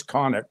artist, Chris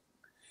Connick.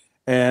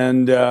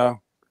 And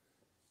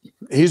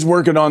he's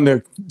working on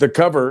the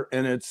cover,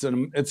 and it's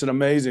an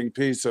amazing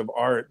piece of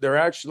art. They're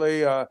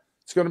actually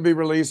it's going to be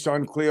released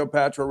on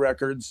Cleopatra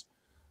Records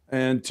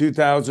in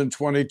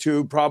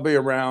 2022, probably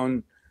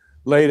around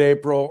late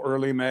April,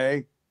 early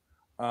May.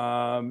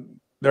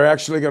 They're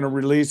actually going to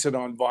release it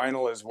on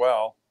vinyl as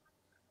well,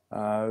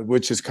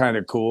 which is kind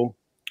of cool.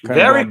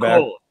 Very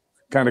cool.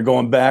 Kind of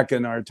going back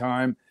in our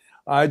time.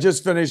 I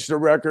just finished a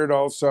record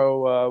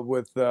also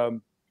with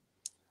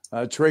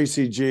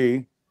Tracy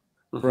G.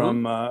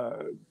 From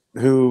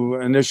who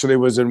initially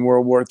was in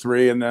World War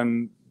III and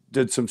then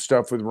did some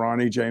stuff with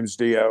Ronnie James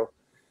Dio.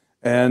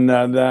 And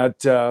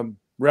that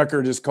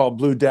record is called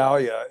Blue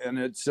Dahlia, and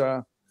it's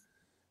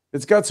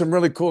got some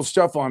really cool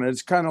stuff on it.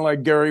 It's kind of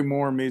like Gary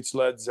Moore meets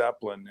Led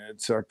Zeppelin.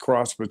 It's a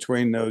cross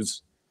between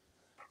those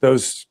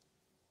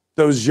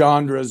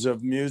genres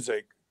of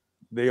music,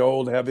 the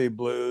old heavy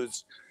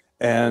blues,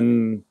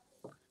 and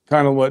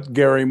kind of what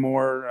Gary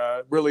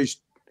Moore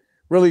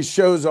really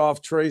shows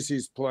off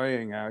Tracy's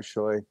playing,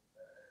 actually.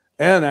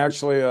 And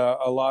actually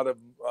a lot of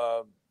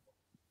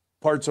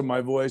parts of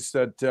my voice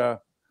that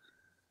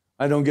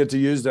I don't get to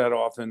use that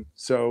often.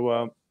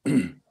 So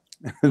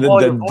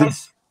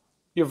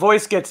your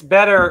voice gets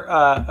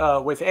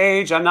better with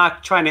age. I'm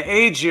not trying to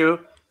age you,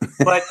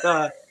 but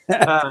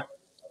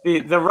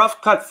the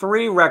Rough Cut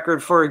 3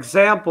 record, for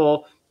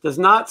example, does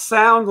not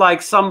sound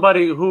like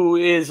somebody who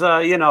is,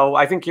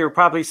 I think you're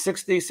probably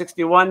 60,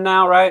 61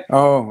 now, right?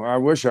 Oh, I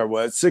wish I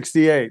was.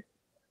 68.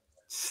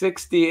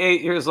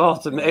 68 years old.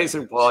 It's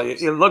amazing, Paul.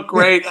 You look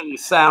great and you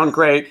sound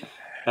great.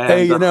 And,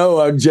 hey,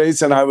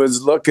 Jason, I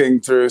was looking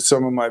through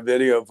some of my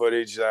video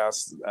footage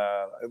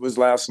it was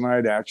last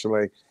night,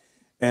 actually,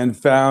 and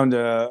found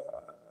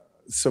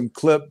some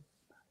clip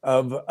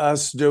of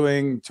us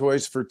doing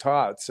Toys for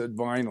Tots at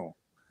Vinyl.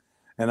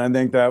 And I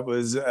think that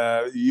was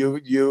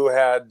you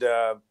had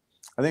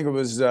I think it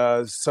was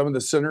some of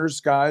the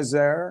Sinners guys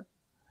there,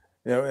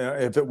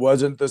 if it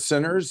wasn't the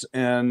Sinners,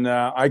 and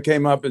I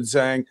came up and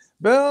sang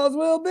 "Bells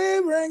Will Be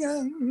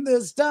Ringing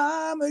This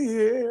Time of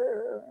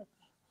Year,"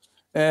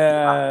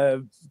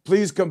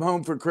 please come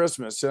home for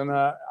Christmas. And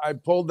I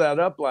pulled that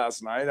up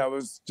last night. I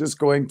was just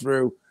going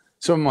through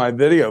some of my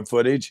video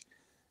footage,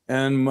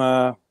 and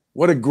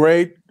what a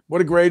great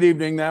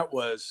evening that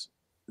was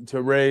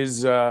to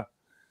raise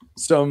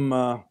some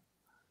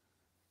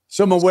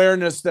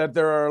awareness that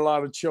there are a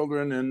lot of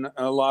children and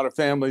a lot of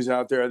families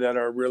out there that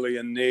are really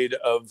in need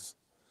of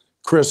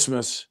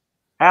Christmas.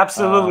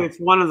 Absolutely. It's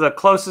one of the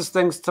closest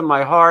things to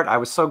my heart. I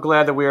was so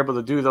glad that we were able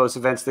to do those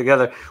events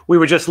together. We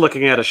were just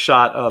looking at a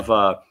shot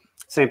of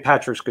St.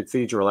 Patrick's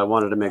Cathedral. I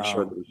wanted to make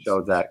sure that we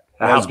showed that.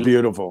 That's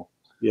beautiful.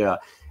 Yeah.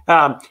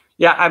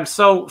 I'm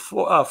so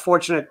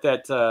fortunate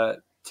that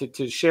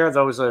to share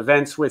those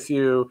events with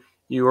you.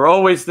 you were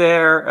always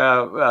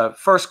there,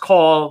 first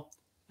call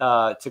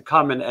to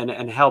come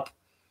and help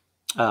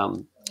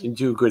and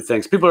do good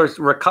things. People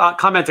are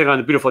commenting on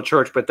the beautiful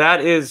church, but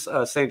that is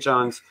St.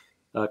 John's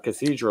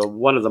Cathedral,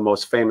 one of the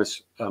most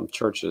famous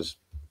churches.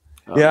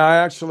 Yeah, I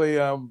actually,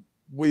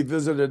 we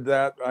visited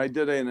that. I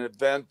did an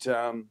event.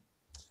 It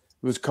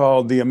was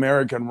called The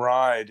American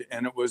Ride,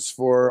 and it was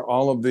for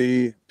all of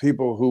the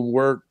people who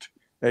worked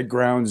at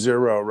Ground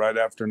Zero right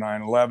after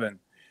 9/11.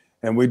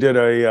 And we did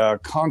a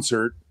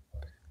concert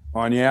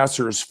on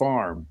Yasser's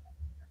farm.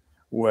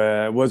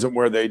 Where it wasn't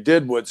where they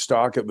did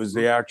Woodstock, it was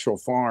the actual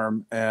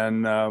farm.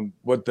 And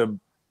what the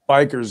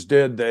bikers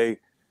did, they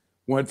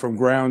went from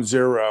Ground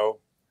Zero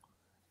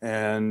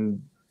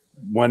and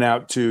went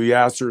out to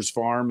Yasser's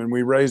farm, and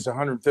we raised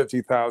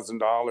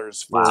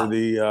 $150,000 for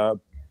the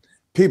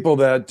people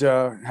that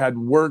had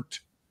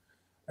worked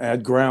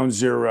at Ground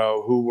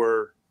Zero who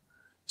were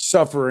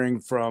suffering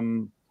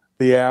from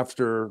the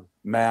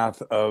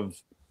aftermath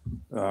of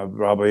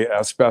probably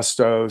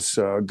asbestos.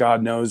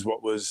 God knows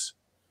what was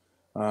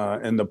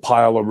in the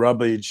pile of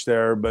rubbish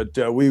there, but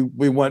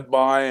we went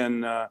by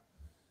and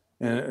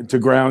to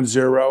Ground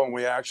Zero, and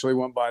we actually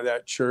went by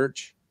that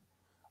church.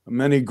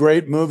 Many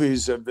great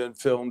movies have been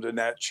filmed in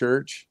that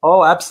church.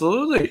 Oh,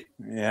 absolutely.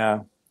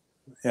 Yeah.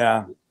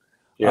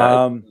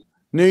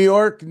 New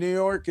York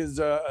is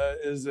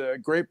a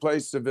great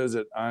place to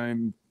visit.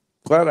 I'm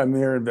glad I'm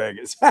here in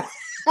Vegas.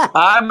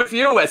 I'm with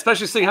you,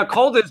 especially seeing how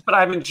cold it is, but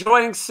I'm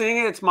enjoying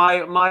seeing it. It's my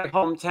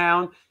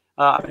hometown.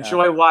 I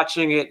enjoy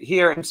watching it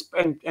here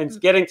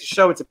and getting to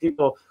show it to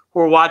people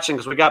who are watching,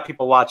 because we got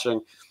people watching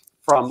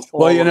from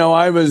all well, you know,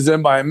 I'm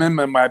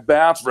in my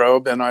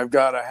bathrobe, and I've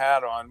got a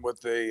hat on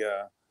with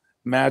the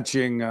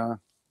matching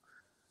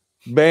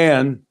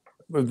band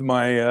with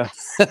my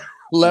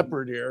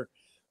leopard here.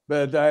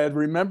 But I had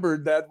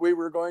remembered that we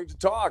were going to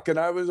talk, and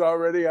I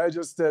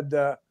just had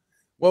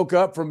woke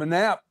up from a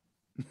nap.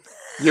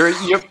 You're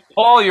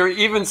Paul, you're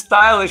even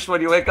stylish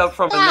when you wake up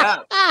from a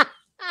nap.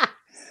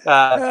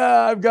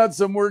 I've got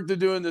some work to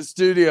do in the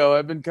studio.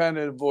 I've been kind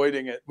of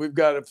avoiding it. We've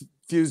got a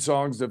few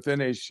songs to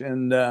finish,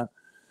 and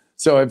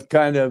so I've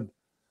kind of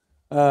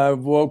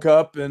woke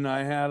up, and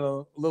I had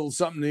a little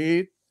something to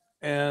eat.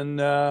 And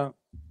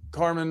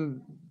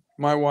Carmen,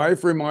 my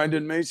wife,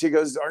 reminded me. She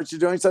goes, "Aren't you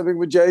doing something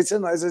with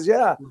Jason?" I says,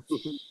 "Yeah,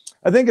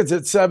 I think it's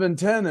at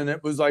 7:10," and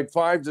it was like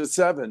 5 to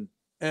 7.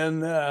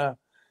 And then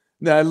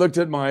I looked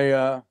at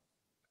my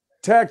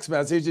text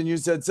message, and you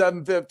said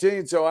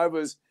 7:15, so I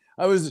was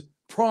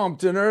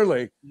prompt and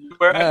early.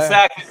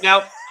 Exactly.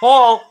 Now,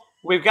 Paul,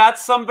 we've got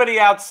somebody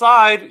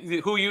outside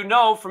who you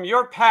know from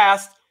your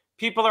past.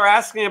 People are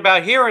asking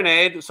about hearing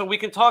aid, so we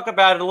can talk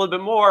about it a little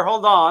bit more.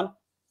 Hold on.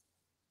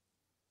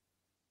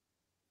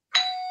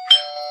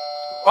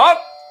 Oh,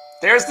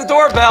 there's the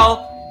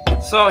doorbell.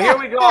 So here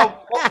we go.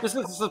 This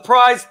is a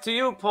surprise to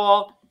you,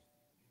 Paul.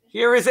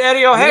 Here is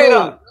Eddie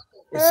Ojeda.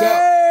 What's up?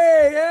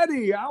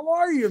 Eddie, how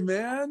are you,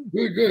 man?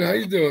 Good. How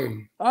you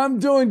doing? I'm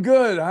doing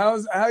good. How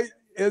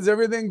is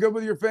everything good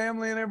with your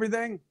family and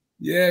everything?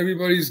 Yeah,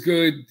 everybody's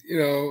good. You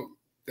know,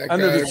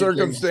 under the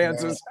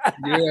circumstances.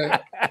 Yeah.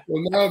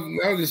 Well,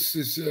 now this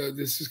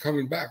is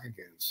coming back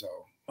again. So.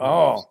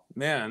 Oh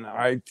man,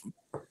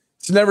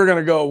 it's never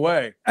gonna go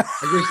away. I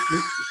guess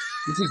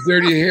this is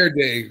Dirty Hair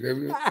Day.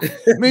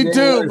 Me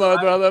too, my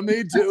brother.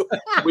 Me too.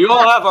 We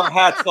all have our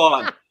hats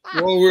on.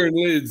 We're all wearing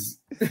lids.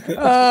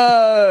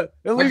 At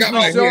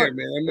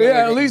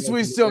least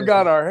we still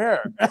got our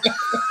hair.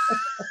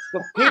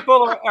 The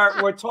people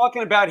we're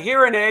talking about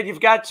hearing aid.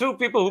 You've got two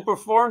people who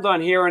performed on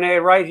hearing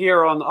aid right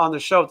here on the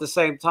show at the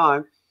same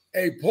time.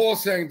 Hey, Paul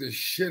sang the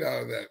shit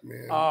out of that,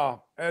 man.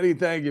 Oh, Eddie,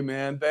 thank you,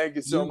 man. Thank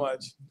you so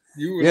much.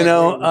 You were one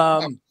of the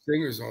top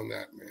singers on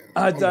that, man.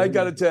 I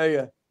got to tell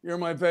you, you're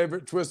my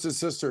favorite Twisted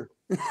Sister.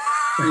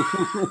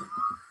 I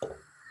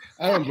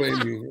don't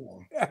blame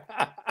you.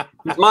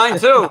 Mine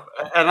too,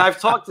 and I've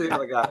talked to the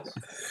other guys.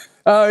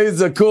 He's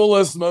the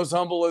coolest, most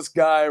humblest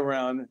guy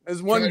around.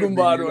 There's one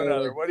Goomba to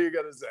another. What are you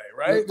gonna say,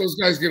 right? Those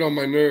guys get on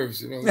my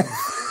nerves, you know.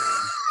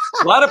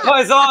 A lot of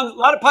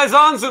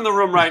paisans in the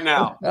room right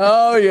now.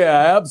 Oh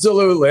yeah,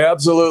 absolutely.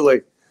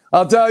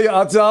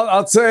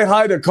 I'll say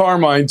hi to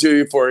Carmine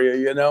for you.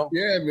 You know.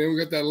 Yeah, man, we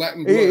got that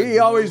Latin blood. He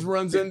always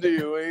runs into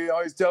you. He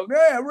always tells me,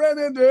 "Hey, I ran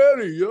into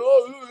Eddie."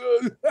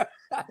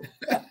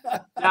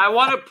 Now, I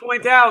want to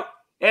point out,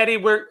 Eddie,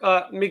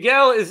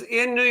 Miguel is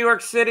in New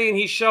York City, and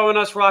he's showing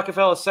us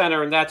Rockefeller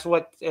Center, and that's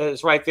what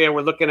is right there.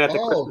 We're looking at the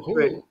Christmas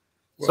tree.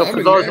 Well, so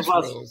for those of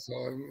us,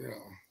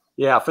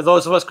 yeah, for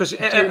those of us, because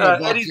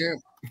Eddie,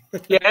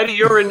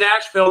 you're in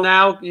Nashville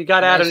now. You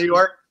got out of New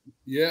York.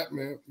 Yeah,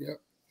 man. Yeah,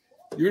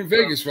 you're in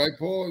Vegas, right,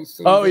 Paul?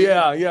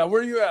 Yeah.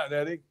 Where are you at,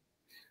 Eddie?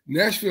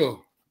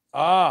 Nashville.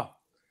 Ah,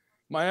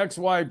 my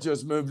ex-wife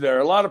just moved there.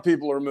 A lot of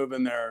people are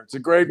moving there. It's a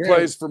great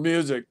place for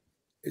music.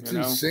 It's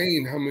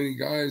insane how many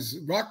guys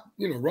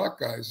rock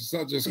guys. It's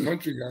not just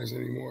country guys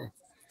anymore.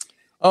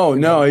 Oh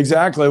no,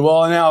 exactly.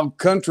 Well, now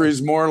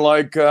country's more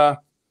like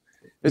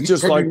It's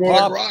just like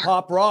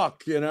pop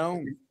rock, you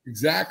know.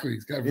 Exactly.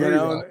 It's got very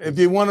if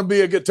you want to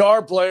be a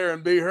guitar player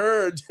and be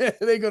heard, it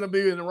ain't going to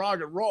be in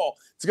rock and roll.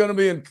 It's going to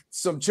be in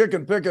some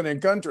chicken picking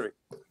and country.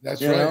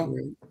 That's right.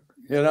 Man.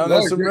 You know,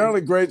 there's some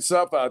really great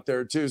stuff out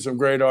there too. Some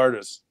great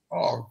artists.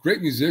 Oh,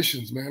 great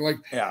musicians, man. Like,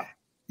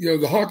 you know,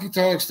 the honky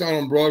tonks down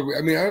on Broadway.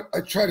 I mean,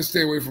 I try to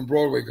stay away from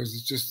Broadway because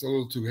it's just a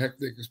little too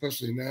hectic,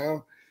 especially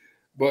now.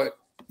 But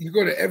you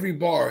go to every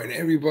bar and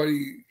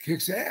everybody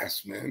kicks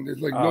ass, man. There's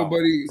like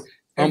nobody.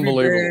 Every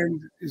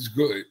band is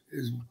good.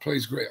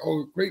 Plays great.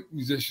 Oh, great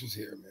musicians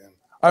here, man.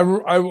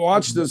 I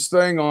watched this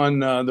thing on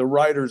the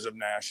Writers of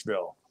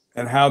Nashville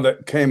and how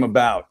that came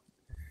about.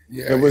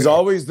 Yeah, it was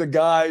always the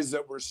guys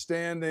that were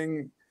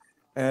standing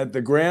at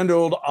the Grand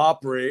Ole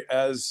Opry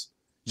as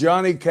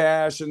Johnny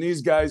Cash and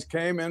these guys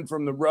came in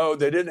from the road.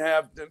 They didn't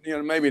have, you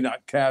know, maybe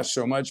not Cash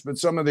so much, but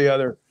some of the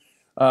other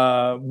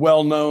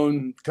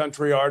well-known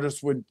country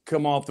artists would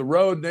come off the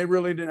road and they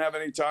really didn't have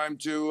any time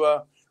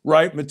to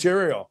write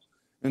material.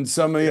 And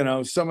some of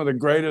the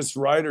greatest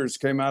writers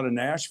came out of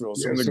Nashville.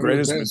 Some of the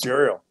greatest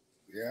material.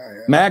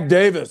 Yeah. Mac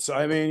Davis.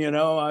 I mean,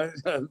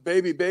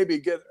 baby,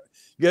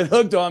 get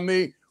hooked on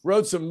me.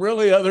 Wrote some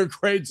really other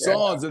great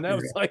songs, and that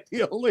was like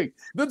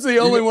that's the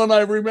only one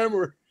I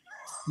remember.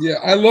 Yeah,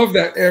 I love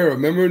that era.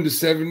 Remember in the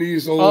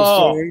 70s, all those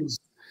songs.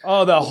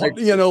 Oh,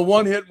 the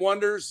one-hit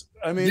wonders.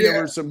 I mean,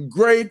 there was some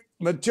great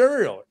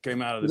material that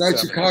came out of the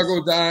 70s.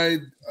 Chicago died.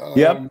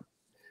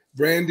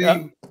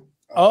 Brandy.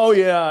 Oh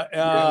yeah,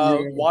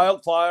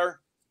 Wildfire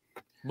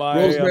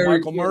by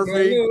Michael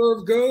Murphy. My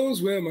love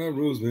goes where my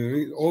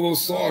rosemary. All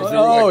those songs.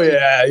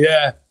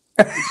 Yeah.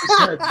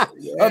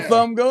 A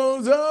thumb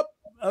goes up,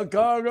 a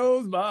car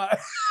goes by.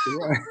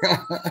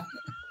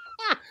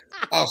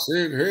 I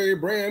said, "Hey,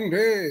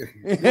 Brandy."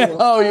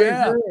 Oh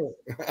yeah.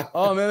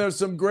 Oh man, there's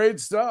some great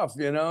stuff.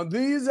 You know,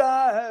 these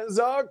eyes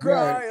are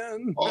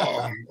crying.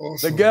 Right.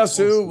 The Guess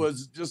Who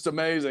was just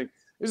amazing.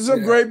 There's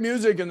some great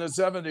music in the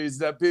 70s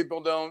that people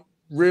don't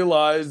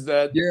realize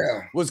that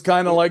was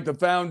kind of like the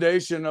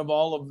foundation of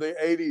all of the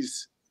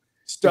 80s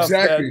stuff.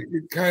 Exactly.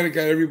 It kind of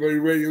got everybody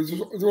ready.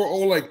 They were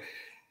all like,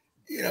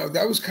 you know,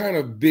 that was kind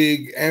of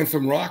big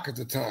anthem rock at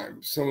the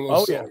time. Some of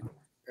those songs.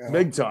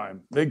 Big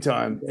time.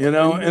 You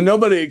know, and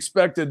nobody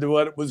expected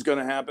what was going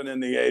to happen in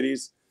the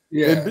 80s.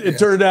 It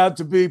turned out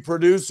to be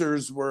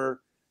producers were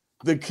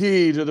the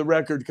key to the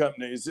record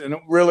companies, and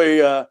it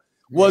really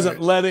wasn't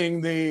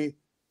letting the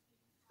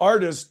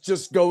artists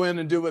just go in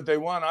and do what they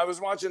want. I was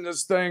watching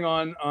this thing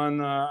on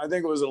I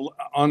think it was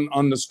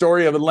on the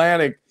story of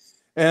Atlantic,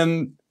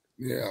 and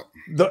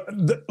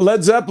the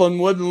Led Zeppelin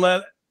wouldn't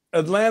let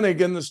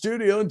Atlantic in the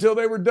studio until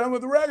they were done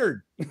with the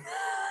record.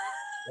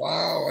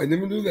 Wow, I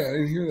never knew that. I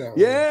didn't hear that one.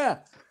 Yeah,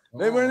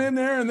 they went in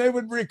there and they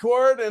would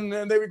record, and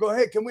then they would go,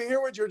 "Hey, can we hear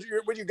what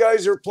you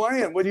guys are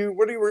playing? What's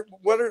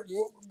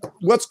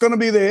going to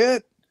be the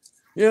hit?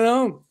 You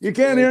know, you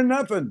can't hear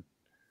nothing."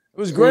 It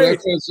was great.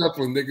 Well, that's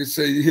Zeppelin. They could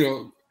say, you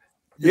know.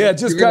 Yeah,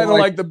 just kind of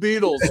like the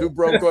Beatles, who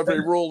broke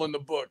every rule in the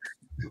book.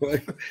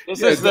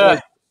 This is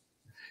the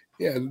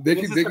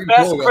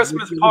best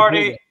Christmas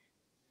party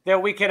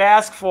that we could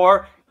ask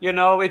for. You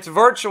know, it's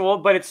virtual,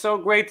 but it's so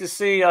great to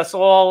see us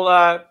all,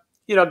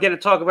 get to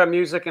talk about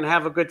music and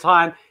have a good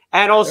time,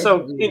 and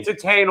also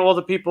entertain all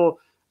the people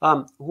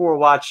who are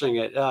watching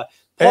it. Paul,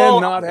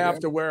 and not have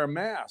to wear a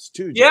mask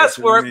too. Yes,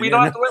 Jason. we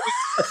don't have to wear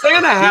a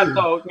Santa hat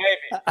though,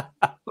 maybe.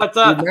 But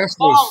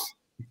Paul,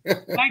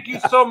 thank you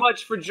so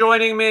much for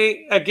joining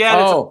me again.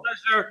 It's a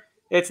pleasure.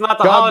 It's not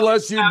the God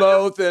bless you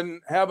both,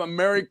 and have a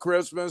Merry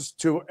Christmas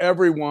to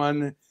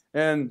everyone.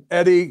 And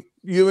Eddie,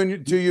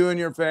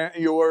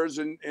 yours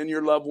and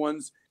your loved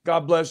ones.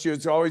 God bless you.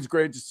 It's always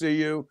great to see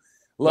you.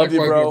 Love you,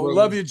 bro.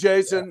 Love you,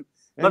 Jason.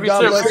 And love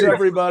God you bless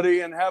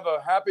everybody, and have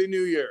a happy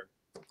New Year.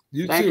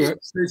 You too.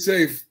 Stay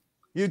safe.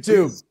 You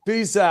too.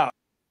 Peace out.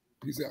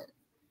 Peace out.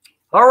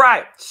 All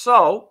right.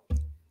 So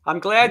I'm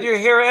glad you're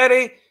here,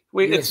 Eddie.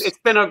 It's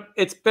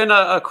been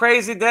a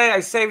crazy day. I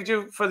saved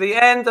you for the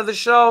end of the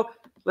show.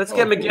 Let's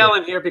get Miguel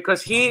in here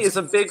because he is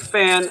a big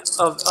fan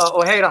of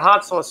Ojeda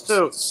hot sauce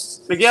too.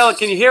 Miguel,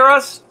 can you hear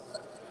us?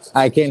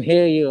 I can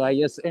hear you.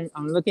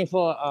 I'm looking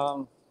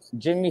for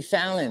Jimmy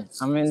Fallon.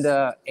 I'm in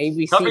the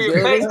ABC Cover your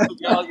building. face,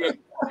 Miguel.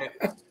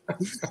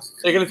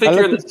 They're gonna think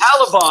you're in the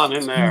Taliban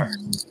in there.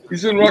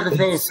 He's in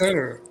Rockefeller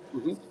Center.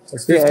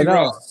 Yeah,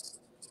 no.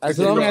 As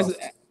long as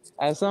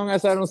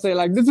I don't say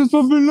like this is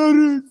for Bin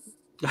Laden.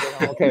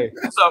 Okay.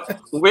 So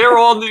we're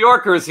all New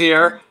Yorkers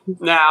here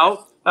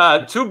now.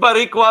 2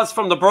 Baricuas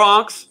from the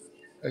Bronx.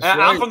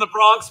 I'm from the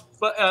Bronx,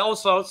 but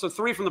also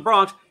 3 from the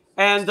Bronx.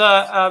 And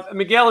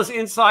Miguel is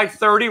inside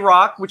 30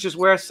 Rock, which is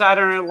where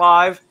Saturday Night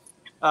Live.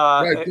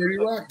 Right, 30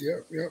 Rock. Yeah,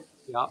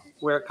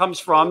 where it comes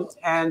from.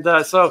 And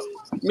so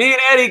me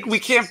and Eddie, we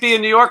can't be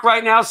in New York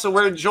right now, so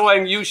we're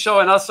enjoying you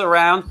showing us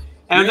around.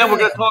 And then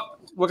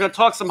we're gonna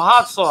talk some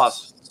hot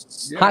sauce.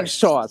 Yeah. Hot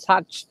sauce,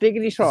 hot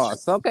stickity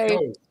sauce.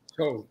 Okay.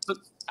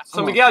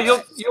 So Miguel,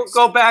 you'll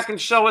go back and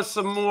show us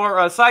some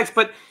more sites,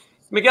 but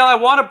Miguel, I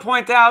want to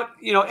point out,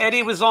 you know,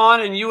 Eddie was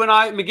on, and you and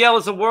I, Miguel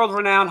is a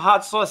world-renowned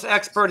hot sauce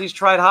expert. He's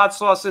tried hot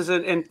sauces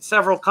in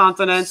several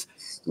continents.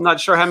 I'm not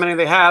sure how many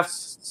they have,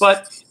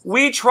 but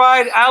we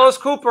tried Alice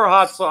Cooper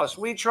hot sauce.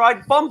 We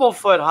tried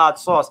Bumblefoot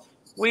hot sauce.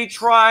 We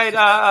tried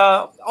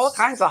all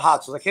kinds of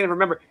hot sauce. I can't even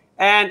remember.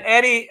 And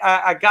Eddie,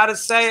 I got to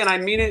say, and I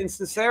mean it in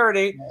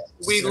sincerity,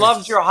 we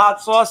loved your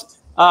hot sauce.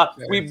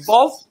 We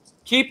both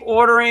keep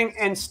ordering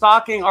and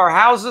stocking our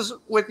houses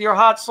with your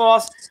hot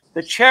sauce.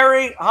 The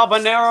cherry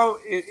habanero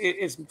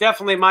is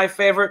definitely my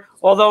favorite.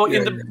 Although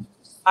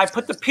I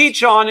put the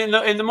peach on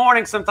in the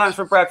morning sometimes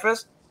for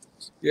breakfast.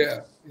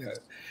 Yeah.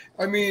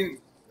 I mean,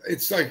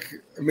 it's like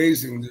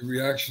amazing the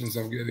reactions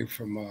I'm getting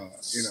from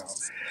you know.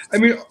 I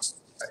mean,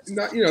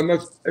 not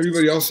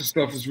everybody else's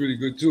stuff is really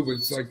good too, but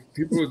it's like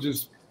people are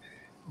just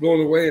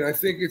blown away, and I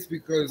think it's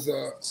because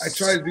I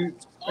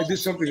did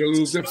something a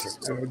little different.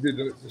 You know, I did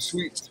the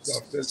sweet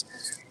stuff.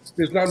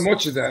 There's not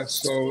much of that,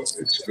 so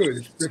it's good.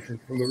 It's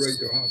different from the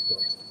regular hot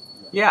sauce.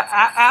 Yeah,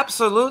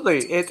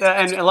 absolutely.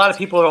 And a lot of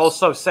people are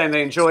also saying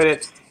they enjoyed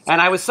it.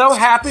 And I was so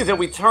happy that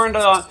we turned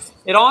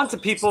it on to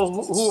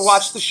people who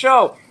watched the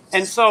show.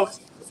 And so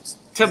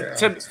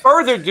to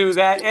further do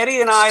that,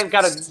 Eddie and I have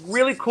got a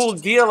really cool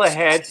deal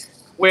ahead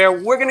where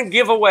we're going to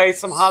give away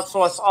some hot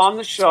sauce on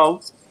the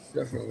show.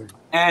 Definitely.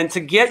 And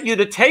to get you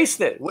to taste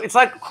it. It's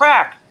like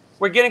crack.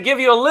 We're going to give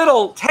you a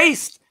little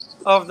taste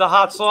of the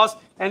hot sauce.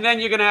 And then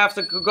you're going to have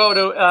to go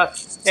to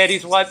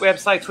Eddie's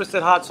website,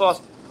 Twisted Hot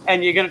Sauce,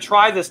 and you're going to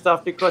try this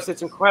stuff because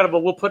it's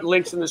incredible. We'll put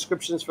links in the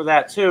descriptions for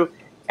that too.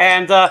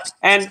 And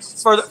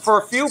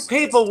for a few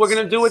people, we're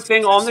going to do a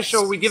thing on the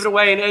show where we give it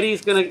away. And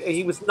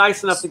he was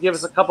nice enough to give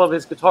us a couple of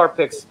his guitar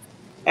picks.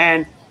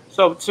 And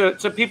so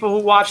to people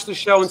who watch the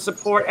show and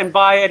support and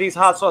buy Eddie's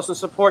hot sauce and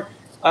support,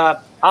 I'll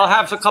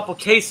have a couple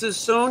cases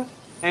soon,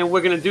 and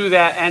we're going to do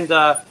that. And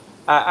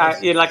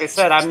like I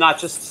said, I'm not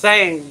just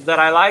saying that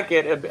I like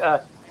it.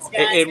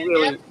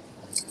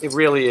 It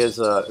really is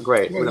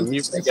great. Well,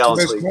 that's the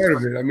best part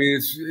of it. I mean,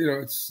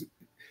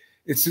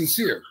 it's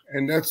sincere,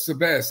 and that's the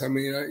best. I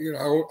mean, I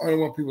don't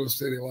want people to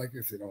say they like it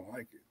if they don't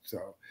like it.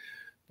 So,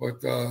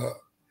 but we're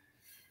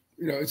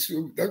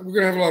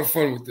gonna have a lot of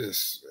fun with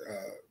this.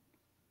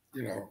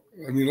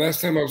 I mean,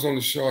 last time I was on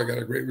the show, I got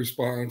a great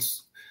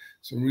response,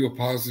 some real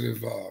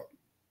positive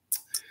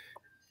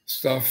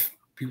stuff.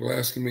 People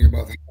asking me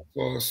about the hot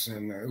sauce,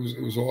 and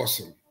it was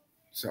awesome.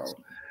 So.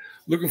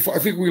 I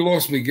think we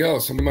lost Miguel.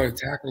 Somebody might have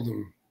tackled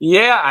him.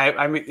 Yeah,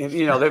 I mean,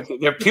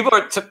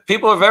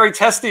 people are very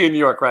testy in New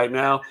York right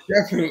now.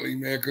 Definitely,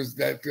 man, because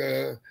that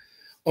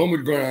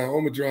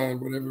Omicron,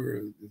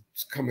 whatever,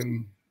 it's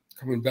coming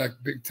back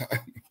big time.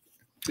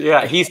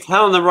 Yeah, he's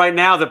telling them right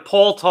now that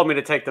Paul told me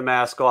to take the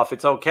mask off.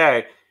 It's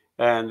okay,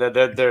 and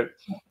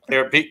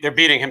they're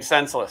beating him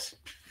senseless.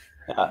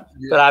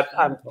 But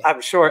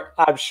I'm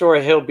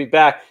sure he'll be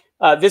back.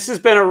 This has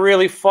been a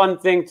really fun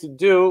thing to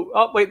do.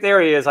 Oh, wait, there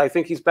he is. I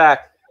think he's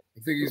back.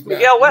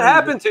 Miguel, what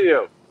happened to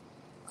you?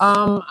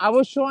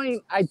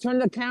 I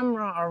turned the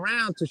camera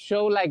around to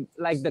show like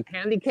the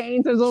candy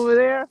canes is over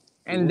there.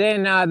 And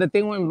then the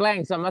thing went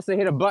blank. So I must have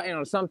hit a button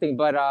or something.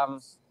 But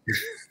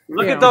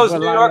look at those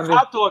New York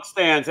hot dog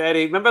stands,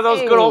 Eddie. Remember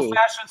those good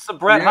old-fashioned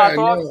Sabrett hot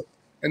dogs?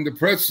 And the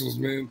pretzels,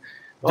 man.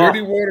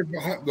 Dirty water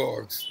hot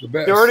dogs, the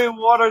best. Dirty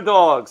water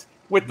dogs.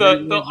 With the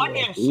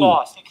onion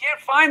sauce. You can't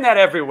find that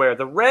everywhere.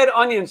 The red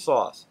onion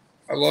sauce.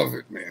 I love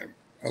it, man.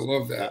 I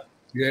love that.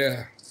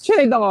 Yeah.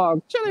 Chili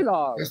dog.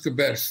 That's the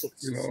best,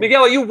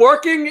 Miguel, are you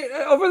working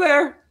over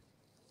there?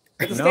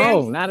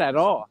 No, not at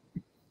all.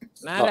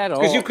 Not at all.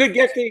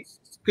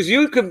 Because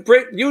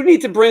you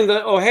need to bring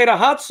the Ojeda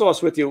hot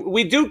sauce with you.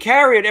 We do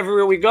carry it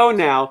everywhere we go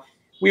now.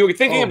 We were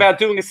thinking about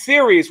doing a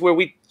series where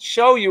we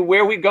show you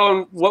where we go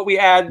and what we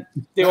add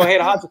the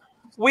Ojeda hot sauce.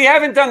 We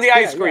haven't done the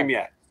ice cream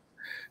yet.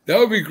 That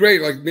would be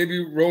great. Like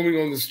maybe roaming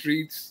on the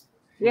streets.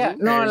 Yeah,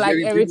 no, like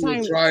every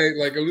time. Try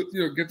like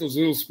get those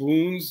little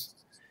spoons.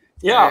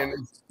 Yeah,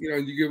 and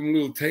you give them a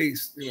little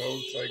taste.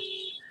 It's like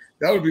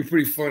that would be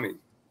pretty funny.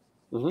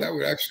 Mm-hmm. That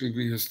would actually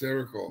be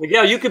hysterical.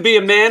 Yeah, you could be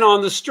a man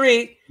on the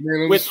street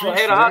with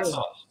Ojeda hot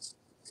sauce.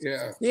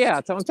 Yeah.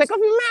 Yeah, tell them take off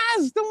your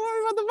mask. Don't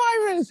worry about the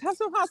virus. Have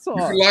some hot sauce.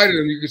 You could lie to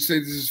them. You could say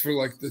this is for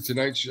like the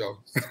Tonight Show.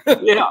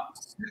 Yeah.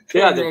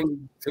 The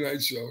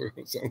Tonight Show or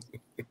something.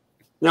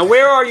 Now,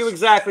 where are you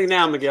exactly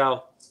now,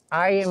 Miguel?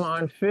 I am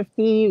on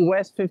 50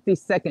 West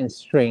 52nd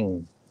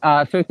Street.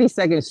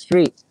 52nd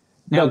Street.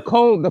 The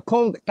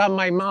cold got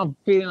my mouth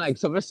feeling like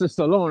Sylvester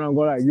Stallone. I'm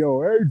going like,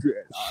 yo,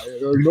 Adrian, I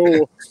don't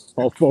know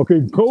how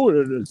fucking cold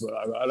it is, but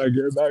I gotta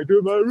get back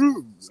to my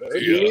room.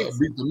 Right? Yeah,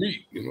 beat the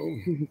meat,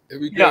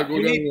 Every time I go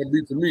down there, I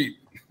beat the meat.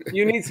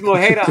 You need some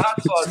Ojeda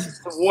hot sauce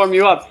to warm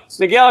you up.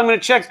 Miguel, I'm going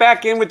to check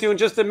back in with you in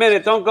just a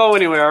minute. Don't go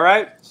anywhere, all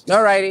right?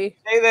 All righty.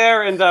 Stay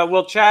there, and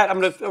we'll chat. I'm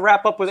going to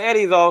wrap up with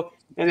Eddie, though,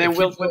 and then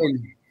we'll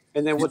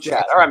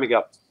chat. All right,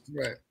 Miguel.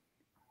 Right.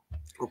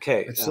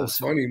 Okay. It's so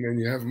funny, man.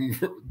 You have him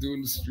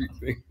doing the street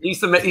thing.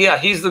 He's the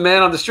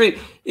man on the street.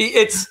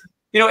 It's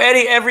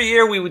Eddie. Every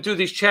year we would do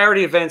these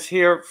charity events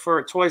here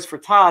for Toys for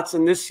Tots,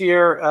 and this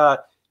year,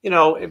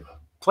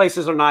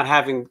 places are not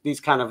having these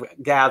kind of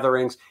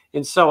gatherings.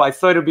 And so I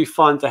thought it'd be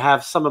fun to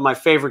have some of my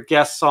favorite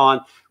guests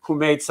on who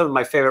made some of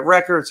my favorite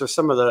records or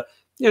some of the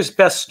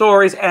best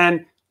stories.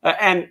 And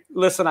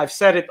listen, I've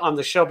said it on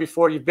the show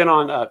before. You've been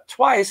on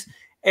twice.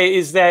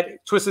 Is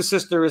that Twisted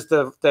Sister is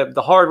the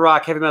hard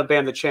rock heavy metal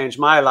band that changed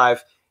my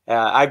life.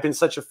 I've been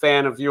such a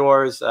fan of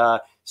yours.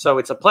 So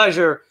it's a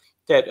pleasure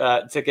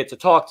that to get to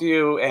talk to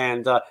you.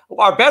 And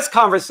our best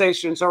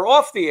conversations are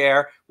off the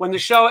air. When the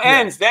show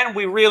ends, then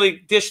we really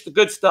dish the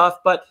good stuff.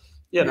 But,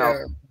 you know,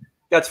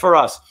 that's for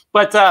us.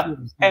 But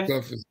and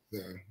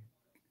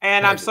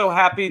I'm so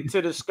happy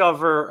to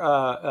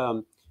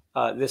discover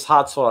this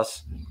hot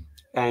sauce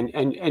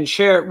and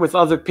share it with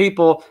other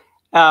people.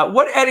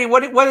 Eddie,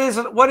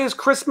 what is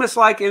Christmas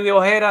like in the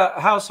Ojeda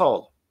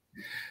household?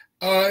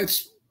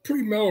 It's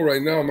pretty mellow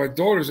right now. My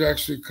daughter's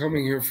actually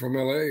coming here from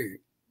LA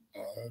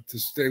to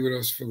stay with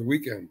us for the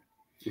weekend.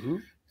 Mm-hmm.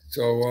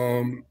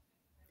 So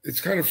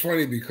it's kind of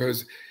funny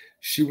because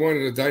she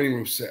wanted a dining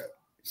room set.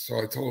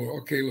 So I told her,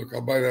 okay, look,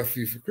 I'll buy that for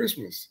you for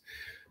Christmas.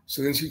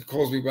 So then she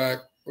calls me back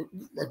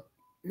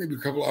maybe a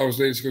couple hours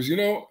later. She goes, you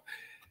know,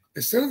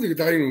 instead of the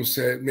dining room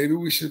set, maybe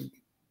we should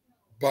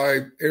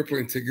buy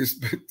airplane tickets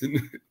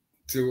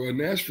to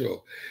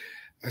Nashville.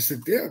 I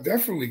said, yeah,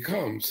 definitely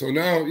come. So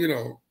now, you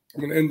know,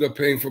 I'm going to end up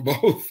paying for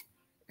both.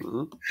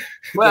 Mm-hmm.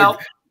 Well,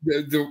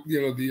 like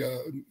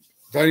the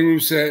dining room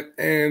set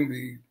and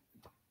the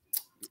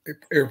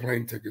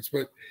airplane tickets.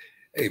 But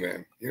hey,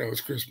 man, you know,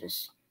 it's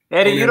Christmas.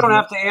 Eddie, you don't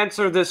have to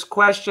answer this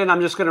question.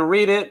 I'm just going to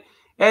read it.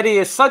 Eddie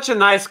is such a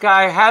nice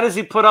guy. How does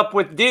he put up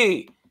with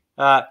D?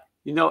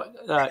 You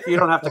don't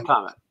have to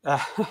comment.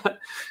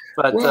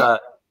 But well,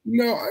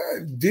 no,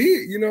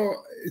 D, you know,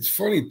 it's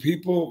funny.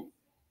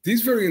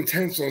 D's very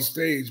intense on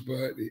stage,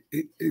 but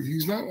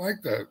he's not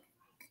like that.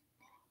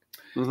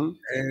 Mm-hmm.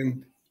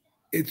 And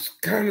it's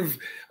kind of,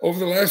 over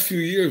the last few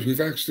years,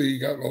 we've actually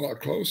gotten a lot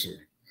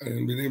closer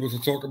and been able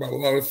to talk about a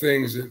lot of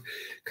things that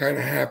kind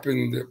of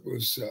happened that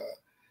was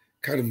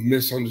kind of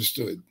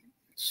misunderstood.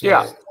 So,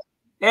 yeah.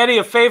 Eddie,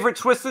 a favorite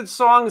Twisted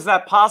song? Is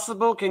that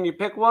possible? Can you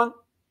pick one?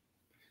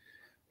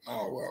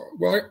 Oh,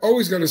 well, I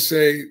always got to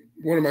say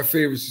one of my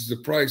favorites is The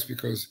Price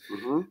because,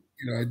 you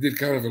know, I did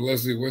kind of a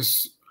Leslie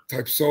West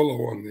type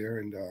solo on there.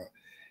 And,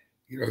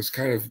 you know, it's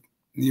kind of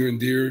near and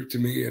dear to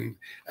me. And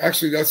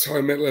actually, that's how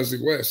I met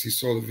Leslie West. He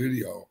saw the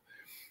video.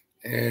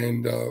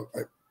 And,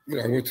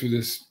 I went to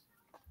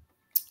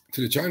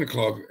the China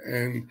Club,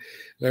 and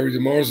Larry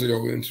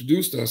DiMarzio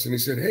introduced us, and he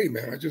said, hey,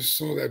 man, I just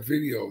saw that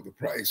video, The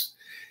Price.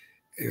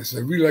 And I said,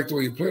 I really like the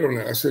way you played on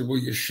that. I said, well,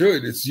 you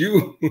should. It's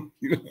you.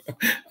 You know,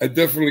 I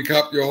definitely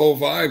copped your whole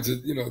vibe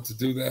to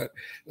do that.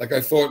 Like, I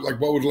thought, like,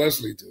 what would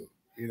Leslie do?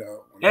 You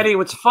know, Eddie,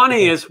 what's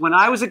funny is when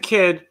I was a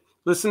kid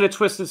listening to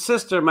Twisted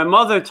Sister, my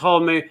mother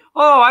told me,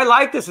 oh, I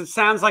like this. It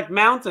sounds like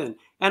Mountain.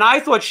 And I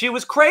thought she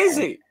was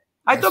crazy.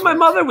 I thought my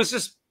mother was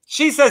just,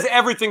 she says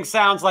everything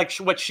sounds like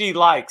what she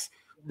likes.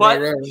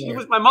 But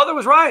my mother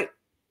was right.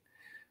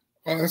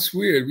 Oh, that's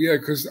weird. Yeah,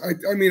 because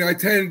I mean, I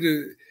tend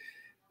to,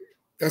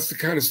 that's the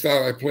kind of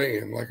style I play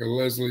in, like a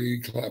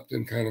Leslie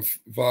Clapton kind of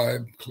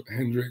vibe,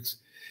 Hendrix.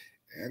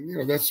 And, you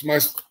know, that's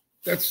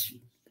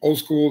old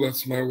school.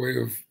 That's my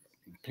way of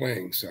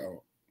playing.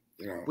 So,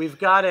 you know. We've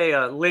got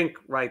a link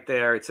right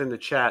there. It's in the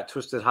chat,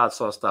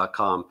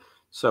 twistedhotsauce.com.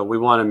 So we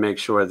want to make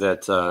sure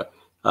that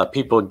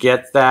people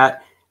get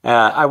that. Eddie,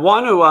 I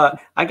want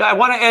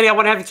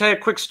to have you tell you a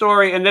quick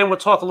story, and then we'll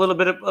talk a little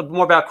bit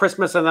more about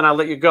Christmas, and then I'll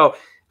let you go.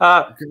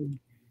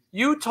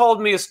 You told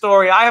me a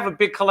story. I have a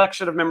big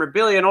collection of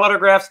memorabilia and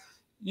autographs.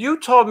 You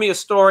told me a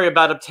story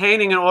about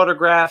obtaining an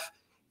autograph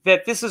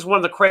that this is one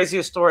of the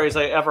craziest stories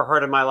I ever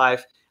heard in my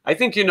life. I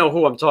think you know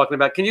who I'm talking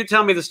about. Can you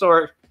tell me the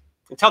story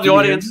and tell the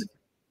audience?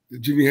 The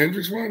Jimi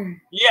Hendrix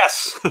one?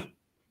 Yes.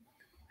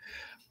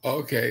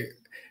 Okay.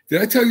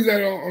 Did I tell you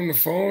that on the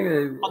phone?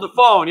 Or on the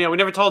phone, yeah. We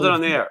never told it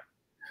on the air.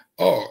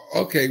 Oh,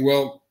 okay.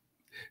 Well,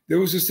 there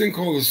was this thing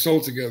called the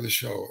Soul Together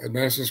show at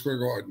Madison Square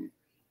Garden.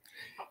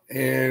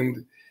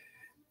 And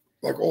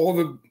like all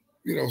the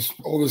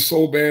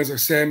soul bands like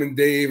Sam and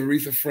Dave,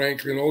 Aretha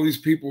Franklin, all these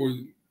people were,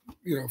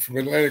 you know, from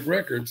Atlantic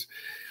Records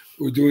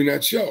were doing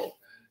that show.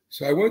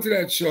 So I went to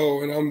that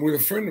show, and I'm with a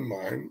friend of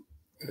mine,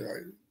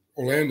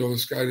 Orlando,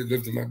 this guy that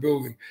lived in my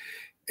building.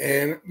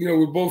 And, you know,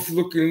 we're both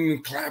looking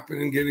and clapping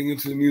and getting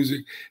into the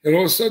music. And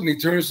all of a sudden he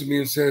turns to me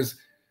and says,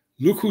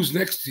 look who's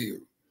next to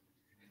you.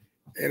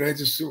 And I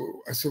said,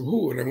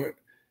 who? And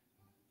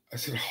I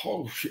said,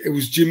 oh, shit. It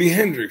was Jimi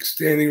Hendrix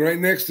standing right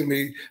next to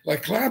me,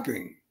 like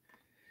clapping,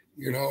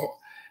 you know.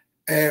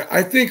 And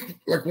I think,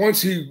 like,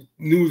 once he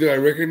knew that I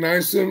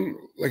recognized him,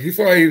 like, he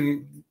thought I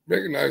didn't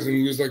recognize him.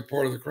 He was, like,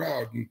 part of the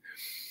crowd. And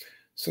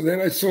so then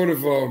I sort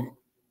of,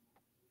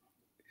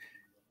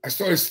 I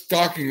started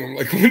stalking him,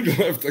 like, when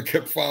he left. I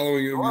kept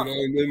following him, you know.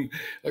 And then,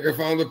 like, I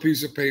found a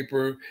piece of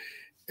paper,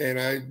 and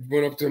I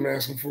went up to him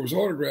asking for his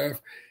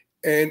autograph.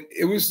 And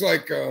it was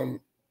like,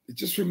 it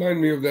just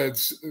reminded me of that,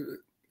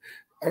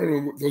 I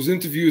don't know, those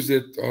interviews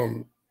that,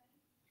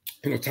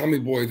 you know, Tommy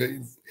Boy,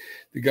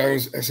 the guy on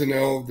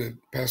SNL that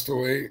passed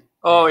away.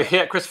 Oh,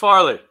 yeah, Chris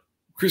Farley.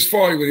 Chris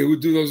Farley, when he would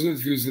do those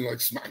interviews and like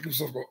smack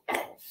himself, go,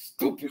 oh,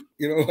 stupid,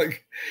 you know,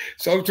 like.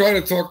 So I'm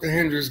trying to talk to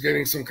Hendrix,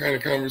 getting some kind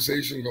of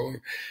conversation going.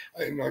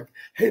 I'm like,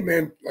 hey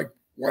man, like,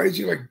 why did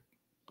you like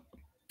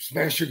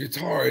smash your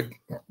guitar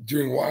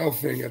during Wild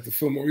Thing at the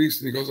Fillmore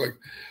East? And he goes like,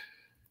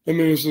 I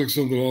mean, it's like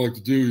something I like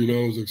to do, you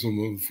know. It's like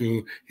something I'm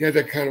feeling. He had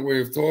that kind of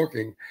way of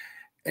talking,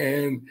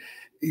 and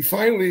he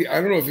finally,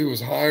 I don't know if he was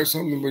high or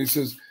something, but he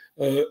says,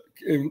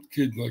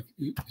 "Kid, like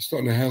you're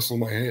starting to hassle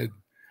my head,"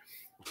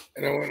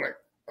 and I went like.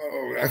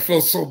 Oh, I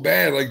felt so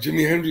bad. Like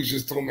Jimi Hendrix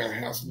just told me I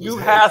hassled. You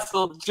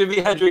hassled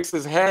Jimi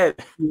Hendrix's head.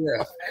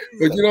 Yeah,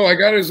 but you know, I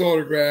got his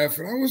autograph,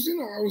 and I was, you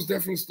know, I was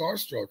definitely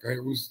starstruck. I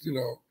was, you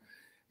know,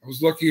 I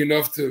was lucky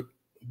enough to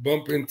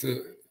bump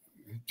into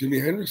Jimi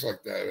Hendrix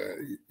like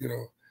that. You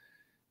know,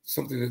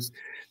 something that's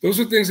those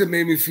are things that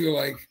made me feel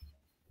like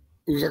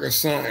it was like a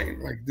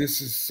sign. Like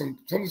this is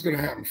something's going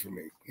to happen for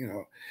me. You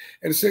know,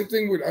 and the same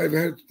thing with I've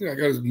had. You know, I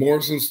got his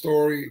Morrison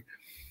story.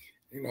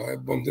 You know, I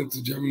bumped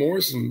into Jim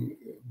Morrison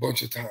a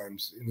bunch of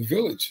times in the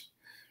Village.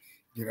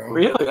 You know,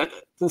 really, that's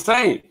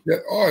insane. Yeah,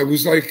 oh, it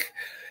was like,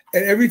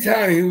 and every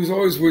time he was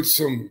always with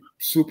some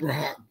super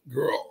hot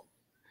girl,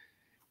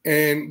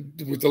 and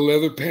with the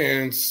leather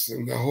pants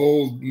and the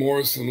whole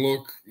Morrison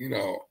look, you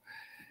know.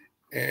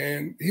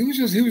 And he was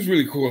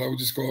really cool. I would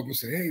just go up and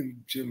say, "Hey,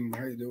 Jim,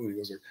 how you doing?" He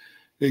goes like,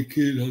 "Hey,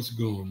 kid, how's it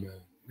going, man?"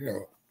 You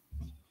know,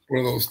 one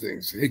of those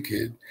things. Hey,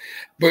 kid,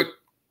 but.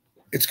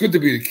 It's good to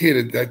be a kid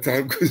at that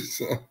time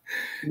because yeah,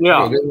 you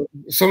know,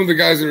 some of the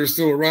guys that are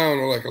still around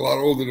are like a lot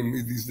older than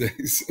me these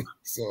days.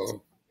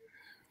 So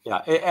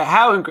yeah,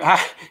 how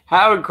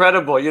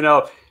incredible! You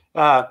know,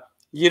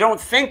 you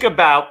don't think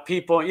about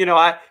people, you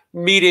know,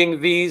 meeting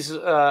these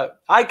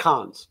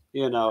icons,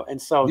 you know, and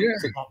so yeah.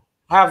 to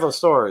have those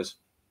stories.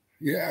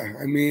 Yeah,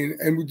 I mean,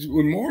 and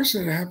with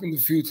Morrison, it happened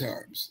a few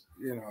times,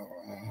 you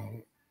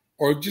know,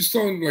 or just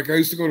on like I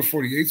used to go to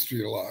 48th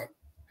Street a lot.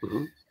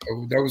 Mm-hmm.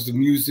 That was the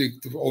music.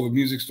 All the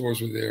music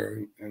stores were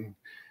there, and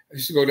I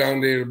used to go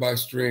down there to buy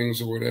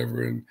strings or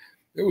whatever. And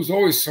there was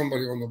always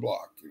somebody on the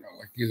block, you know,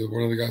 like either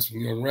one of the guys from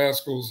Young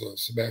Rascals,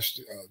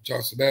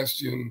 John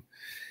Sebastian,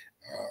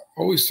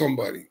 always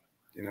somebody,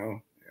 you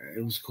know.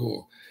 It was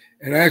cool.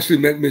 And I actually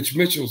met Mitch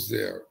Mitchell's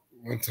there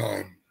one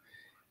time,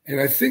 and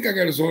I think I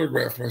got his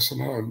autograph, but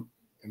somehow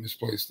I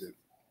misplaced it.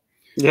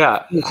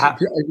 Yeah,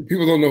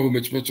 people don't know who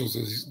Mitch Mitchell's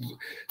is.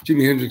 He's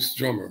Jimi Hendrix's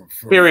drummer.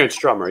 Experienced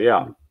drummer,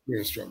 yeah.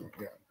 Experienced drummer,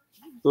 yeah.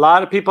 A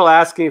lot of people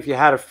asking if you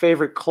had a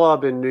favorite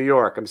club in New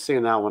York. I'm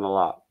seeing that one a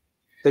lot.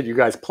 That you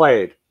guys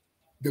played.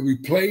 That we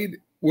played?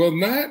 Well,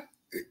 not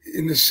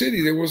in the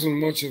city. There wasn't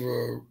much of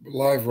a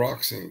live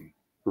rock scene.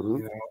 Mm-hmm.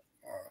 You know,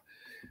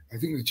 I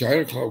think the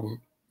China Club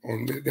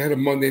they had a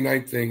Monday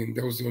night thing, and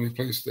that was the only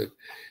place that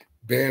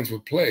bands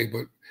would play.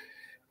 But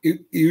you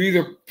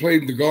either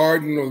played in the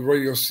Garden or the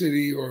Radio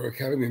City or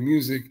Academy of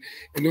Music,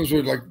 and those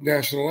were like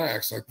national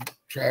acts, like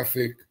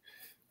Traffic.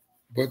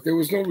 But there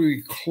was no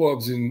really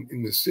clubs in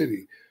the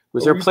city.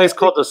 Was there a place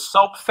called the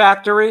Soap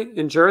Factory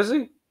in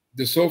Jersey?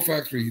 The Soap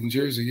Factory in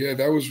Jersey, yeah,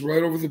 that was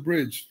right over the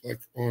bridge, like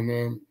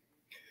on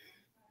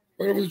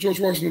right over the George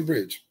Washington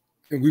Bridge,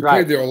 and we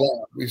played there a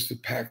lot. We used to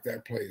pack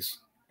that place.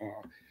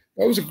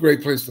 That was a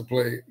great place to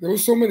play. There were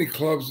so many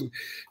clubs,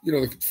 you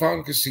know, the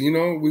Fountain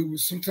Casino. We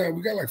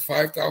got like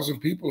 5,000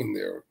 people in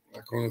there,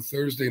 like on a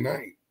Thursday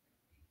night.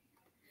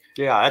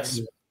 Yeah,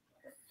 that's.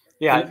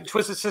 Yeah,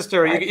 Twisted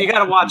Sister, you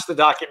got to watch the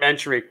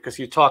documentary because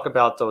you talk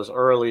about those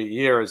early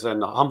years and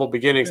the humble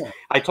beginnings. Yeah.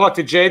 I talked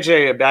to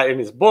JJ about in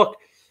his book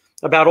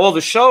about all the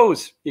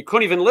shows. You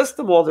couldn't even list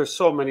them all. There's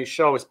so many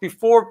shows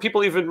before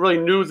people even really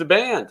knew the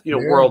band, you know,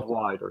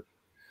 worldwide.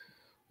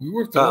 We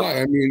worked a lot.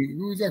 I mean,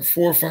 it was like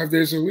 4 or 5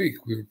 days a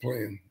week we were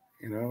playing,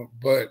 you know,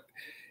 but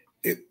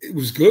it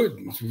was good.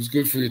 It was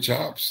good for your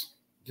chops.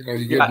 You know,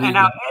 you get. And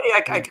now,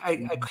 Eddie,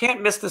 I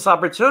can't miss this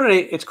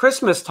opportunity. It's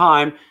Christmas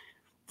time.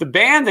 The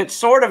band that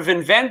sort of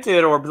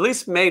invented or at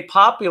least made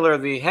popular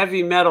the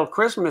heavy metal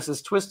Christmas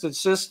is Twisted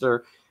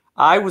Sister.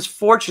 I was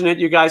fortunate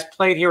you guys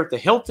played here at the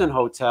Hilton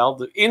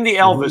Hotel in the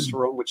Elvis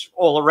room, which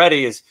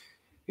already is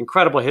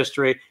incredible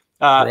history.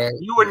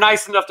 You were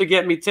nice enough to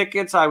get me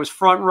tickets. I was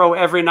front row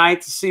every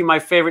night to see my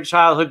favorite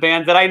childhood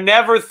band that I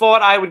never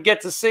thought I would get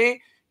to see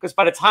because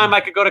by the time I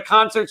could go to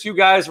concerts, you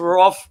guys were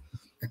off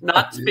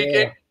not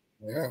speaking.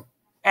 Yeah.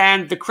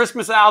 And the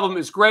Christmas album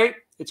is great.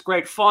 It's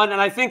great fun. And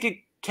I think it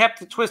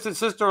kept the Twisted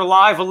Sister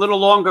alive a little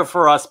longer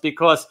for us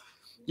because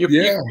you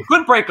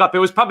couldn't break up. It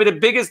was probably the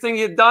biggest thing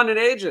you'd done in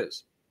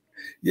ages.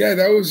 Yeah,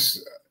 that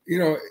was, you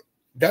know,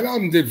 that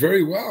album did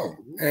very well.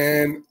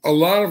 And a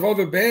lot of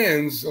other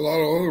bands, a lot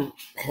of other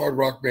hard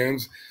rock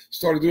bands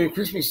started doing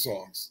Christmas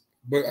songs.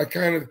 But I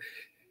kind of,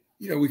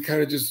 you know, we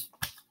kind of just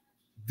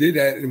did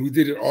that and we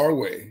did it our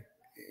way.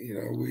 You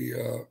know, we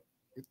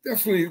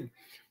definitely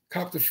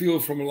copped the feel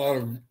from a lot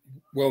of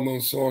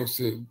well-known songs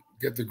to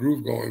get the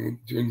groove going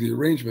during the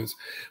arrangements.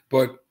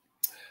 But,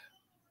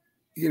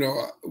 you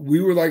know, we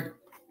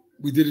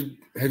did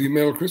a heavy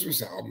metal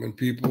Christmas album and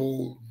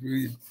people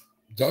really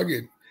dug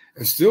it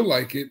and still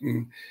like it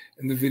and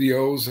the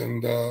videos.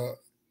 And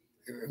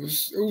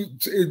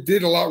it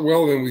did a lot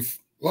well than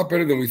a lot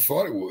better than we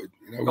thought it would.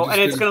 You know,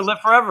 and it's going to live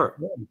forever.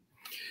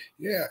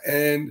 Yeah,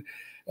 and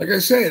like I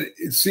said,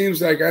 it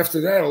seems like after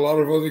that, a lot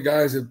of other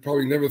guys that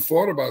probably never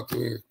thought about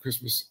doing a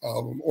Christmas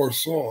album or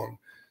song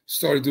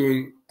started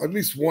doing at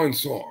least one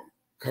song,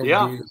 doing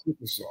a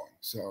Christmas song.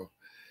 So,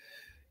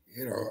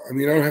 you know, I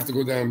mean, I don't have to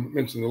go down and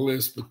mention the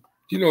list, but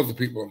you know the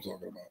people I'm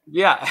talking about.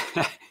 Yeah,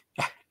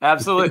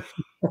 absolutely.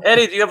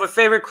 Eddie, do you have a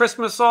favorite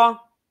Christmas song?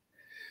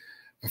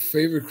 A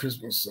favorite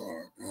Christmas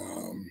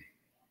song.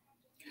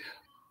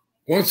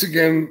 Once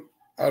again,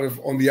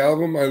 on the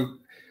album,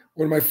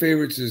 one of my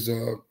favorites is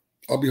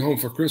 "I'll Be Home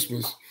for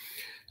Christmas,"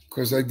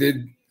 because I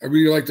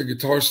really like the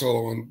guitar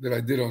solo that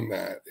I did on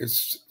that.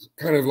 It's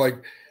kind of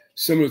like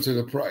similar to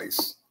the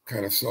Price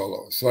kind of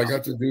solo. So I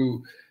got to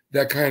do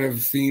that kind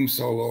of theme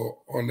solo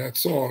on that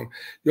song.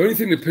 The only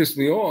thing that pissed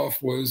me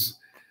off was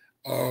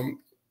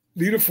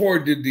Lita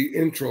Ford did the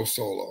intro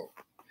solo,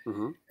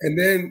 and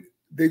then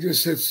they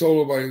just said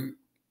solo by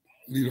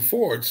Lita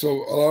Ford. So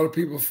a lot of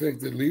people think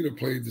that Lita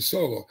played the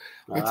solo.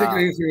 Not taking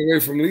anything away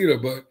from Lita,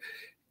 but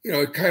you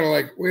know, it kind of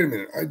like, wait a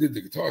minute, I did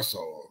the guitar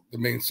solo, the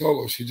main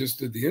solo. She just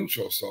did the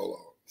intro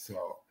solo. So,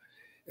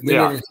 and they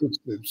never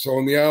fixed it. So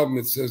on the album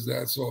it says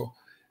that. So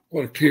I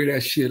want to clear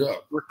that shit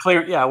up. We're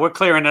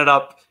clearing it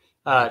up.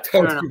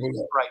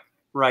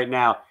 Right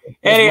now.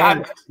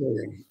 Eddie,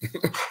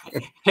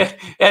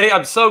 Eddie,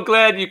 I'm so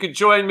glad you could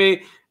join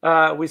me.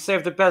 We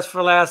saved the best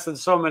for last in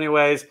so many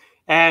ways.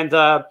 And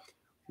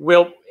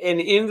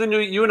in the new,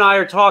 you and I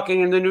are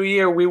talking in the new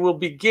year, we will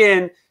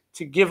begin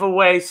to give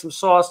away some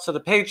sauce to the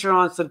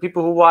Patreons, to the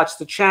people who watch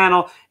the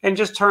channel, and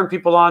just turn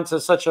people on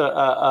to such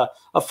a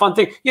fun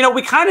thing. You know,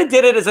 we kind of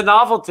did it as a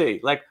novelty.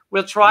 Like,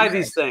 we'll try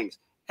these things.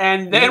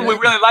 And then we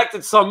really liked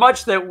it so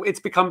much that it's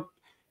become,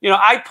 you know,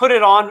 I put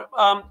it on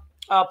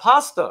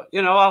pasta.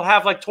 You know, I'll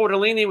have like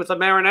tortellini with a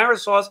marinara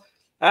sauce,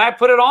 and I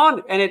put it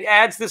on, and it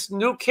adds this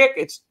new kick.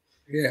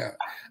 The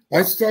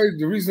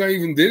reason I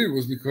even did it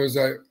was because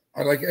I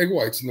like egg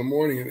whites in the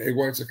morning, and egg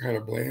whites are kind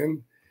of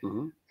bland.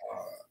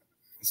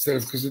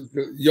 Because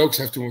the yolks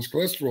have too much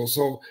cholesterol.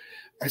 So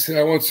I said,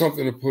 I want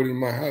something to put in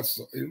my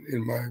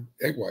in my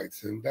egg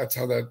whites. And that's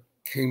how that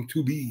came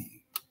to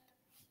be.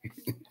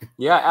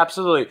 Yeah,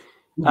 absolutely.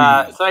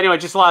 So anyway,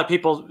 just a lot of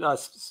people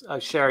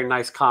sharing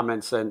nice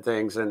comments and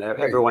things, and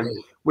everyone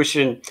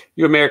wishing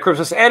you a Merry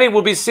Christmas. Eddie,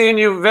 we'll be seeing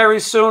you very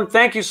soon.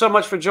 Thank you so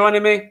much for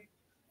joining me.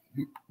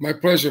 My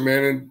pleasure,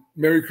 man. And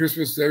Merry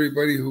Christmas to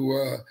everybody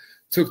who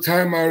took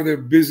time out of their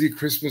busy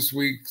Christmas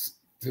weeks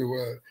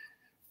to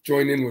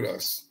join in with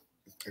us.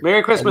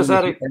 Merry Christmas,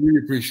 Eddie. I really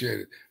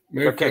appreciate it.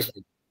 Merry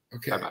Christmas.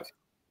 Okay. Bye-bye.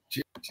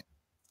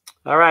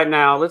 All right,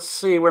 now let's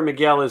see where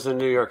Miguel is in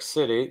New York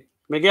City.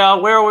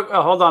 Miguel, where are we?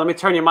 Oh, hold on, let me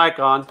turn your mic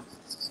on.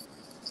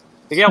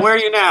 Miguel, where are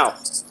you now?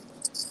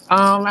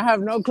 I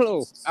have no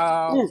clue.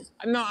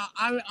 No,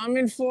 I'm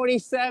in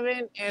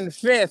 47 and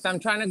 5th. I'm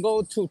trying to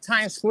go to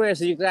Times Square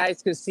so you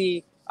guys could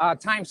see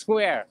Times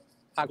Square.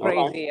 How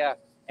crazy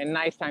and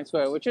nice Times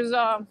Square, which is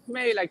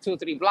maybe like 2 or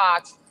 3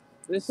 blocks.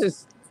 This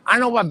is, I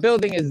don't know what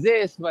building is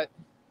this, but.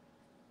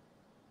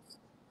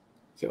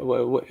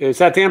 So, is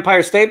that the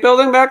Empire State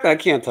Building back there? I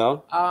can't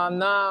tell.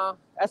 No,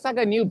 that's like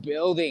a new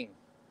building.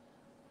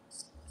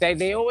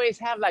 They always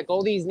have like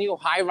all these new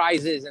high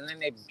rises, and then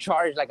they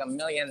charge like $1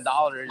 million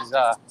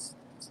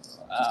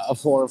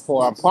for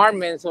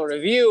apartments or a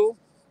view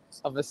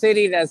of a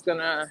city that's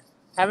gonna.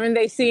 Haven't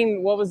they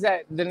seen, what was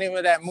the name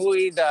of that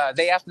movie, The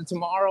Day After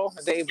Tomorrow?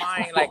 They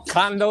buying like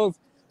condos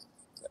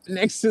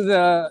next to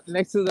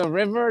the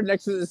river,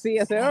 next to the sea.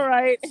 I said, all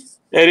right.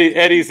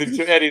 Eddie's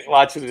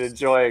watching and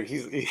enjoying.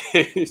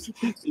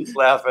 He's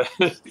laughing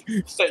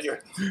at your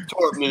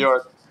tour of New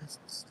York.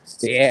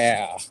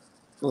 Yeah.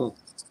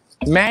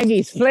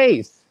 Maggie's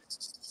Place.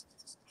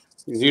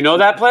 Do you know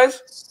that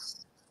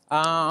place?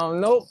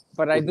 Nope,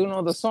 but I do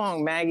know the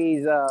song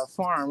Maggie's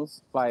Farm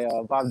by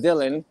Bob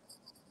Dylan.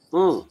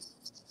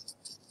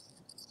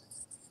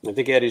 I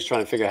think Eddie's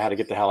trying to figure out how to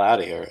get the hell out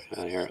of here.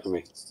 Let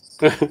me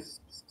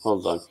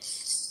hold on.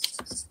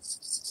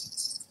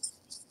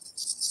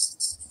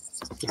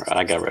 All right,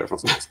 I got rid of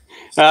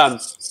him.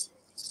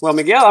 Well,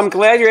 Miguel, I'm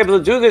glad you're able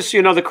to do this.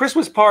 You know, the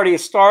Christmas party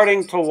is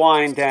starting to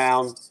wind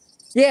down.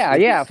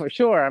 Yeah, for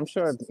sure. I'm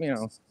sure, you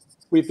know.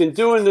 We've been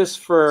doing this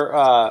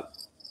for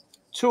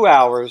 2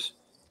 hours.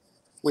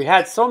 We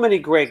had so many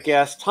great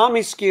guests.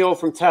 Tommy Skeoch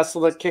from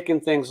Tesla kicking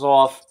things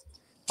off.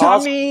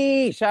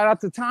 Tommy! Shout out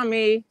to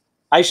Tommy.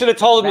 I should have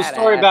told him the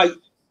story about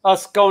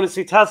us going to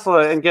see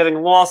Tesla and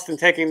getting lost and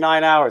taking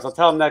 9 hours. I'll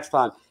tell him next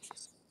time.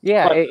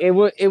 Yeah, but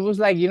it was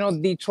like, you know,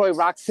 Detroit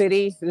Rock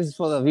City. This is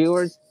for the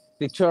viewers.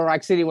 Detroit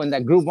Rock City, when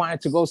that group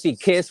wanted to go see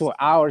Kiss, what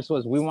ours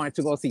was, we wanted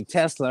to go see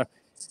Tesla.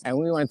 And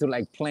we went through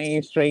like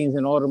planes, trains,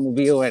 and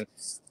automobile, and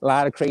a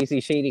lot of crazy,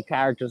 shady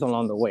characters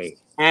along the way.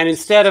 And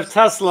instead of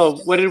Tesla,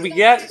 what did we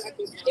get?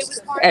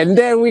 And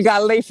then we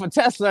got late for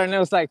Tesla, and it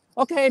was like,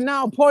 okay,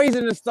 now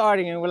Poison is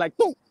starting. And we're like,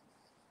 boom.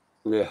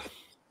 Yeah.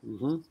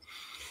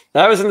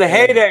 That was in the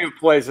heyday of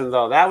Poison,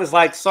 though. That was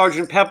like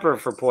Sgt. Pepper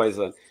for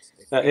Poison,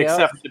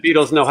 except the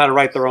Beatles know how to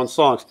write their own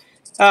songs.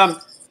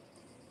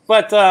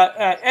 But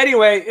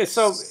anyway,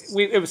 so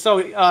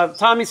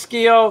Tommy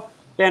Skeoch,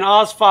 then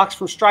Oz Fox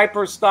from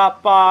Striper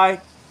stopped by,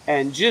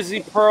 and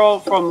Jizzy Pearl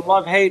from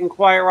Love, Hate, and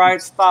Quiet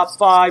Riot stopped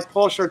by.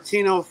 Paul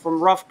Shortino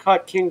from Rough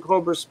Cut, King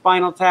Cobra,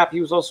 Spinal Tap,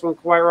 he was also in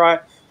Quiet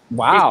Riot.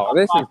 Wow,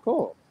 this is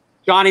cool.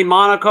 Johnny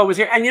Monaco was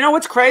here. And you know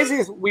what's crazy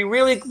is we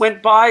really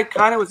went by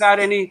kind of without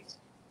any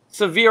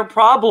severe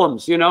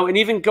problems, you know, and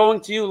even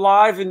going to you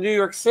live in New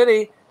York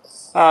City,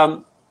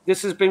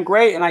 this has been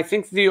great. And I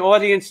think the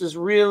audience is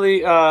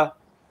really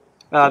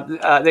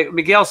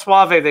Miguel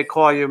Suave, they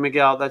call you,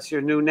 Miguel. That's your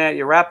new net,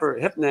 your rapper,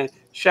 hip net.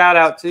 Shout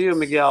out to you,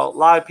 Miguel. A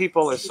lot of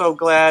people are so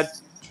glad.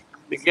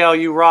 Miguel,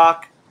 you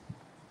rock.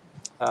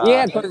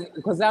 Yeah,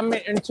 because I'm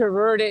an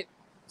introverted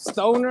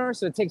stoner,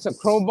 so it takes a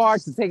crowbar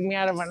to take me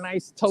out of a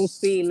nice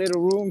toasty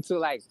little room to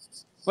like.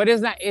 But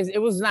it's not.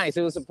 It was nice.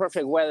 It was a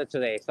perfect weather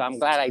today, so I'm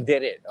glad I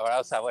did it. Or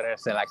else I would have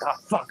said like, "Oh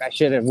fuck, I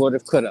should have, would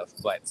have, could have."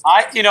 But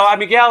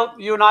Miguel,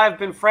 you and I have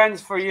been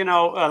friends for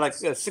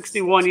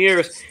 61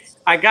 years.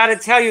 I got to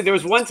tell you, there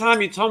was one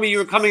time you told me you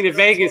were coming to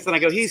Vegas, and I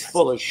go, "He's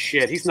full of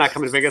shit. He's not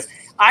coming to Vegas."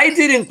 I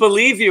didn't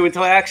believe you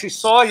until I actually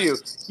saw you.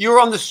 You were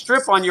on the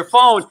strip on your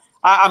phone.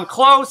 I'm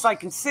close. I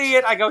can see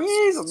it. I go,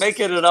 he's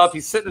making it up.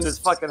 He's sitting in his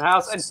fucking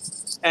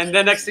house. And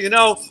then next thing you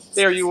know,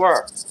 there you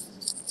were.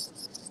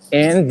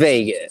 In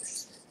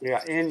Vegas.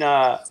 Yeah,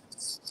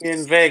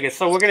 in Vegas.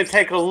 So we're going to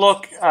take a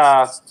look.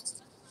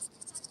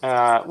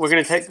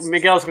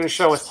 Miguel's going to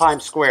show us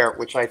Times Square,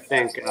 which I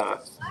think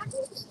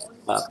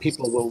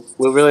people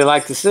will really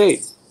like to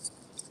see.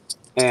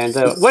 And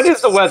what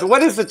is the weather?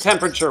 What is the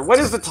temperature? What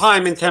is the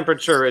time and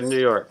temperature in New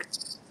York?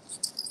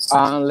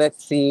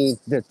 Let's see.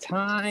 The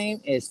time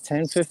is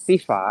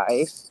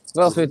 10:55,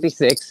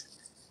 12:56,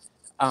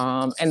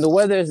 and the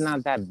weather is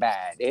not that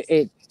bad.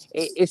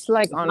 It's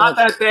like on not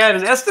that bad.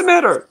 An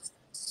estimate, or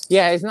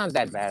yeah, it's not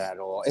that bad at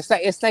all. It's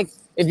like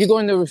if you go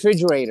in the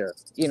refrigerator,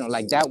 you know,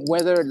 like that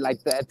weather,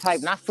 like the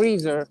type, not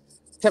freezer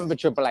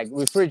temperature, but like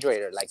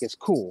refrigerator, like it's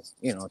cool,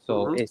 you know.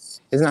 So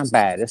it's not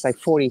bad. It's like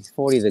 40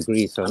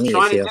 degrees. So I'm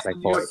trying to get like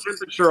the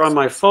temperature on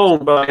my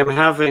phone, but I'm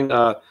having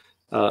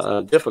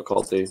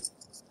difficulty.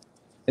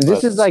 And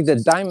this is like the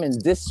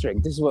diamond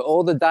district. This is where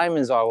all the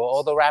diamonds are, where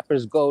all the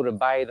rappers go to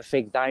buy the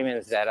fake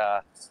diamonds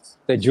that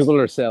the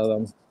jewelers sell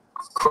them.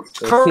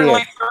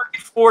 Currently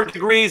 34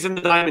 degrees in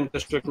the diamond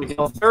district,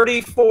 Miguel.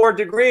 34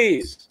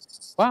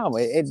 degrees. Wow,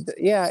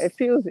 it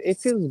feels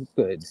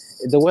good.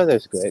 The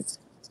weather's good.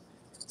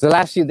 The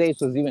last few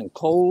days was even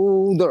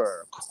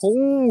colder.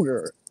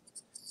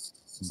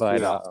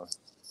 But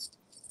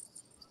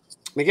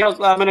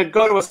Miguel, I'm going to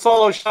go to a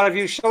solo shot of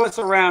you. Show us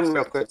around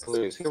real quick,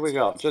 please. Here we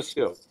go. Just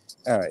you.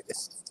 All right.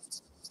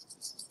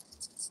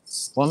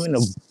 Well,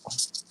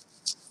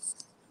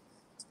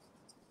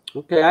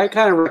 okay, I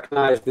kind of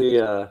recognize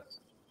the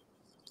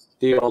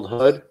old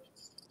hood.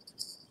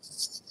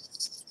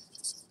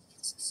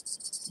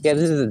 Yeah,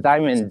 this is the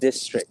Diamond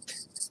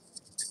District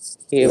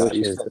here,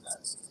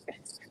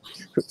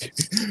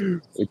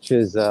 which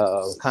is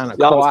kind of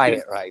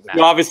quiet right now.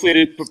 You obviously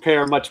didn't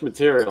prepare much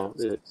material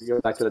to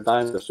go back to the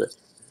Diamond District.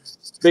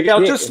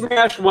 Miguel, just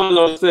smash one of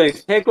those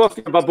things. Take off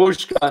your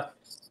babushka.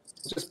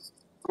 Just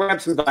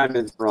grab some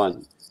diamonds and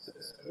run.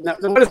 Now,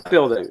 what is the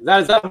building?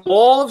 Is that a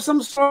mall of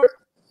some sort?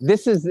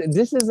 This is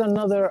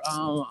another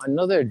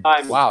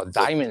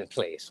diamond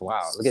place.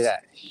 Wow, look at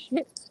that.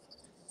 Shit.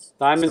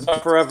 Diamonds are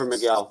forever,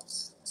 Miguel.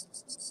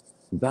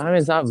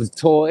 Diamonds are the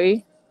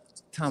toy.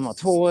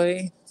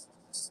 Toy.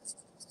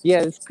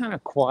 Yeah, it's kind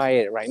of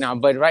quiet right now,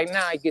 but right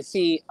now I can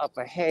see up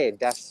ahead.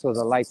 That's where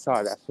the lights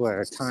are. That's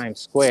where Times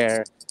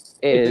Square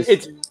is.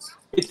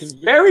 It's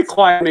very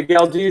quiet,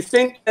 Miguel. Do you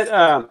think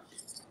that?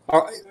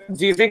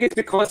 Do you think it's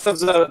because of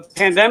the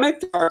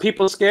pandemic? Are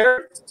people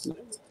scared?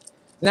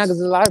 No,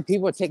 because a lot of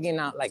people are taking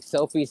out like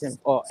selfies and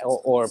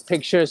or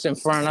pictures in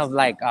front of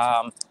like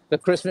the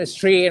Christmas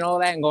tree and all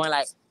that, and going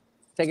like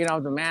taking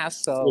off the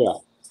mask.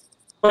 So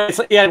well,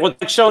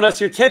 they're showing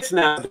us your tits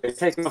now. They're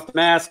taking off the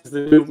mask is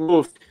the new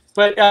move.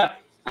 But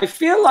I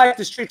feel like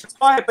the streets are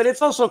quiet, but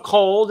it's also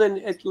cold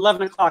and at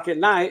 11 o'clock at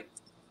night.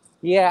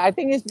 Yeah, I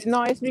think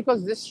it's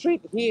because the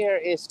street here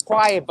is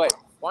quiet, but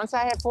once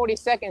I have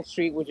 42nd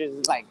Street, which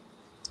is like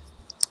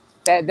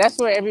that's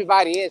where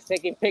everybody is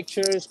taking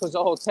pictures because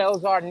the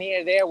hotels are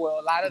near there where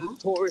a lot of the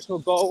tourists will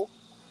go.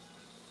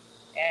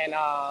 And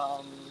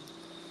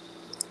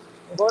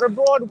go to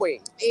Broadway.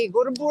 Hey,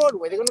 go to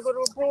Broadway. They're gonna go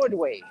to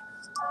Broadway.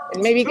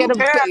 And maybe get a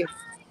place.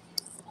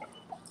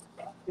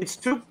 It's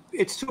too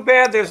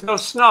bad there's no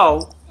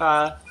snow.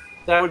 That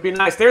would be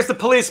nice. There's the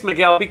police,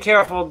 Miguel. Be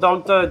careful.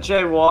 Don't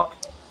jaywalk.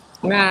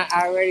 Nah,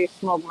 I already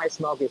smoked my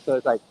smoky, so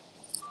it's like.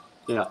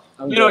 Yeah.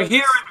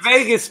 Here in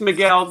Vegas,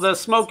 Miguel, the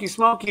smoky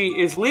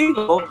is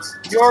legal.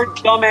 Your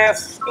dumbass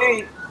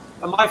state,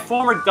 my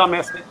former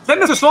dumbass state. Is that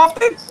Mr.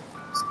 Softy?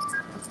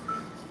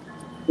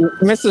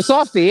 Mr.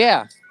 Softy,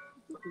 yeah.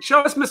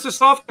 Show us Mr.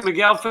 Softy,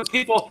 Miguel, for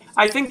people.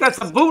 I think that's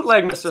a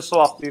bootleg Mr.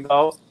 Softy,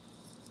 though.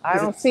 I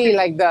don't see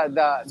like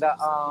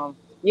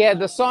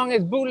the song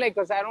is bootleg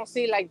because I don't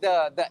see like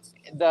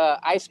the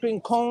ice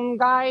cream cone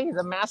guy,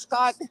 the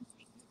mascot.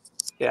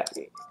 Yeah.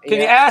 Can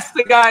you ask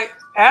the guy?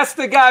 Ask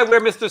the guy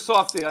where Mr.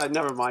 Softy.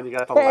 Never mind. You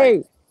got the light.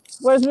 Hey,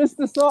 where's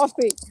Mr.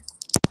 Softy?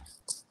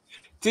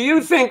 Do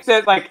you think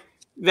that like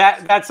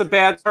that's a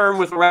bad term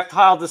with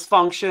erectile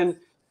dysfunction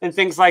and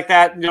things like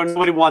that? You know,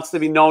 nobody wants to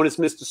be known as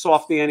Mr.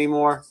 Softy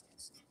anymore.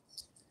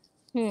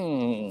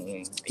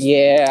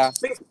 Yeah.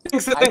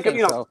 Things to think of,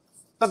 you know,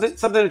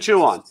 something to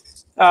chew on.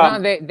 No,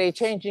 they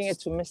changing it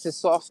to Mrs.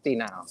 Softy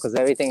now because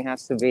everything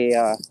has to be,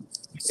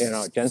 you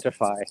know,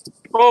 gentrified.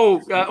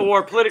 Oh,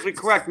 or politically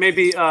correct.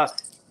 Maybe they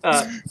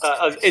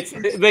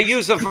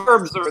use of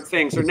verbs or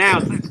things or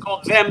nouns. It's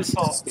called them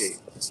Softy.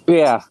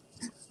 Yeah.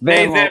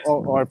 Them, them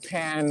or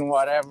pan,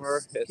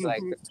 whatever. It's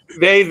like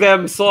they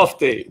them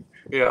Softy.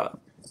 Yeah.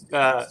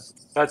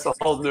 That's a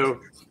whole new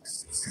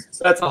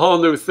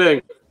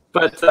thing.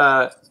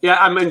 But yeah,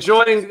 I'm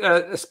enjoying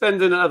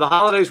spending the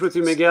holidays with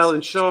you, Miguel,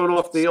 and showing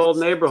off the old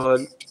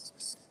neighborhood.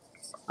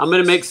 I'm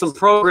going to make some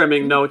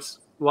programming notes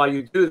while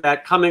you do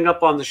that. Coming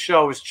up on the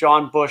show is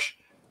John Bush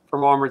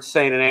from Armored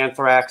Saint and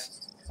Anthrax.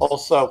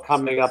 Also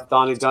coming up,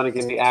 Donnie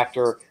Dunnigan, the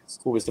actor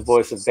who was the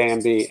voice of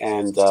Bambi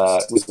and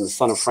was in The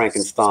Son of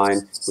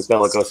Frankenstein with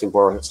Bela Lugosi and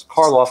Boris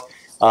Karloff.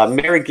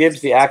 Mary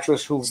Gibbs, the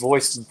actress who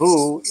voiced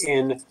Boo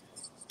in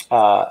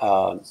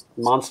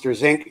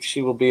Monsters Inc.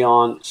 She will be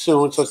on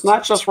soon. So it's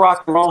not just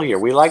rock and roll here.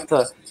 We like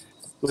to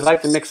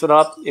mix it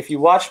up. If you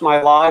watched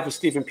my live with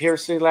Stephen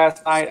Piercy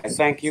last night, I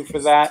thank you for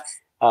that.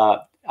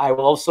 I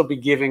will also be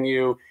giving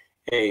you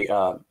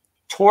a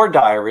tour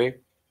diary.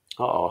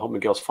 Uh-oh, I hope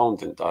Miguel's phone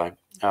didn't die.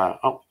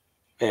 I'll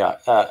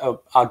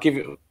give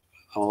you.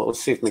 Oh,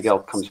 let's see if Miguel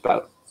comes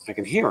back. I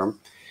can hear him.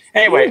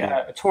 Anyway,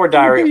 a tour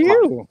diary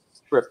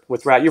trip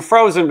with Rat. You're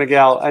frozen,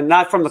 Miguel, and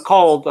not from the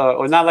cold,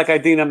 or not like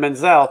Idina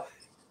Menzel.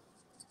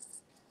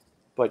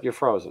 But you're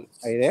frozen.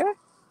 Are you there?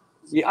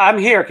 Yeah, I'm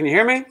here. Can you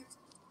hear me?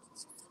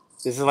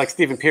 This is like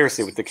Stephen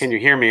Piercy with the "Can you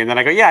hear me?" And then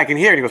I go, "Yeah, I can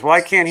hear you." He goes, "Well,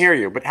 I can't hear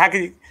you." But how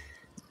can you?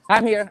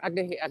 I'm here. I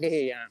can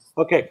hear you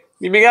now. Okay,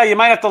 Miguel, you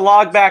might have to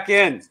log back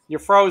in. You're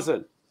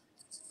frozen.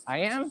 I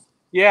am.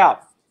 Yeah.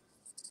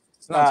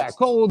 It's not that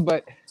cold,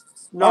 but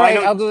no, all right,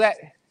 I'll do that.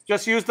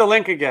 Just use the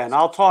link again.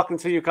 I'll talk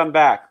until you come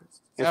back.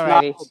 If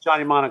not,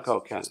 Johnny Monaco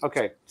can.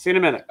 Okay. See you in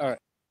a minute. All right.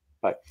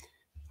 Bye.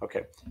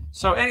 Okay.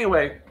 So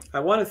anyway, I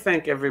want to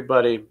thank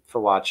everybody for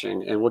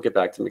watching, and we'll get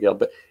back to Miguel.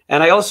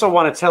 And I also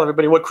want to tell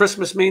everybody what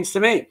Christmas means to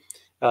me,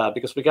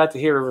 because we got to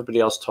hear everybody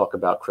else talk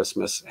about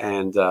Christmas,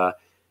 and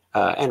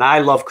I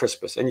love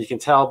Christmas, and you can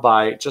tell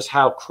by just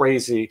how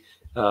crazy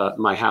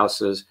my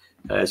house is.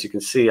 As you can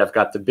see, I've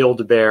got the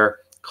Build-A-Bear,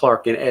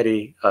 Clark and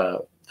Eddie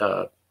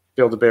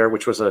Build-A-Bear,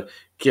 which was a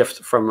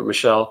gift from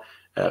Michelle,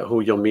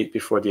 who you'll meet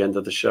before the end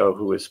of the show,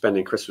 who is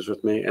spending Christmas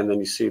with me. And then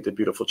you see the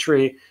beautiful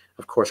tree,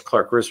 of course,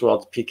 Clark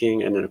Griswold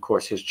peeking, and then, of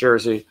course, his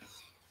jersey.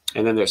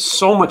 And then there's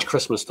so much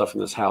Christmas stuff in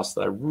this house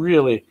that I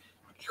really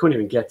couldn't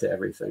even get to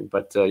everything.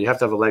 But you have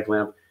to have a leg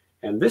lamp.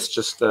 And this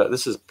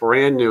this is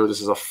brand new.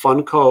 This is a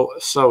Funko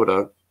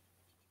soda.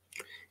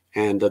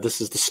 And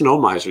this is the Snow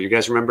Miser. You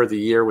guys remember The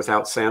Year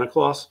Without Santa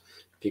Claus?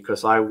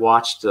 Because I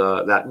watched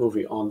that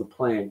movie on the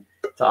plane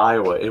to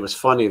Iowa. It was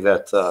funny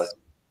that...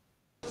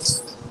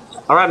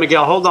 All right,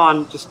 Miguel, hold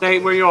on. Just stay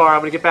where you are.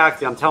 I'm going to get back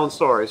to you. I'm telling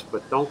stories,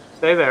 but don't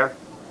stay there.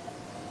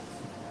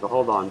 So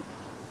hold on.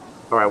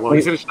 All right, well,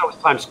 he's going to show us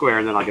Times Square,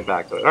 and then I'll get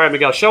back to it. All right,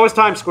 Miguel, show us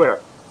Times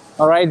Square.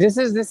 All right, this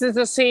is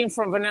a scene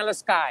from Vanilla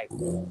Sky.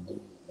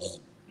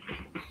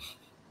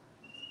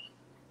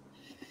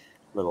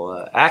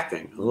 Little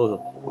acting, doing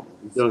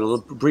a little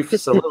brief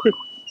soliloquy.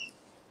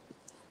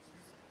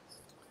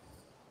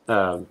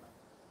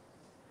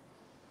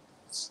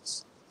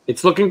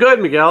 It's looking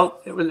good, Miguel.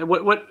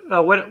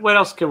 What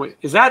else can we?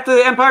 Is that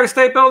the Empire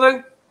State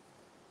Building?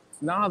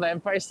 No, the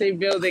Empire State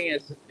Building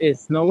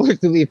is nowhere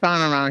to be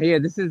found around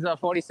here. This is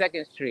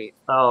 42nd Street.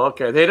 Oh,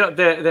 okay. They don't.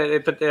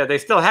 They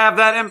still have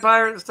that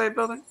Empire State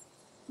Building.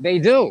 They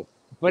do,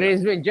 but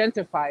it's been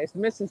gentrified. It's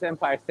Mrs.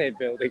 Empire State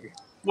Building.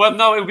 Well,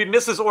 no, it would be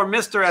Mrs. or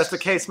Mr. as the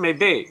case may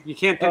be. You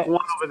can't pick one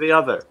over the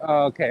other.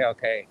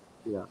 Okay.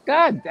 Yeah.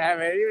 God damn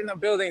it! Even the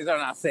buildings are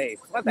not safe.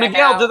 What the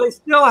Miguel, hell? do they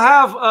still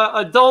have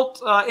adult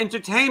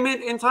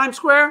entertainment in Times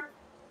Square?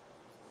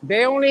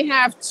 They only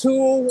have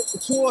two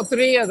or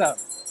three of them.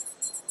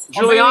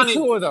 Giuliani,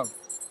 2 of them.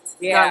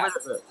 Yeah.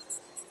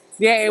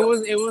 Yeah, it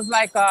was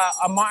like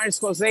a Martin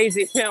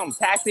Scorsese film,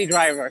 Taxi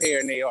Driver, here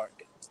in New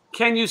York.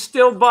 Can you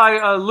still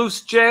buy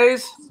loose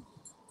J's?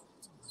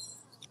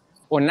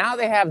 Well, now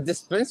they have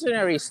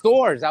dispensary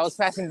stores. I was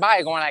passing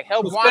by going like,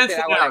 help wanted.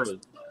 I was like,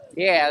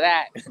 yeah,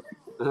 that.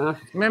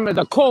 Remember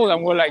the cold,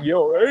 and we're like,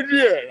 yo,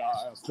 idiot,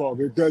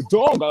 fucking that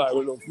dog.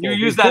 You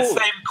use that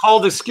same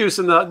cold excuse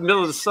in the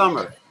middle of the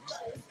summer.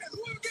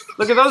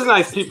 Look at those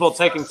nice people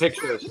taking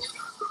pictures.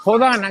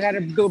 Hold on, I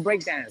gotta do a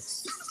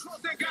breakdance.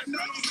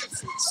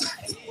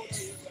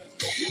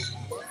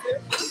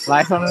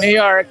 Live from New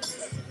York.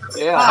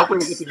 Yeah, I hope we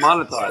can get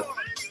demonetized.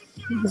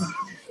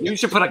 You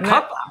should put a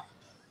cup on.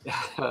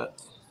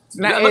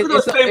 Look at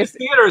those famous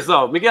theaters,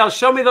 though. Miguel,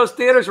 show me those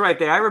theaters right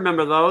there. I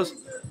remember those.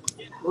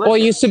 Well,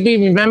 it used to be,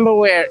 remember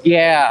where,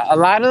 yeah, a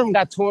lot of them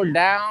got torn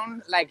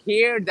down. Like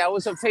here, that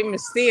was a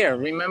famous theater.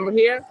 Remember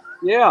here?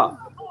 Yeah.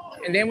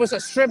 And there was a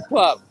strip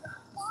club.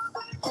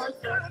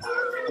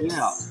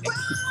 Yeah.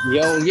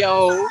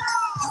 Yo.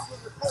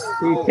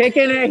 He's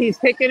kicking it. He's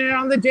kicking it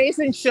on the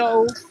Jason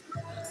show.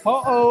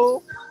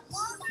 Uh-oh.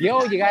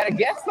 Yo, you got a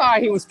guest star.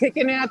 He was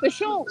kicking it at the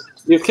show.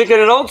 You're kicking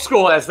it old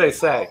school, as they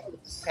say.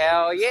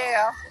 Hell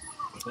yeah.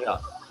 Yeah.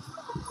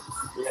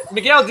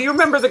 Miguel, do you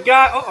remember the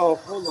guy? Uh-oh,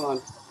 hold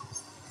on.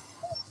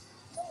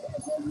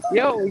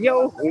 Yo.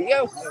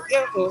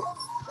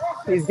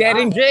 He's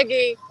getting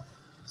jiggy.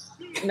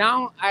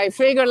 Now, I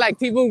figured like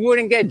people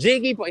wouldn't get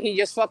jiggy, but he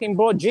just fucking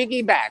brought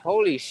jiggy back.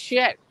 Holy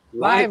shit.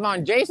 Right. Live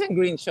on Jason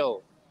Green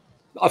show.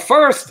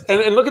 First,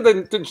 and look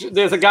at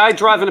there's a guy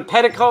driving a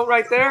petticoat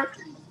right there.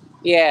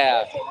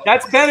 Yeah.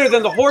 That's better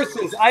than the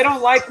horses. I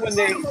don't like when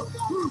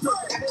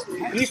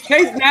he's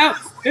chasing now.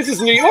 This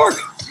is New York.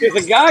 There's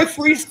a guy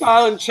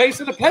freestyling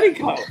chasing a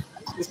petticoat.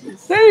 It's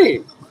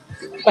insane.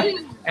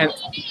 And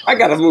I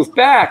got to move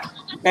back.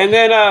 And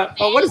then,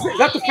 what is it? Is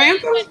that the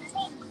Phantom?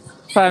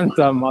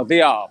 Phantom of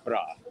the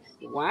Opera.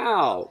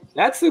 Wow.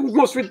 That's the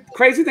most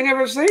crazy thing I've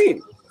ever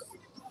seen.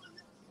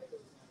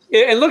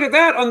 And look at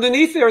that.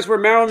 Underneath there is where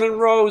Marilyn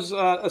Monroe's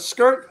a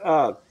skirt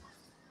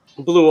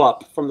blew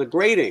up from the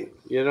grating.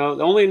 You know,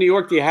 only in New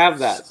York do you have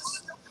that.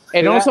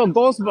 And also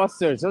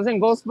Ghostbusters.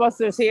 Wasn't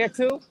Ghostbusters here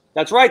too?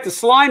 That's right. The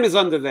slime is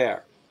under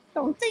there.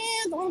 Don't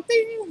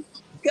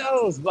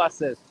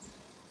Ghostbusters.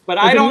 But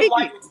I don't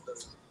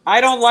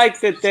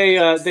like that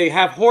they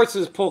have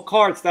horses pull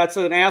carts. That's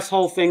an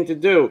asshole thing to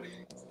do.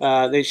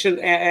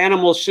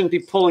 Animals shouldn't be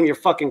pulling your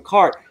fucking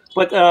cart.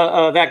 But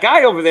that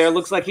guy over there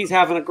looks like he's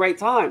having a great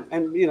time.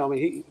 And, you know,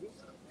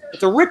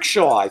 it's a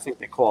rickshaw, I think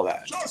they call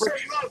that.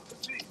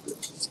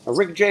 A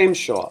Rick James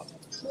Shaw.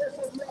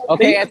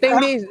 Okay, I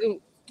think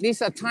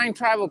these are time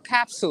travel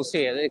capsules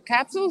here. The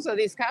capsules? Are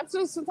these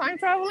capsules for time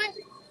traveling?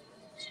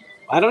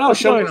 I don't know.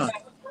 Show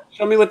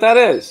me what that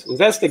is.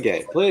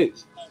 Investigate,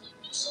 please.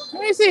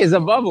 Let me see. It's a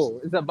bubble.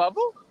 It's a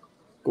bubble?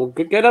 Well,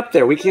 get up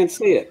there. We can't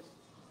see it.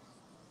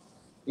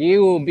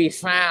 You will be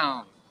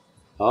found.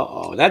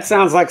 Uh-oh. That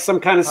sounds like some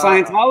kind of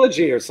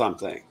Scientology or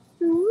something.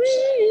 I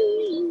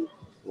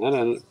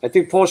don't know. I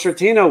think Paul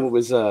Shortino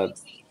was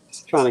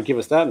trying to give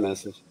us that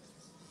message.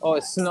 Oh,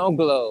 it's snow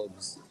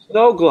globes.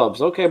 Snow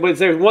globes. Okay, but is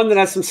there one that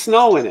has some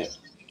snow in it?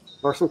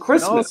 Or some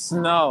Christmas? No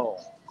snow.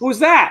 Who's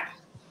that?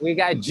 We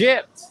got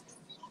gypped.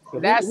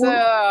 That's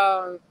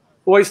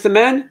Boys to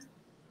Men?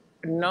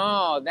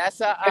 No,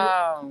 that's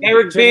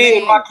Eric B.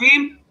 and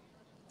Rakim?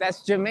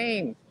 That's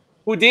Jermaine.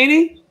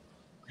 Houdini?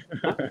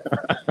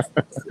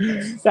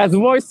 That's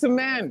Voice to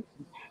Men.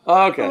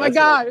 Okay. Oh my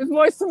God, it's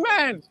Voice to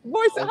Men.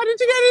 How did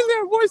you get in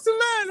there? Voice to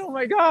Men. Oh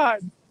my God.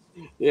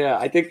 Yeah,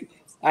 I think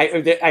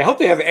I hope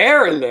they have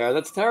air in there.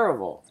 That's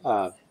terrible.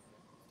 And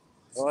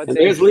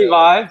there's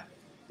Levi.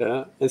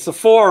 Yeah. And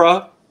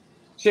Sephora.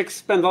 Chicks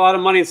spend a lot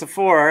of money in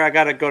Sephora. I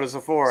got to go to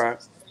Sephora.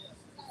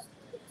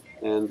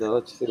 And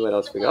let's see what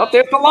else we got. Oh,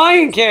 there's the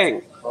Lion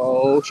King.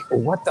 Oh,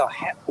 what the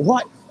heck?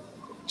 What?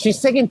 She's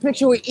taking a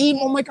picture with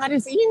Emo. Oh my God,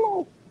 it's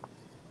Emo.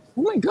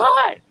 Oh my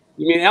God.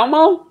 You mean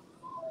Elmo?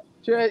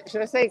 Should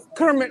I say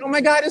Kermit? Oh my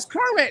God, it's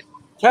Kermit.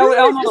 Tell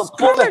Elmo to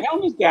pull the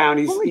helmet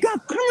down. Oh my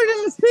God, Kermit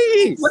in the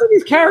seat. What are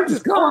these characters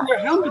pulling their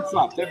helmets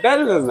up? They're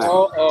better than that.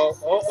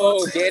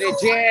 Oh. Get it,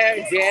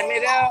 jam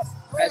it up.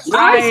 That's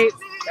right.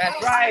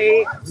 That's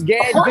right.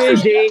 Get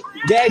jiggy.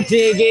 Get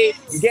jiggy.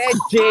 Get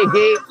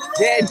jiggy.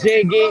 Get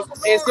jiggy.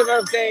 It's your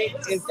birthday.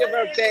 It's your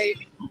birthday.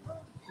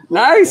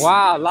 Nice.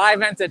 Wow,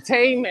 live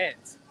entertainment.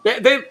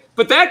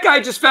 But that guy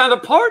just found a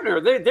partner.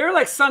 They're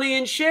like Sonny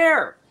and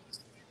Cher.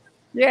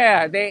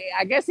 Yeah,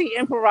 I guess he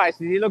improvised.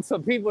 He looked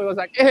some people. It was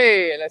like,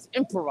 hey, let's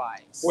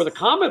improvise. Or the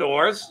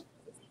Commodores.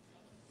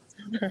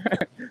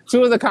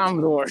 Two of the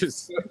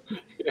Commodores.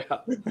 Yeah.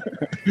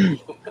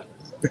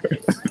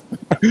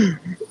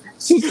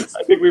 I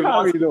think we've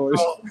lost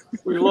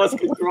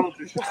control.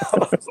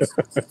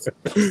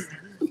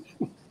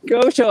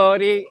 Go,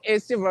 shorty.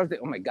 It's your birthday.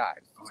 Oh my God.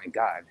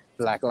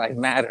 Black Lives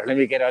Matter. Let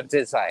me get on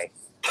this side.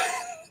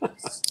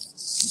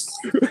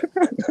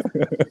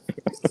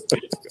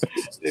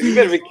 You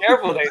better be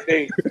careful.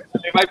 They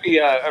might be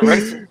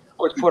racist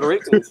towards Puerto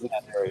Ricans in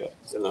that area.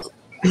 You know.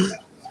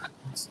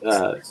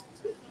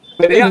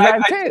 But yeah,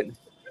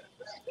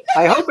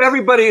 I hope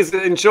everybody is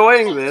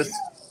enjoying this.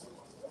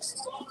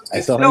 I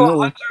saw him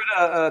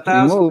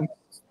 100,000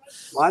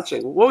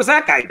 watching. What was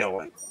that guy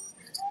doing?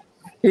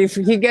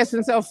 He gets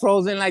himself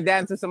frozen like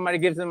that until somebody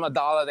gives him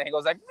 $1. Then he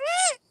goes like,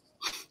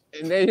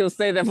 and then he'll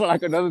stay there for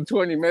like another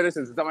 20 minutes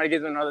until somebody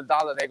gives him another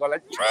 $1. They go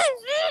like,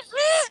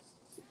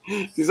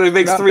 so he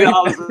makes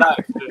 $3 a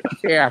night.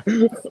 Yeah.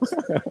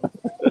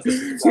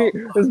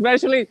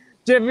 Especially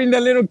giving the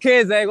little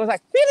kids. They goes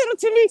like, here, little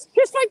Timmy,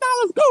 here's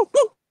 $5. Go.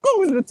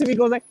 And little Timmy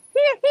goes like,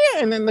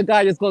 here. And then the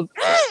guy just goes,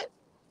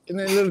 and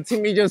then little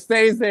Timmy just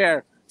stays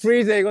there,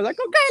 freezing. He goes like,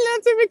 okay,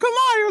 little Timmy, come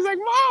on. He was like,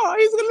 Mom,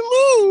 he's gonna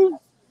move.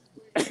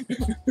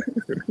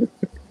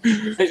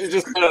 They should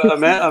just put a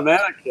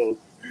mannequin.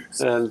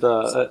 And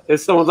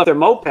if someone's left their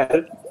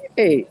moped.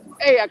 Hey,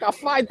 I got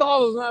 $5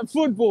 on a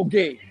football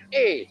game.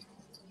 Hey.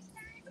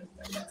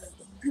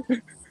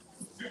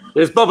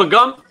 There's Bubba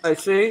Gump, I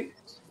see.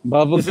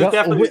 Bubba This is Gump.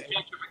 definitely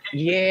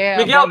Yeah,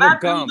 Miguel, Bubba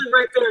that Gump. building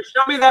right there.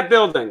 Show me that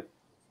building.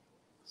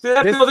 See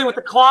that building with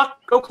the clock?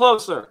 Go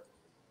closer.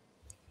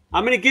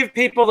 I'm going to give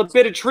people a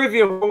bit of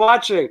trivia for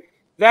watching.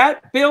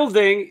 That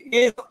building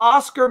is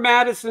Oscar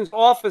Madison's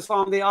office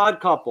on The Odd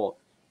Couple.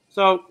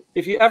 So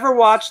if you ever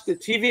watched the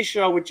TV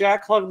show with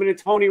Jack Klugman and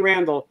Tony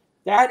Randall,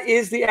 that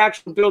is the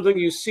actual building.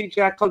 You see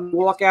Jack Klugman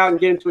walk out and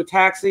get into a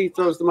taxi,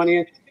 throws the money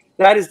in.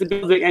 That is the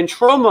building. And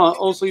Troma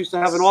also used to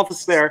have an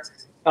office there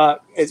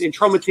in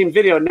Troma Team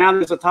Video. Now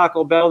there's a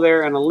Taco Bell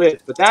there and a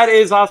Lit. But that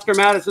is Oscar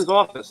Madison's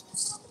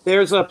office.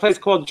 There's a place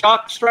called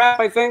Jockstrap,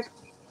 I think.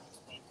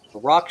 A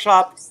rock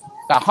shop.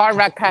 The Hard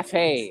Rock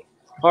Cafe.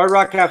 Hard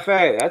Rock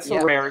Cafe. That's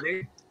a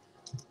rarity.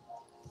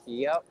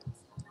 Yep.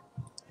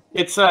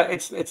 It's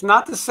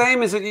not the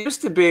same as it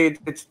used to be.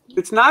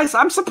 It's nice.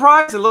 I'm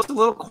surprised it looks a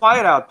little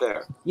quiet out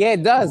there. Yeah,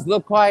 it does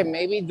look quiet.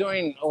 Maybe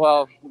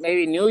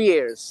maybe New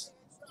Year's.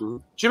 Mm-hmm.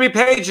 Jimmy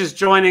Page is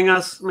joining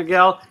us,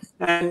 Miguel,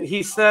 and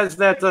he says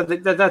that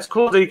that's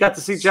cool that you got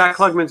to see Jack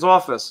Klugman's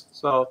office.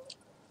 So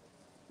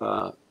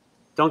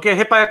don't get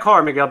hit by a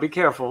car, Miguel. Be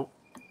careful.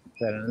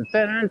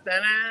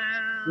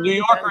 New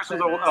Yorkers are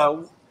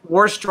the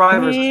worst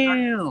drivers,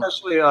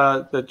 especially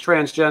the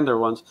transgender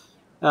ones.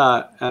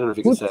 I don't know if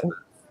you can say that.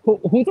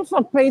 Who the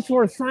fuck pays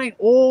for a sign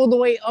all the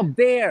way up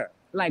there?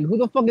 Like, who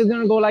the fuck is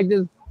gonna go like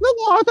this? Look,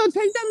 Arthur,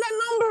 take down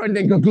that number, and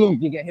then go gloom,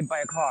 you get hit by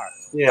a car.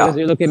 Yeah, because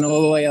you're looking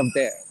all the way up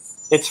there.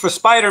 It's for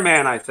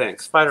Spider-Man, I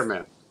think.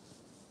 Spider-Man.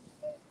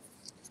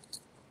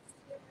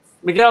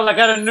 Miguel, I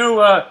got a new.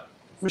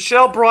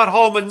 Michelle brought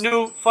home a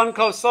new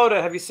Funko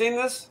soda. Have you seen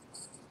this?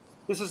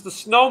 This is the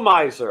Snow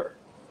Miser.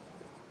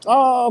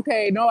 Oh,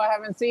 okay. No, I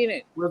haven't seen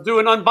it. We'll do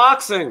an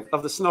unboxing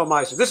of the Snow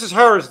Miser. This is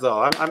hers,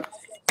 though.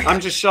 I'm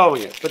just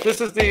showing it. But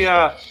this is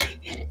the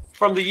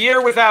from the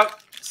Year Without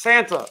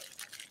Santa.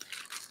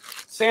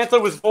 Santa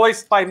was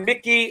voiced by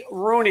Mickey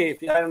Rooney.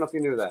 I don't know if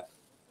you knew that.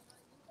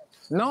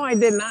 No, I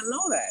did not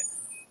know that.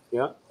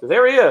 Yeah,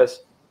 there he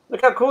is.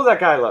 Look how cool that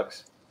guy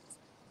looks.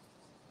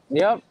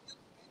 Yep.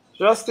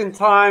 Just in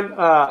time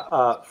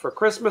for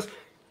Christmas.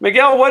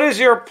 Miguel, what is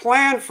your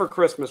plan for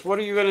Christmas? What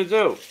are you going to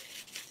do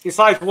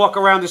besides walk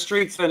around the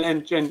streets and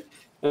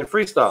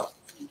freestyle?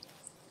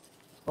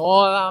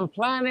 Well, I'm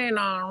planning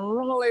on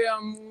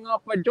rolling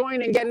up a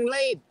joint and getting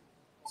laid.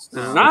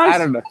 Nice. I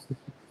don't know.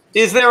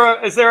 Is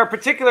there a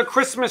particular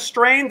Christmas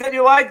strain that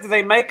you like? Do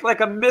they make like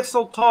a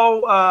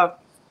mistletoe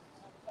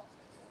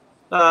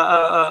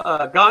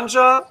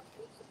ganja?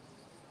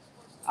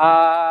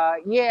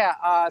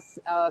 Yeah.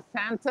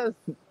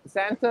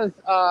 Santa's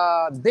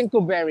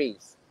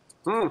dingleberries.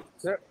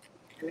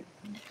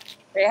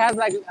 It has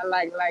like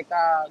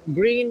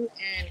green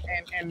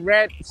and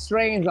red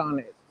strains on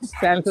it.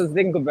 Santa's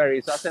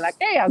dingleberries. So I said, like,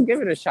 hey, I'll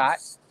give it a shot.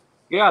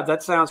 Yeah,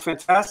 that sounds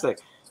fantastic.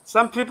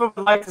 Some people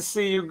would like to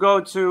see you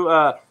go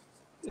to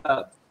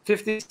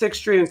 56th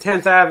Street and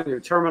 10th Avenue,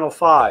 Terminal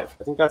 5.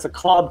 I think that's a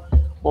club,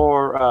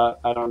 or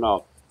I don't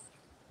know.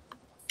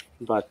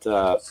 But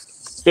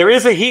there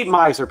is a heat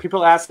miser.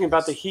 People asking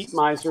about the heat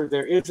miser.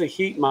 There is a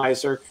heat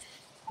miser.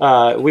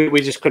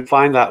 We just couldn't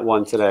find that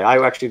one today.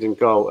 I actually didn't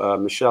go.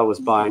 Michelle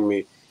was buying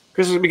me.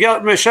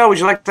 Michelle, would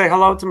you like to say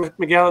hello to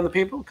Miguel and the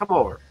people? Come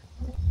over.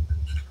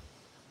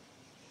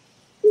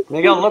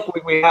 Miguel, look,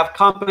 we have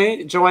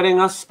company joining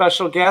us,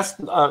 special guest.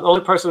 The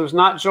only person who's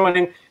not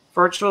joining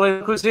virtually,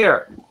 look who's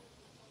here.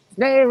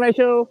 Hey,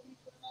 Rachel.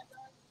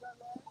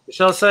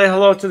 Michelle, say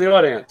hello to the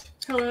audience.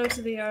 Hello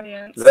to the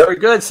audience. Very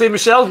good. See,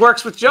 Michelle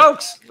works with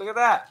jokes. Look at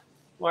that.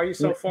 Why are you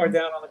so far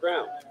down on the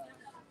ground?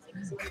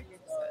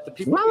 The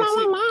people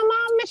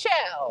Mama,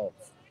 Michelle.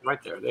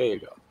 Right there. There you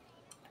go.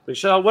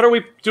 Michelle, what are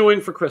we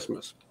doing for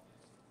Christmas?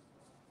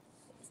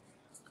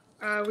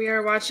 We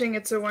are watching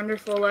It's a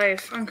Wonderful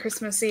Life on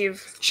Christmas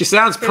Eve. She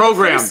sounds for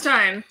programmed. The first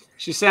time.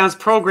 She sounds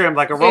programmed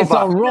like a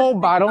robot. It's a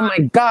robot. Oh my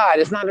God!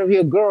 It's not a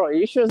real girl. Are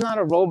you sure it's not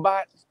a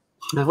robot?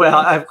 Well,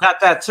 I've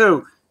got that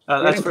too.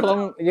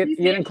 You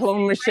didn't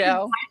clone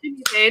Michelle.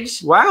 Jimmy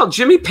Page. Wow,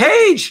 Jimmy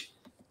Page.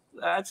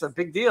 That's a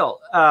big deal.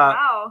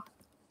 Wow.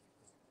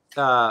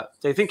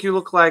 They think you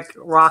look like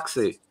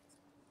Roxy.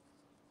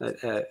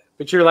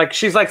 But you're like,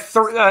 she's like,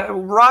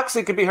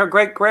 Roxy could be her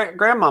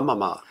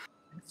great-grandmama.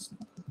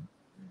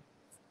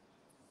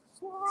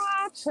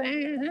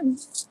 Roxanne,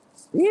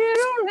 you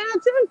don't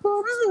have to put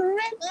on the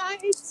red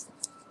lights.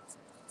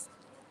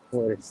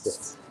 What is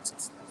this?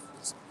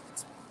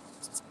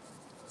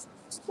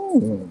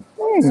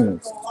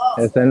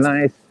 It's a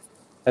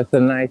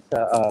nice.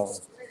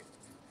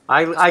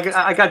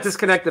 I got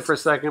disconnected for a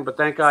second, but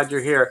thank God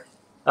you're here.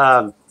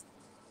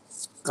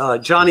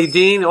 Johnny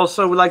Dean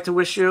also would like to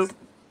wish you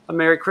a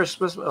Merry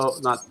Christmas. Oh,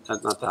 not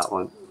that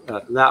one.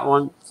 That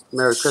one.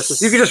 Merry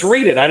Christmas. You can just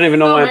read it. I don't even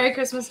know. Merry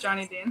Christmas,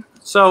 Johnny Dean.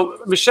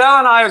 So Michelle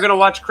and I are going to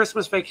watch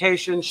Christmas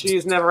Vacation.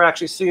 She's never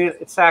actually seen it.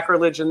 It's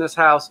sacrilege in this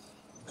house,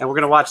 and we're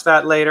going to watch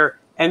that later.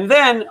 And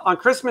then on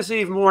Christmas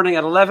Eve morning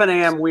at 11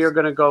 a.m., we are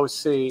going to go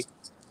see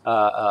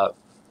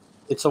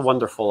It's a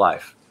Wonderful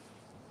Life.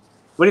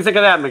 What do you think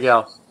of that,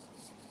 Miguel?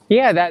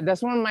 Yeah,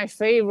 that's one of my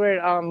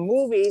favorite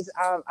movies.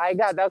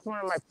 That's one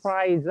of my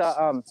prize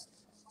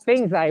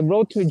things I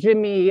wrote to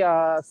Jimmy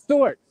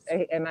Stewart,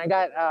 and I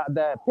got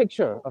the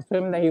picture of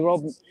him that he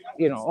wrote,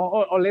 you know,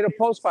 or little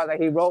postcard that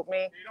he wrote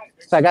me.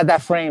 So I got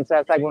that framed. So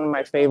that's like one of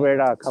my favorite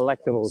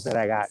collectibles that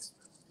I got.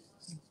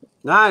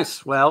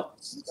 Nice. Well,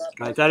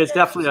 that is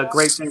definitely a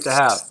great thing to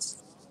have.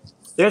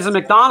 There's a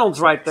McDonald's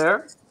right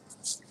there.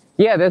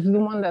 Yeah, this is the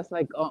one that's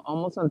like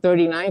almost on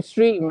 39th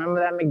Street.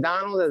 Remember that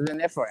McDonald's that's been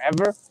there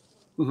forever?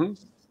 Mm-hmm.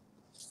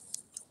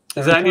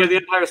 Is that near the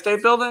Empire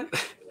State Building?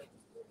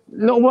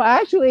 No, well,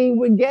 actually,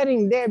 we're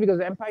getting there because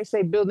the Empire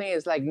State Building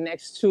is like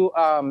next to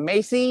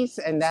Macy's,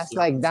 and that's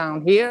like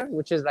down here,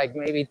 which is like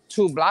maybe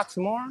 2 blocks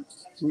more.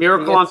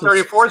 Miracle on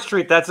 34th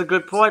Street. That's a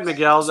good point,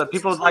 Miguel. That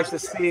people would like to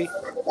see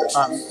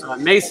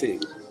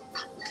Macy's.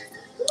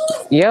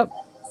 Yep.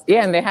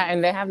 Yeah,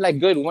 and they have like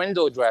good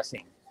window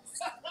dressing.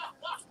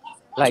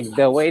 Like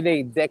the way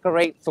they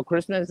decorate for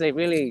Christmas, they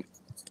really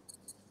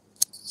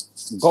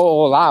go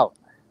all out.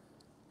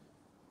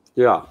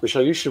 Yeah,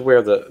 Michelle, you should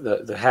wear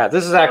the hat.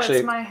 This is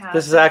actually my hat.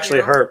 This is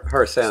actually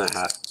her Santa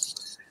hat.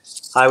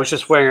 I was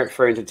just wearing it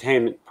for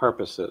entertainment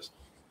purposes.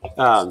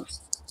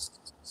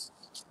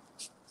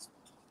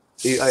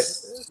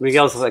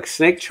 Miguel's like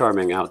snake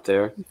charming out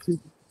there.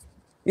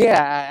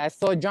 Yeah, I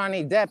saw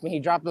Johnny Depp and he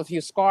dropped a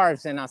few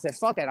scarves, and I said,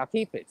 "Fuck it, I'll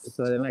keep it."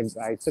 So then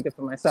I took it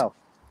for myself.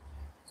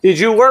 Did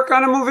you work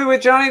on a movie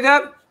with Johnny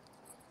Depp?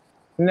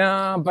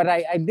 No, but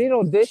I did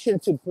audition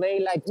to play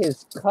like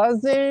his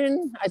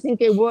cousin. I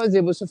think it was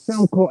a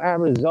film called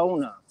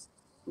Arizona.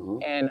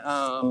 Mm-hmm.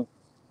 And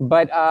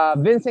but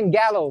Vincent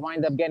Gallo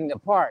wound up getting the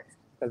part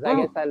because I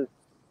guess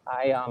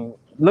I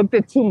looked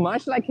at too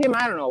much like him.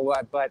 I don't know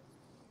what, but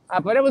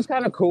it was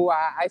kind of cool.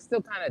 I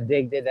still kind of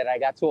digged it that I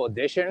got to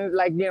audition,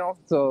 like, you know,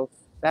 so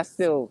that's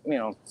still, you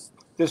know.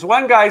 This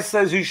one guy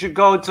says you should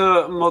go to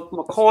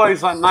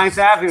McCoy's on 9th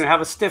Avenue and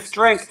have a stiff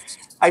drink.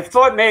 I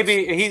thought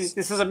maybe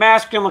this is a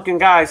masculine-looking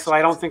guy, so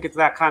I don't think it's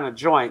that kind of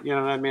joint. You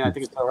know what I mean? I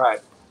think it's all right.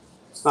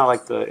 It's not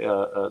like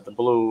the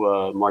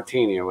blue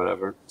martini or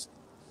whatever.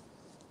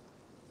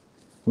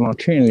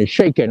 Martini,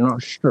 shake it,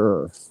 not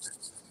stir.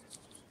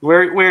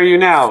 Where are you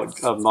now,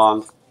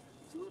 Mond?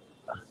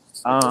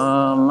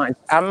 I'm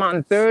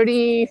on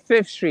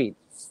 35th Street.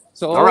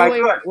 So all the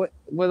way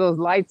where those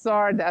lights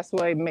are, that's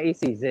where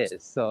Macy's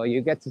is. So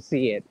you get to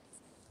see it.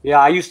 Yeah,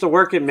 I used to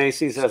work at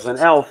Macy's as an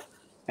elf,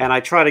 and I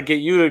try to get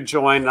you to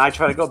join, and I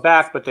try to go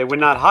back, but they would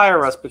not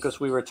hire us because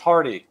we were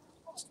tardy.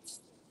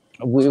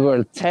 We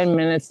were 10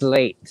 minutes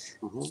late,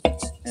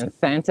 and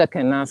Santa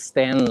cannot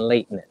stand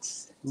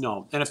lateness.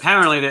 No, and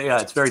apparently,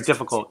 it's very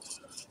difficult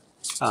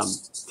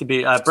to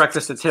be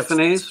breakfast at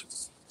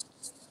Tiffany's.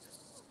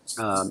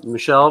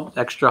 Michelle,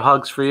 extra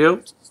hugs for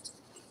you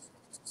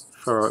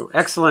for an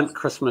excellent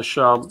Christmas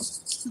show.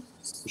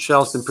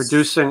 Michelle's been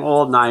producing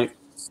all night.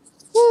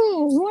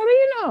 Ooh, what do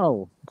you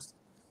know?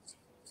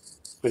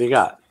 What do you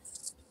got?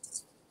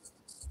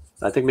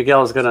 I think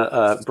Miguel is going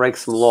to break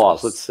some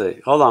laws. Let's see.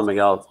 Hold on,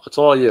 Miguel. It's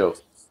all you.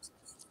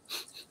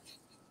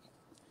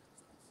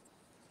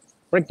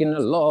 Breaking the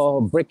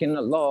law, breaking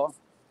the law.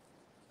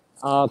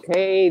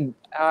 Okay,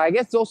 I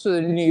guess also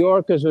the New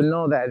Yorkers will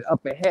know that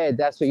up ahead,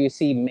 that's where you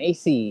see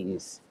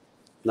Macy's.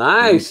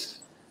 Nice.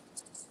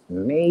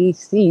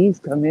 Macy's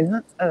coming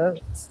up.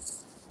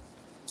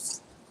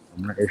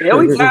 They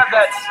always have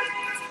that.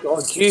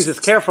 Oh, Jesus,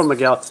 careful,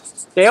 Miguel.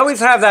 They always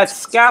have that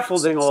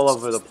scaffolding all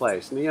over the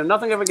place. You know,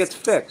 nothing ever gets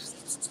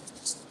fixed.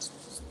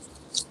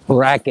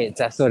 Rackets,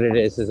 that's what it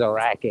is. It's a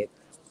racket.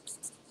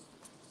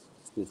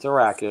 It's a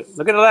racket.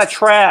 Look at all that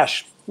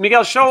trash.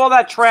 Miguel, show all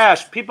that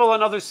trash. People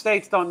in other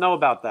states don't know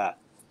about that.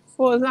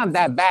 Well, it's not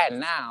that bad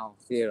now.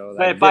 You know,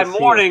 like by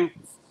morning,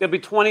 there'll be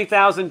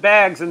 20,000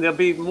 bags, and there'll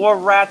be more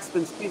rats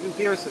than Stephen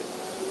Pearson.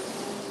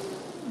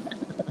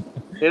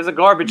 There's a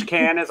garbage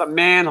can. There's a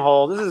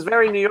manhole. This is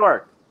very New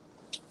York.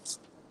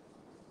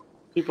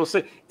 People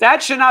say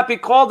that should not be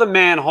called a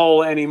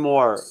manhole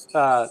anymore.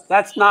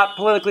 That's not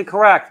politically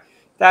correct.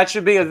 That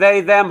should be a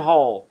they/them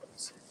hole.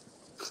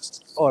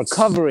 Or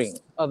covering.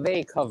 A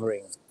they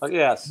covering.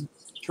 Yes,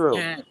 true.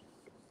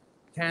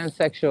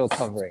 Pansexual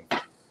covering.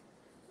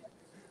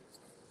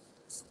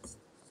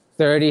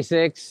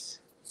 36.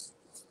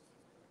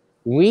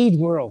 Weed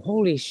World.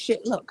 Holy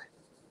shit, look.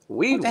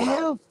 Weed World? What the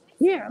hell?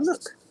 Yeah,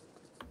 look.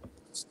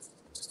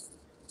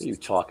 What are you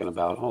talking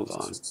about? Hold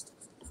on.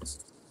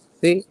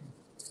 See?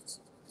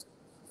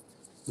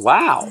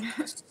 Wow.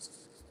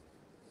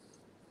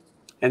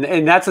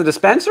 And that's a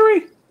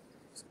dispensary?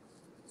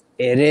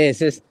 It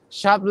is. It's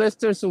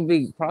shoplifters will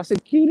be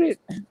prosecuted.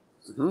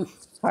 How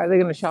are they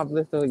going to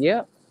shoplift?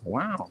 Yep.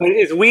 Wow. But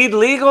is weed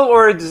legal,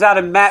 or is that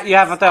you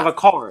have to have a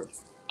card?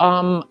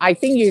 I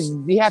think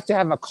you have to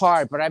have a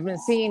card, but I've been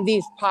seeing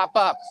these pop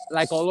up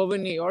like all over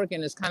New York,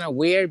 and it's kind of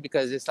weird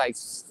because it's like,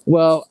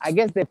 well, I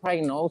guess they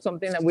probably know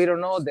something that we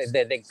don't know, that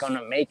they're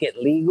gonna make it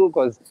legal,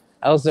 because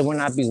else they would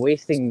not be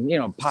wasting,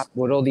 pop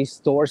with all these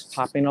stores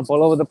popping up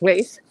all over the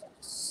place.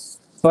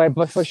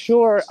 But for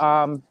sure,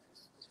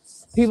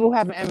 people who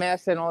have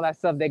MS and all that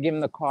stuff, they give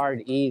them the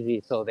card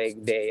easy, so they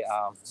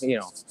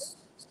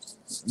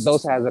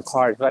those has a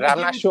card. But I'm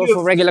not sure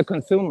for regular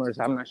consumers.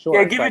 I'm not sure.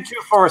 Yeah, give it to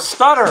you for a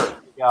stutter,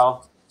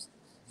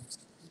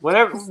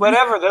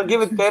 Whatever, they'll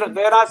give it. They're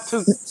not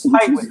too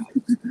tight with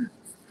it.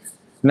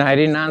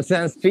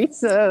 99-cent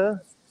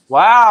pizza.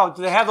 Wow,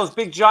 do they have those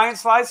big giant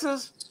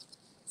slices?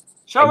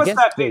 Show us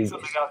that pizza,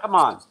 Miguel. Come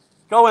on,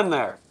 go in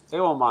there. They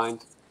won't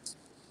mind.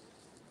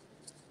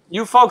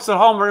 You folks at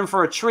home are in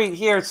for a treat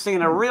here,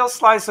 seeing a real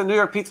slice of New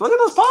York pizza. Look at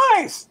those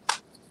pies.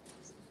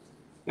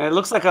 And it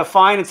looks like a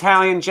fine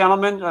Italian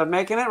gentleman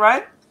making it,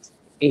 right?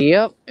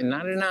 Yep, and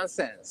 99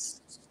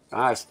 cents.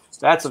 Nice.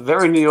 That's a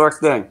very New York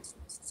thing.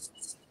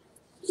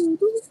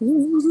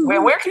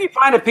 Where can you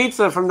find a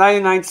pizza from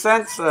 99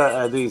 cents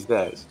these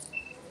days?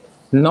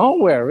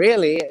 Nowhere,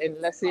 really,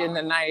 unless you're in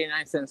the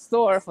 99-cent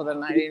store for the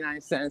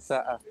 99 cents.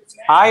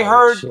 I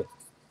heard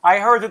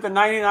that the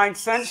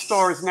 99-cent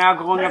store is now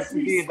going up to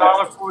be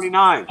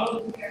 $1.49.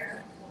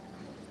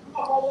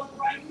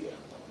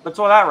 What's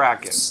all that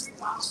racket?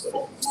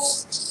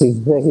 He's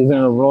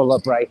gonna roll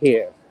up right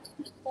here.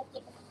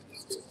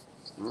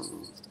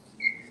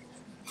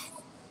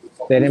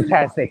 They didn't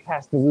pass. They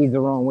passed the weed the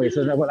wrong way,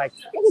 so they were like,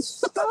 "Oh,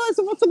 sucker, I'm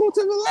supposed to go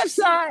to the left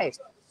side."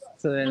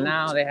 So then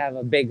now they have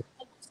a big.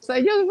 So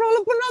just roll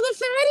up another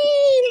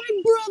fatty,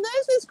 my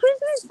brothers. It's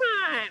Christmas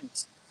time.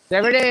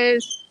 There it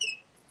is.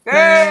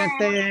 Hey!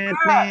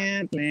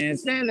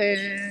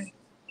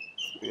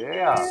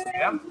 Yeah,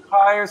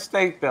 Empire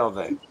State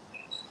Building.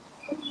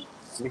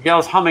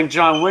 Miguel's humming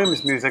John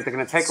Williams music. They're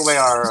going to take away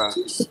our.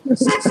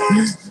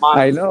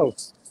 I know.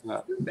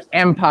 Yeah. The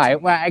Empire.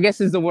 Well, I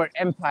guess it's the word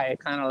empire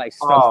kind of like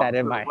stuck that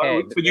in my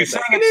head. But you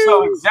sang it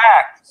so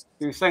exact.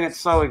 You sang it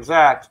so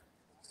exact.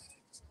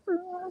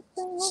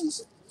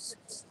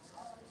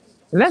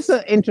 That's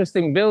an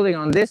interesting building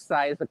on this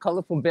side. It's a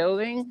colorful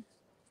building.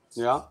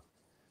 Yeah.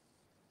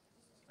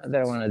 I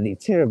don't want to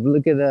deter, but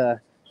look at the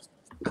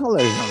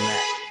colors on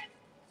that.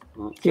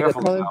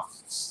 Careful. The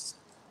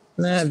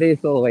nah, they're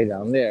all the way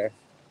down there.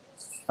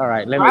 All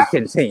right, let me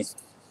continue.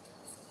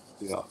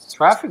 Yeah.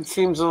 Traffic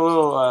seems a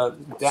little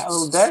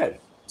dead.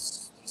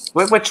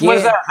 Which one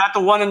is that? Is that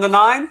the one in the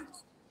 9?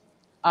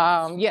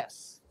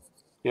 Yes.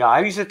 Yeah, I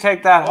used to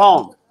take that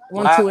home.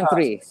 1, 2, and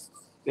 3.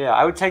 Yeah,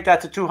 I would take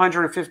that to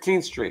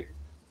 215th Street.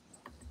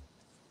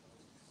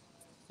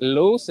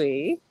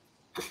 Lucy.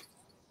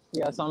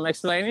 Yes, I'm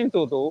explaining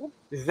to do.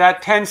 Is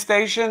that Penn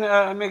Station,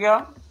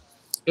 Miguel?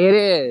 It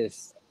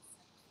is.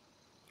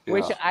 Yeah.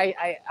 Which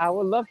I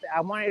would love to. I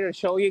wanted to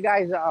show you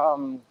guys.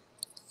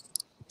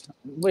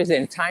 What is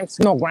it?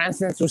 Grand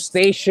Central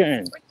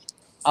Station.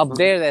 Up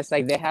there, that's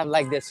like they have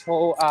like this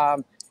whole.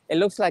 It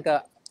looks like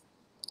a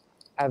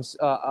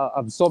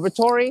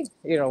observatory.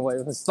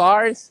 With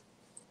stars.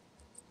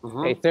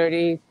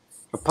 8:30.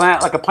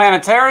 Like a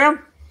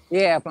planetarium.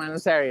 Yeah, a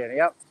planetarium.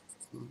 Yep.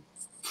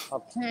 A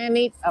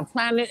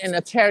planet, and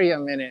a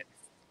terrarium in it.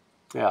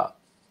 Yeah.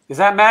 Is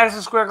that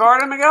Madison Square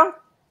Garden, Miguel?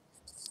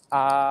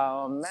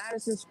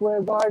 Madison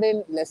Square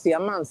Garden. Let's see.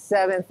 I'm on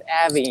 7th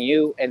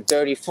Avenue and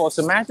 34th.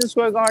 So Madison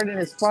Square Garden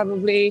is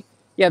probably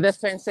that's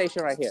Penn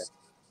Station right here.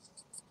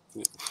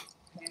 Yeah.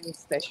 Penn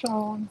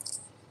Station.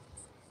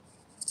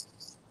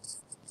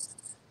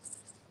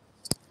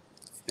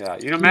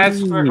 Yeah,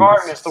 Madison Square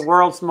Garden is the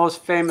world's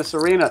most famous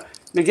arena.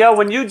 Miguel,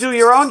 when you do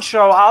your own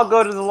show, I'll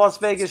go to the Las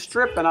Vegas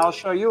Strip and I'll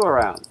show you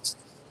around.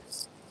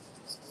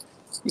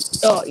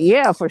 Oh,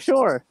 yeah, for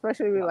sure.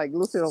 Especially with like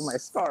losing all my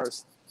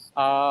stars.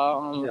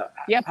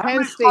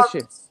 Penn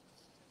Station.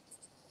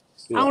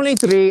 Yeah. Only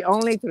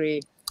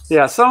three.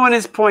 Yeah, someone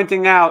is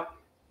pointing out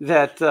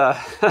that,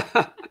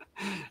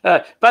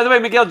 by the way,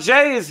 Miguel,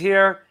 Jay is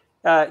here.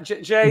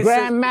 Jay,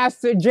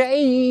 Grandmaster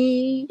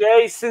Jay.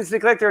 Jay, since the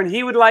collector, and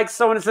he would like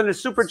someone to send a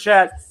super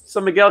chat so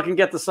Miguel can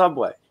get the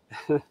subway.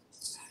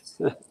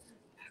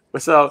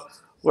 So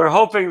we're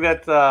hoping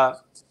that,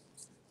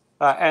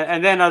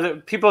 and then other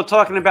people are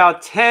talking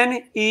about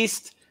 10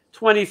 East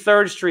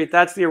 23rd Street.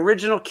 That's the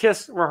original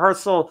Kiss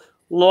rehearsal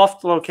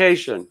loft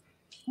location.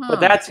 But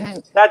that's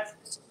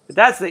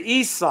the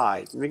east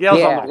side.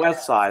 Miguel's on the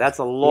west side. That's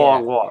a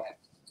long walk.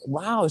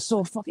 Wow, it's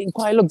so fucking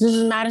quiet. Look, this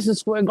is Madison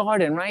Square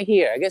Garden right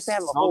here. I guess they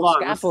have a whole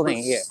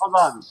scaffolding here. Hold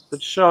on.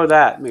 Let's show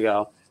that,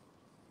 Miguel.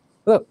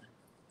 Look.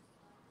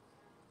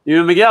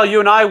 Miguel, you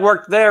and I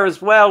worked there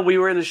as well. We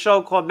were in a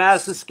show called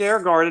Madison Square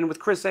Garden with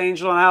Chris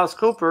Angel and Alice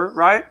Cooper,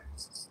 right?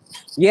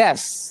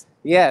 Yes.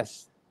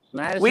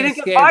 Madison we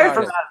didn't get fired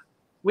from that.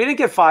 We didn't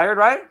get fired,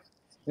 right?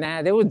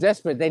 Nah, they were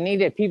desperate. They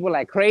needed people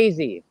like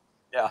crazy.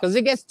 Yeah. Because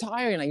it gets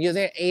tiring. Like you're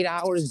there 8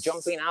 hours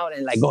jumping out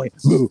and like going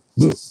boo,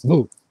 boo,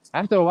 boo.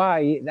 After a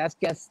while, that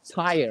gets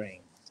tiring.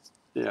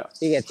 Yeah.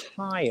 You get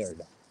tired.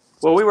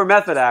 Well, we were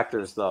method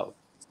actors, though.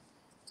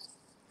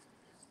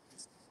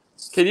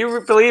 Can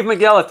you believe,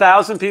 Miguel,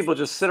 1,000 people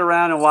just sit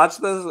around and watch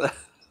this?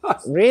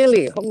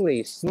 Really?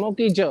 Holy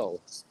Smokey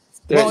Joe.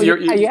 Well,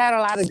 you had a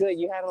lot of good.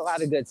 You had a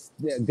lot of good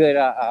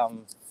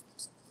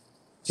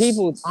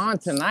people on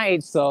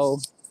tonight. So,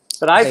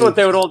 but I thought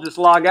they would all just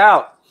log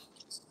out.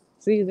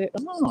 See there?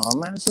 Oh,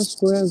 Madison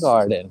Square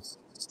Garden.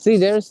 See,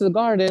 there's the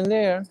garden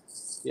there.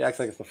 He acts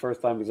like it's the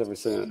first time he's ever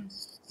seen it.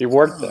 He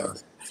worked there.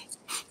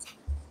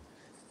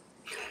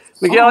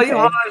 Miguel,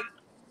 okay.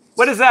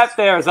 What is that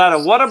there? Is that a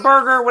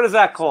Whataburger? What is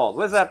that called?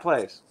 What is that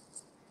place?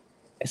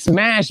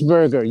 Smash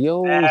Burger,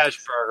 yo. Smash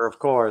Burger, of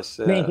course.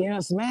 Making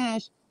a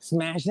smash.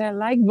 Smash that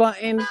like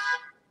button.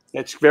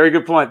 It's a very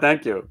good point.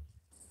 Thank you.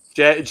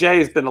 Jay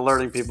has been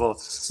alerting people.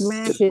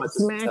 Smash it,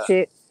 smash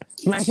it.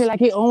 Smash it like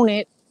you own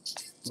it.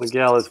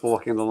 Miguel is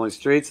walking the lonely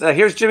streets.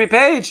 Here's Jimmy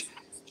Page.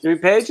 Jimmy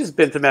Page has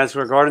been to Madison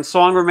Square Garden.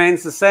 Song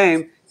remains the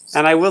same.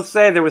 And I will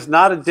say there was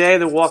not a day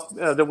that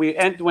we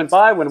went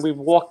by when we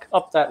walk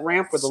up that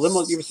ramp with the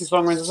limo. You ever see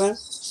Song Remains the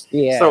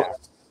Same? Yeah. So,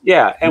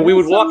 yeah, and we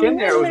would walk in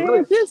there.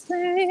 It was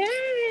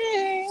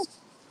really...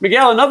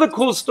 Miguel, another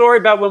cool story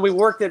about when we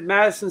worked at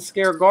Madison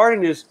Square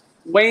Garden is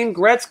Wayne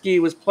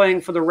Gretzky was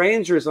playing for the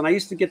Rangers, and I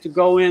used to get to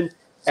go in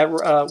at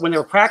when they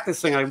were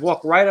practicing. I'd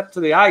walk right up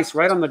to the ice,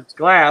 right on the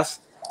glass,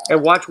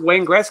 and watch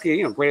Wayne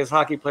Gretzky, greatest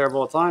hockey player of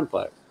all time,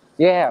 play.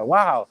 Yeah,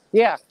 wow.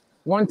 Yeah.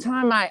 One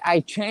time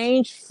I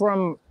changed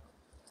from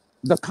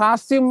the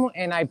costume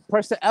and I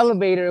pressed the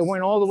elevator. It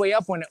went all the way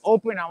up. When it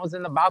opened, I was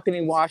in the balcony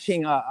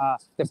watching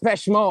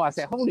Depeche Mode. I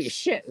said, holy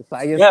shit. So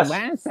I just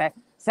ran,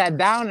 sat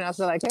down, and I was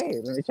like,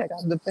 hey, let me check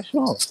out Depeche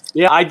Mode.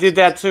 Yeah, I did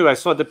that too. I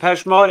saw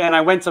Depeche Mode, and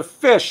I went to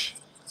Fish.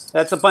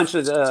 That's a bunch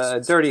of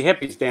dirty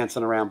hippies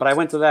dancing around, but I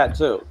went to that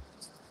too.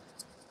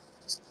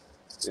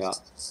 Yeah.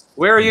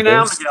 Where are you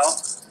now,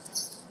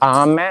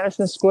 Miguel?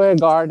 Madison Square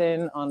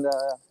Garden on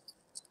the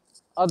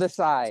other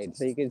side,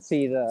 so you can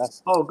see the...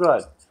 Oh,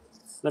 good.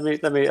 Let me.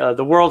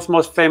 The world's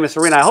most famous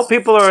arena. I hope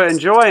people are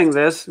enjoying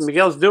this.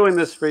 Miguel's doing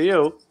this for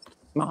you.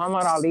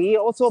 Muhammad Ali,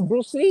 also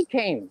Bruce Lee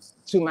came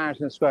to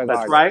Madison Square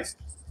Garden. That's right.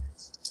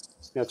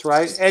 That's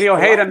right. Eddie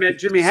Ojeda met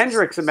Jimi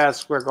Hendrix in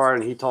Madison Square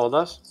Garden, he told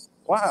us.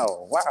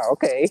 Wow,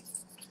 okay.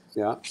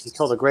 Yeah, he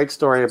told a great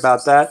story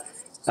about that.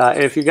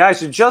 If you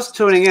guys are just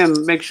tuning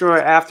in, make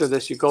sure after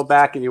this you go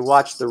back and you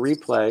watch the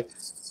replay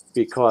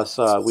because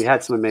we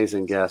had some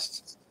amazing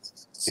guests.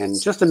 In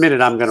just a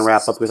minute, I'm going to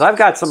wrap up because I've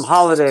got some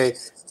holiday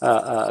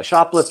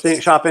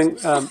shopping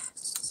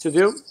to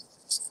do.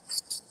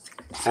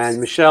 And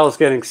Michelle is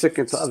getting sick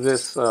of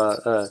this.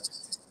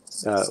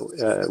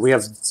 We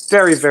have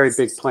very, very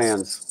big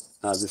plans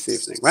this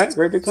evening, right?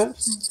 Very big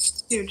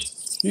plans?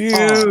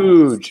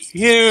 Huge,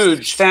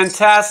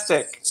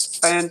 fantastic,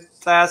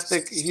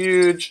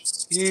 huge,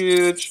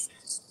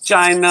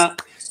 China.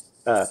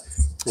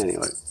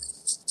 Anyway.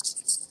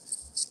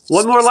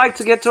 One more like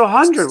to get to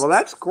 100. Well,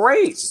 that's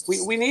great.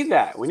 We need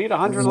that. We need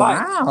 100 likes.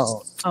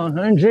 Wow,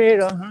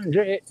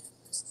 100.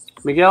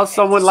 Miguel,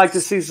 someone would like to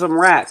see some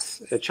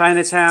rats at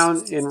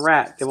Chinatown in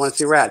Rat. They want to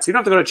see rats. You don't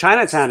have to go to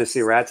Chinatown to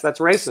see rats.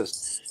 That's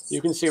racist. You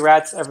can see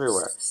rats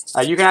everywhere.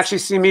 You can actually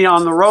see me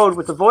on the road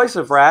with the voice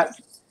of Rat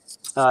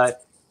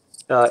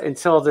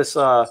until this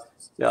Omnicron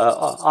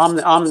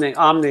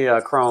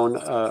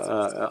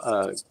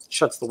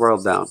shuts the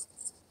world down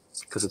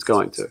because it's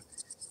going to.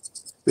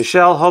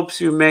 Michelle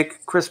hopes you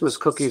make Christmas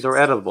cookies or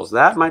edibles.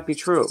 That might be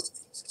true.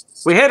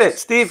 We hit it.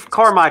 Steve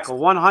Carmichael,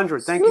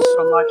 100. Thank you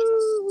so much.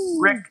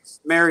 Rick,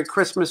 Merry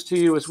Christmas to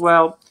you as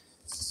well.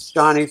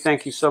 Johnny,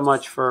 thank you so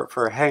much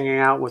for hanging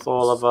out with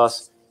all of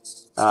us.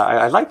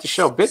 I'd like to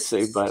show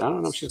Bitsy, but I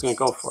don't know if she's going to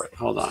go for it.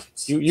 Hold on.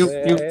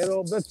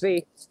 Little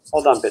Bitsy.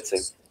 Hold on,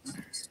 Bitsy.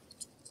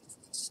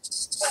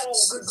 Oh,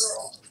 good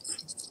girl.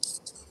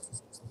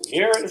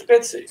 Here is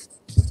Bitsy.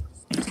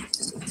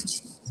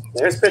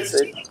 There's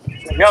Bitsy.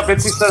 Miguel,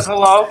 Bitsy says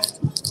hello.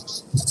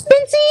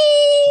 Bitsy!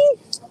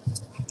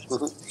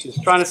 She's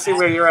trying to see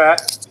where you're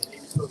at.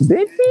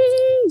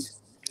 Bitsy!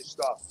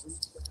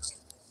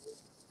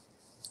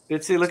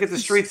 Bitsy, look at the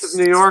streets of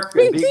New York.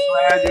 Be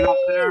glad you're up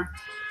there.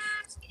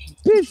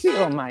 Bitsy,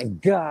 oh my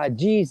God,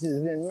 Jesus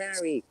and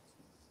Mary.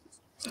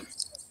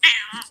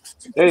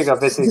 There you go,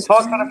 Bitsy.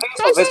 Talk to the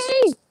people,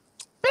 Bitsy.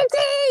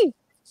 Bitsy!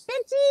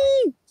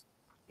 Bitsy!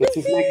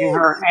 Bitsy's making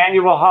her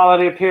annual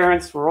holiday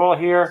appearance. We're all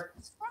here.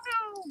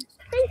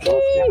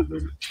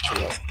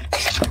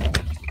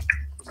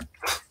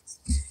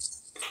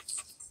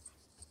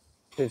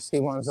 She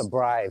wants a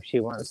bribe. She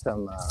wants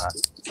some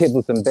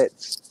kibbles and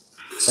bits.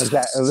 Was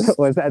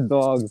that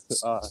dog's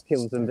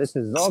kibbles and bits?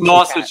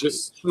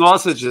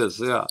 Sausages,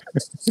 yeah.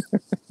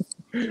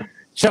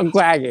 Chuck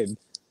Wagon.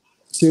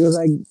 She was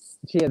like,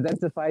 she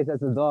identifies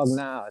as a dog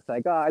now. It's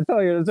like, oh, I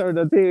told you to turn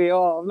the TV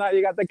off. Now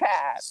you got the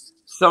cat.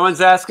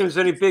 Someone's asking if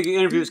there's any big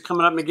interviews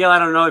coming up. Miguel, I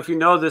don't know if you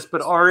know this,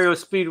 but Oreo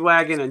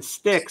Speedwagon and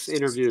Styx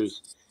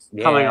interviews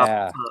coming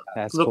up.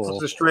 That's look cool.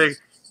 for the string.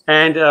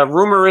 And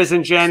rumor is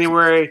in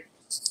January,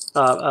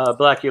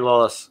 Blackie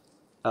Lawless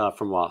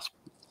from Wasp.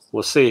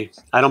 We'll see.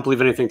 I don't believe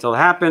anything until it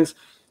happens.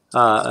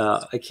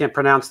 I can't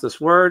pronounce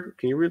this word.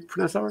 Can you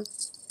pronounce that word?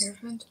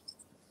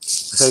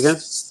 Say again?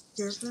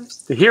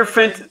 Hierophant? The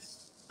Hierophant.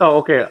 Oh,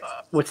 okay.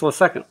 What's the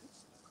second?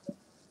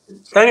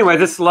 Anyway,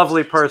 this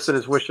lovely person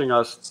is wishing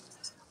us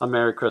a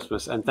Merry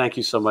Christmas, and thank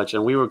you so much.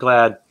 And we were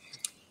glad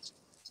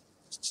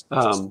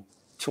to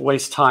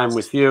waste time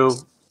with you.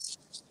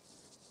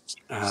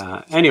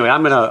 Anyway,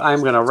 I'm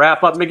gonna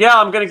wrap up. Miguel,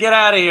 I'm gonna get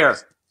out of here.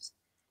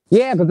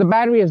 Yeah, because the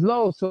battery is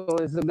low, so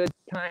it's a good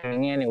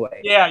timing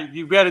anyway. Yeah,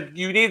 you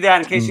need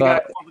that in case you got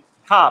to call the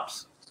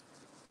cops.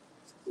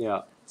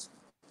 Yeah.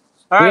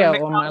 All right, yeah,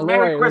 Miguel, well, my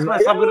Merry lord,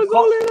 Christmas. I'm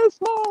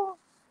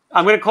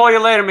gonna call you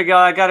later, Miguel.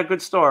 I got a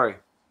good story.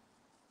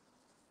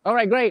 All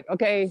right, great.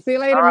 Okay, see you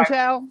later, All right.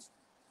 Michelle.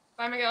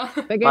 Bye, Miguel.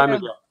 Bye,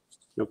 Miguel.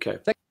 Okay.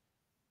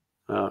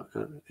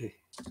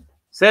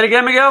 Say it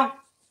again, Miguel.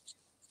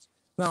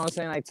 No, I'm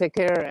saying like take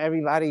care,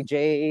 everybody.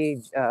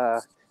 Jade,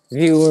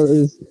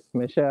 viewers,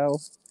 Michelle.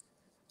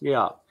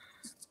 Yeah.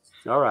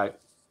 All right.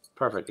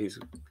 Perfect. He's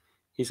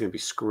gonna be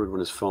screwed when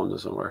his phone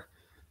doesn't work.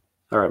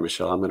 All right,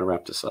 Michelle. I'm gonna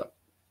wrap this up.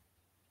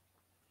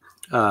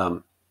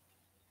 I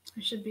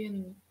should be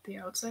in The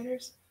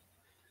Outsiders.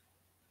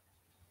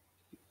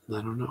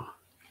 I don't know.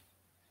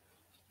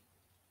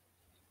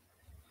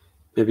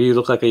 Maybe you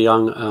look like a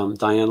young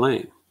Diane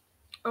Lane.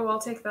 Oh, I'll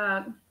take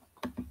that.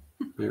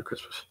 Merry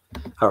Christmas.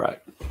 All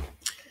right.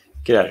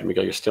 Get out of here,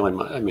 Miguel. You're stealing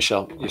my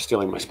Michelle. You're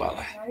stealing my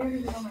spotlight.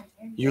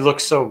 You look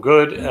so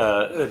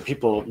good.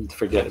 People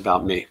forget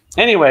about me.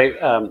 Anyway.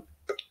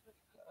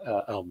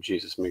 Oh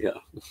Jesus,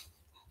 Miguel.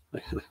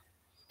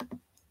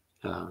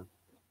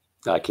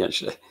 I can't.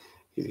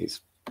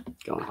 He's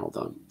going. Hold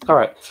on. All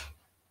right.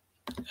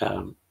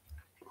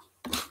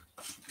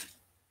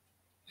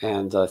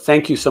 And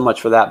thank you so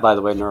much for that, by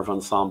the way, Nerve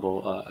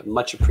Ensemble.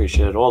 Much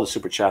appreciated. All the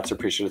super chats are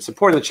appreciated.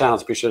 Supporting the channel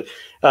is appreciated.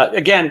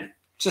 Again,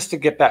 just to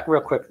get back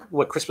real quick,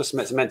 what Christmas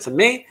meant to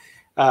me.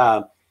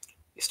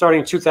 Starting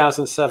in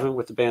 2007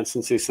 with the band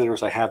Sin City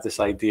Sinners, I have this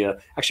idea.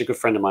 Actually, a good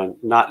friend of mine,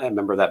 not a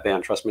member of that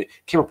band, trust me,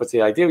 came up with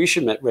the idea. We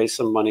should raise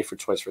some money for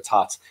Toys for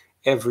Tots.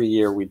 Every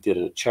year we did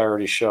a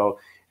charity show.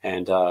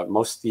 And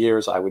most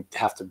years I would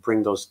have to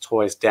bring those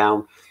toys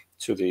down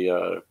to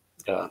the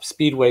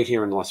Speedway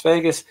here in Las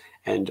Vegas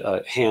and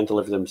hand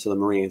deliver them to the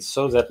Marines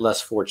so that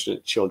less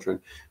fortunate children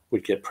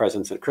would get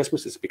presents at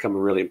Christmas. It's become a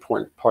really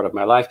important part of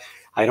my life.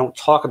 I don't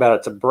talk about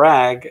it to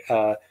brag.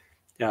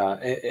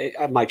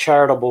 My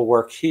charitable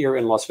work here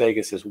in Las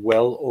Vegas is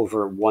well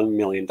over $1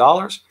 million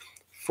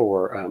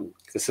for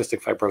the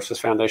Cystic Fibrosis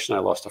Foundation. I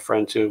lost a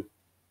friend to.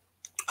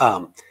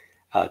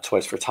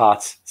 Toys for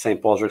Tots,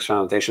 St. Baldrick's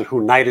Foundation,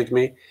 who knighted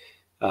me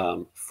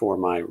for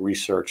my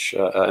research,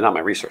 not my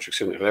research,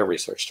 excuse me, their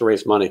research, to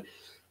raise money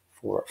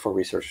for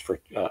research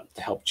to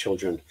help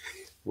children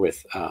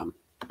with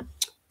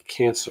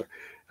cancer.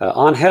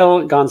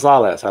 Angel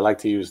Gonzalez, I like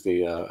to use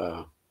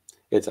the,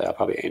 it's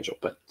probably Angel,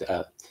 but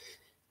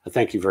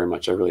thank you very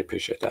much. I really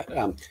appreciate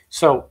that.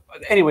 So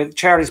anyway, the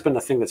charity's been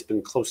a thing that's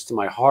been close to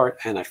my heart,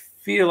 and I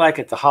feel like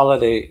at the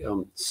holiday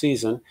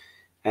season,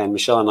 and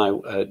Michelle and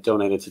I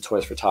donated to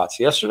Toys for Tots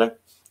yesterday,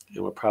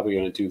 and we're probably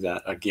going to do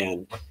that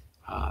again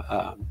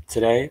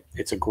today.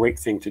 It's a great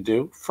thing to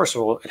do. First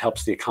of all, it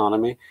helps the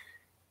economy.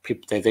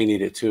 People, they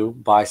need it too.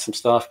 Buy some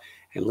stuff,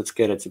 and let's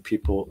get it to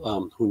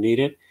people who need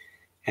it.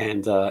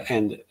 And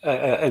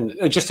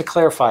just to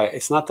clarify,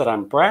 it's not that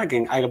I'm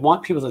bragging. I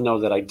want people to know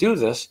that I do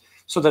this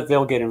so that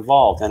they'll get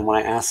involved. And when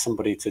I ask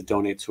somebody to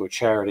donate to a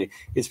charity,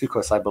 it's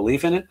because I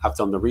believe in it. I've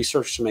done the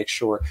research to make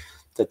sure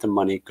that the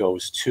money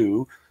goes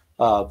to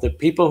the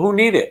people who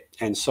need it.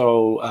 And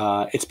so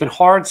it's been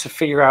hard to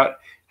figure out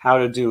how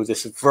to do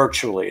this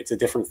virtually. It's a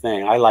different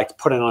thing. I like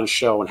putting on a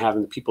show and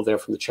having the people there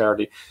from the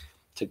charity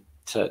to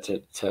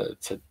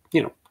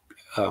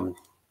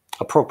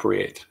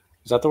appropriate.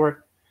 Is that the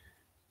word?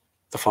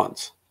 The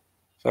funds.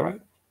 Is that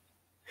right?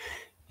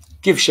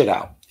 Give shit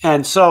out.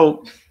 And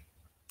so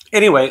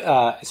anyway,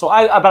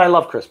 but I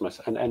love Christmas,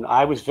 and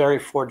I was very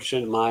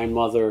fortunate. My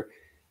mother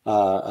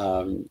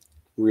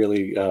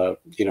really,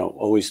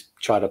 always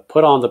try to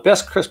put on the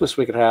best Christmas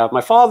we could have.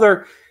 My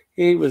father,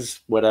 he was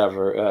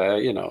whatever,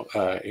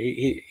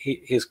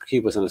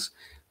 he wasn't as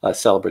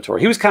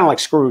celebratory. He was kind of like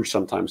Scrooge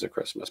sometimes at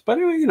Christmas, but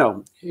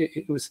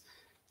it was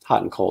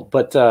hot and cold.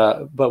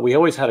 But we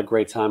always had a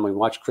great time. We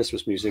watched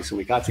Christmas music, and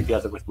we got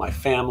together with my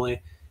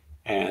family,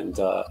 and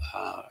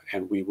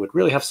we would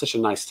really have such a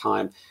nice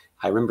time.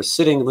 I remember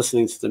sitting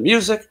listening to the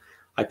music.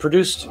 I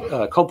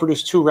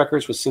co-produced 2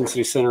 records with Sin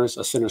City Sinners,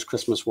 A Sinner's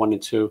Christmas 1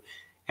 and 2.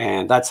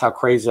 And that's how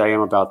crazy I am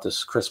about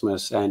this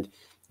Christmas. And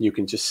you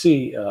can just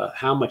see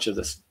how much of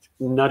this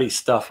nutty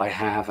stuff I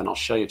have. And I'll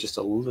show you just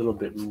a little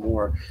bit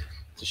more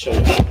to show you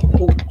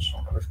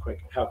earthquake,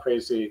 how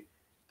crazy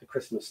the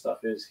Christmas stuff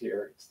is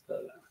here. It's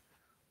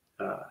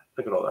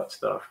look at all that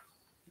stuff.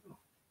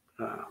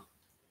 And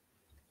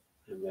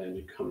then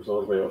it comes all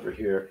the way over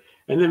here.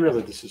 And then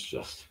really this is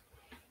just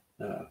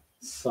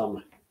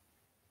some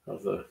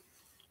of the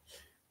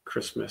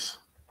Christmas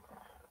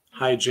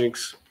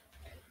hijinks.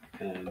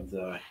 And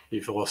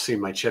you've all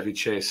seen my Chevy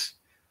Chase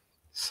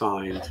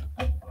signed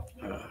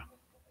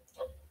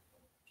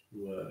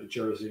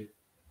jersey,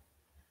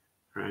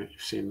 right?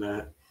 You've seen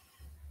that.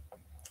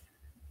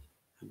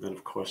 And then,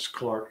 of course,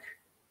 Clark.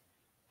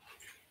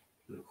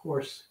 And, of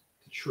course,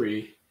 the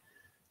tree.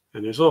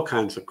 And there's all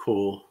kinds of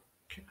cool.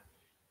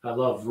 I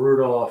love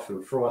Rudolph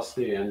and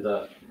Frosty. And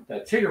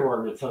that Tigger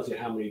ornament tells you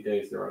how many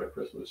days there are to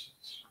Christmas.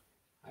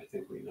 I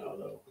think we know,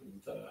 though.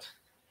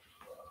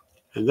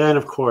 And then,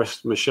 of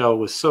course, Michelle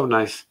was so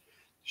nice.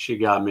 She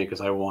got me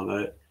because I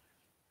wanted it,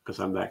 because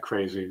I'm that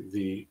crazy.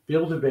 The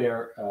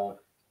Build-A-Bear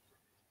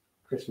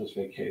Christmas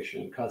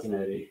Vacation, Cousin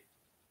Eddie,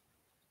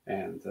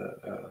 and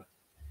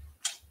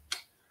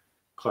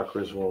Clark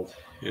Griswold.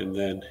 And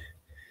then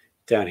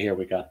down here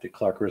we got the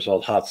Clark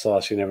Griswold hot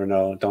sauce. You never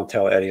know. Don't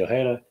tell Eddie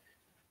Ojeda.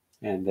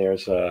 And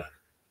there's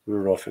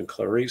Rudolph and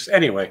Clarice.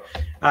 Anyway,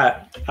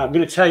 I'm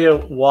going to tell you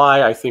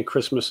why I think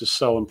Christmas is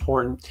so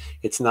important.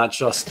 It's not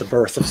just the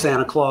birth of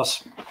Santa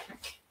Claus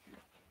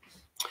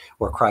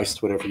or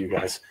Christ, whatever you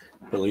guys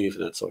believe,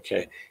 and it's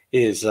okay.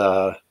 Is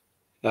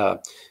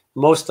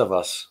most of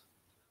us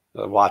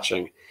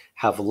watching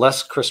have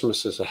less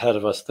Christmases ahead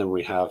of us than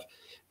we have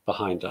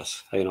behind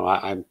us. You know,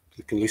 I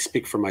can at least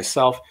speak for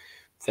myself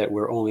that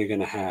we're only going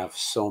to have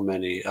so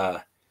many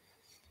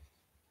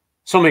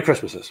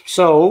Christmases.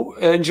 So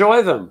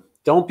enjoy them.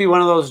 Don't be one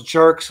of those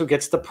jerks who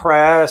gets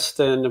depressed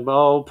and,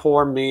 oh,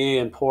 poor me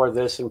and poor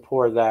this and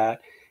poor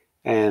that.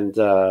 And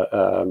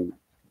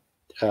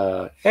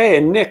hey,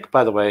 and Nick,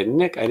 by the way,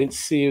 Nick, I didn't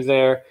see you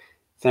there.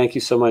 Thank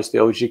you so much. The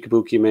OG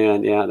Kabuki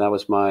man. Yeah, that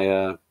was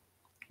my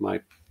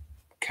my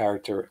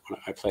character when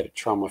I played at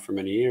Trauma for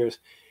many years.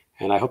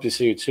 And I hope to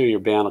see you too. Your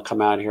band will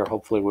come out here.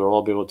 Hopefully we'll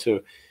all be able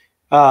to.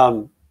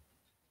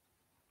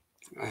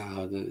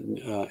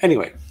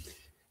 Anyway,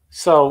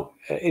 so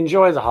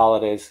enjoy the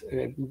holidays.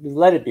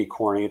 Let it be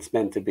corny. It's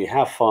meant to be.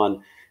 Have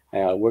fun.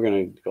 We're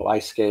going to go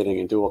ice skating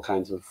and do all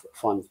kinds of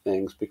fun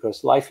things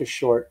because life is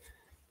short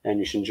and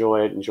you should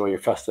enjoy it. Enjoy your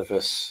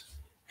Festivus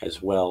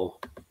as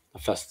well. A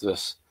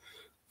Festivus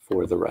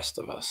for the rest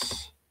of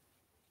us.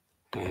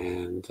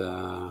 And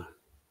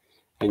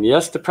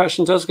yes,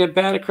 depression does get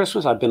bad at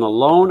Christmas. I've been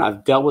alone.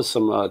 I've dealt with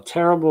some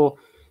terrible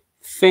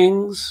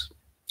things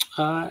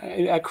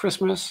at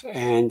Christmas.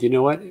 And you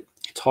know what?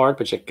 It's hard,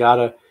 but you got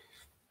to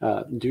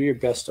do your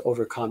best to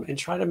overcome and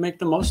try to make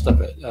the most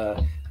of it.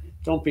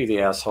 Don't be the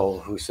asshole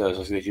who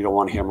says that you don't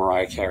want to hear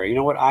Mariah Carey. You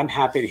know what? I'm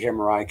happy to hear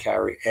Mariah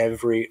Carey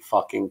every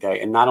fucking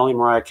day. And not only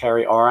Mariah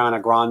Carey,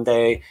 Ariana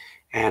Grande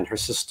and her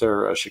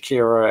sister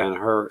Shakira and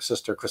her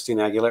sister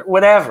Christina Aguilera,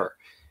 whatever.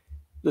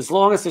 As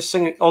long as they're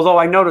singing, although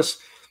I notice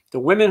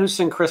the women who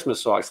sing Christmas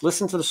songs,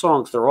 listen to the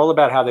songs. They're all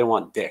about how they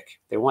want dick.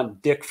 They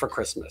want dick for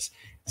Christmas.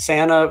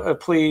 Santa,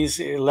 please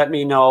let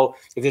me know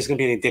if there's going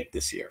to be any dick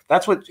this year.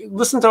 That's what,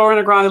 listen to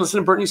Ariana Grande,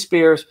 listen to Britney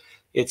Spears.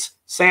 It's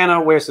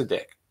Santa, where's the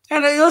dick?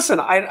 And listen,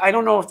 I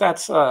don't know if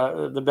that's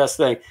the best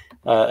thing.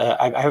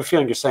 I have a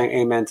feeling you're saying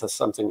amen to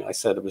something I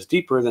said. It was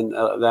deeper than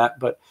that,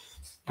 but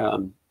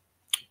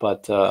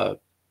the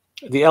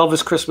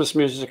Elvis Christmas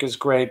music is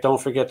great.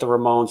 Don't forget the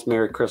Ramones,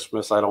 Merry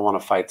Christmas. I don't want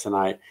to fight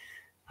tonight.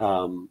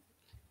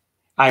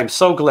 I am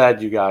so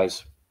glad you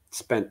guys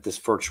spent this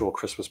virtual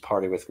Christmas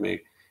party with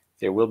me.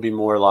 There will be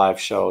more live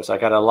shows. I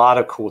got a lot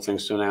of cool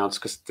things to announce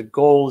because the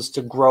goal is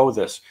to grow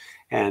this.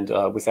 And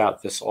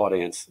without this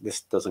audience,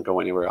 this doesn't go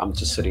anywhere. I'm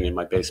just sitting in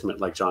my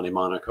basement like Johnny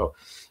Monaco,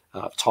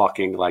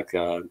 talking like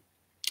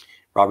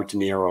Robert De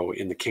Niro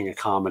in The King of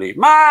Comedy.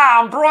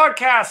 Mom,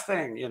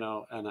 broadcasting, you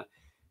know.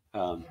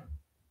 And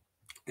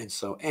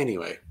so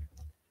anyway,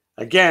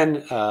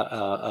 again,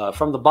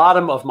 from the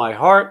bottom of my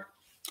heart,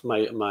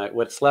 my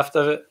what's left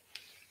of it,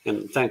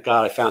 and thank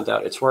God I found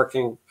out it's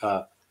working.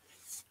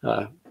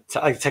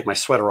 I can take my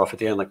sweater off at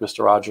the end like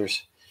Mr.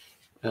 Rogers.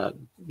 You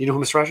know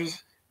who Mr. Rogers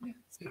is?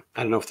 Yeah.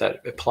 I don't know if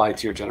that applied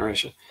to your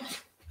generation.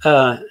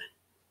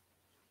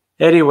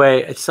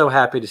 Anyway, it's so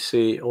happy to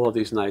see all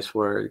these nice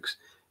words,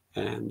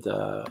 and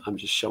I'm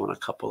just showing a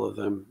couple of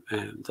them.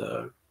 And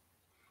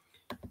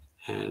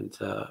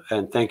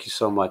thank you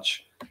so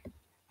much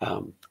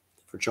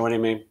for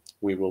joining me.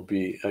 We will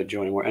be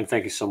joining more, and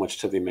thank you so much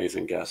to the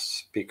amazing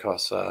guests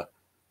because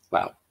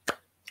wow,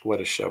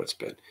 what a show it's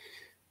been.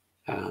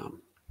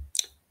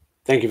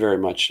 Thank you very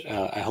much.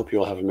 I hope you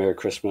all have a Merry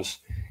Christmas,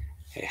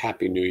 a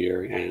Happy New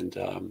Year,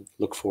 and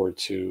look forward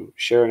to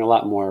sharing a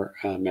lot more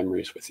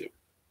memories with you.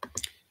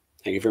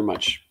 Thank you very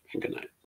much, and good night.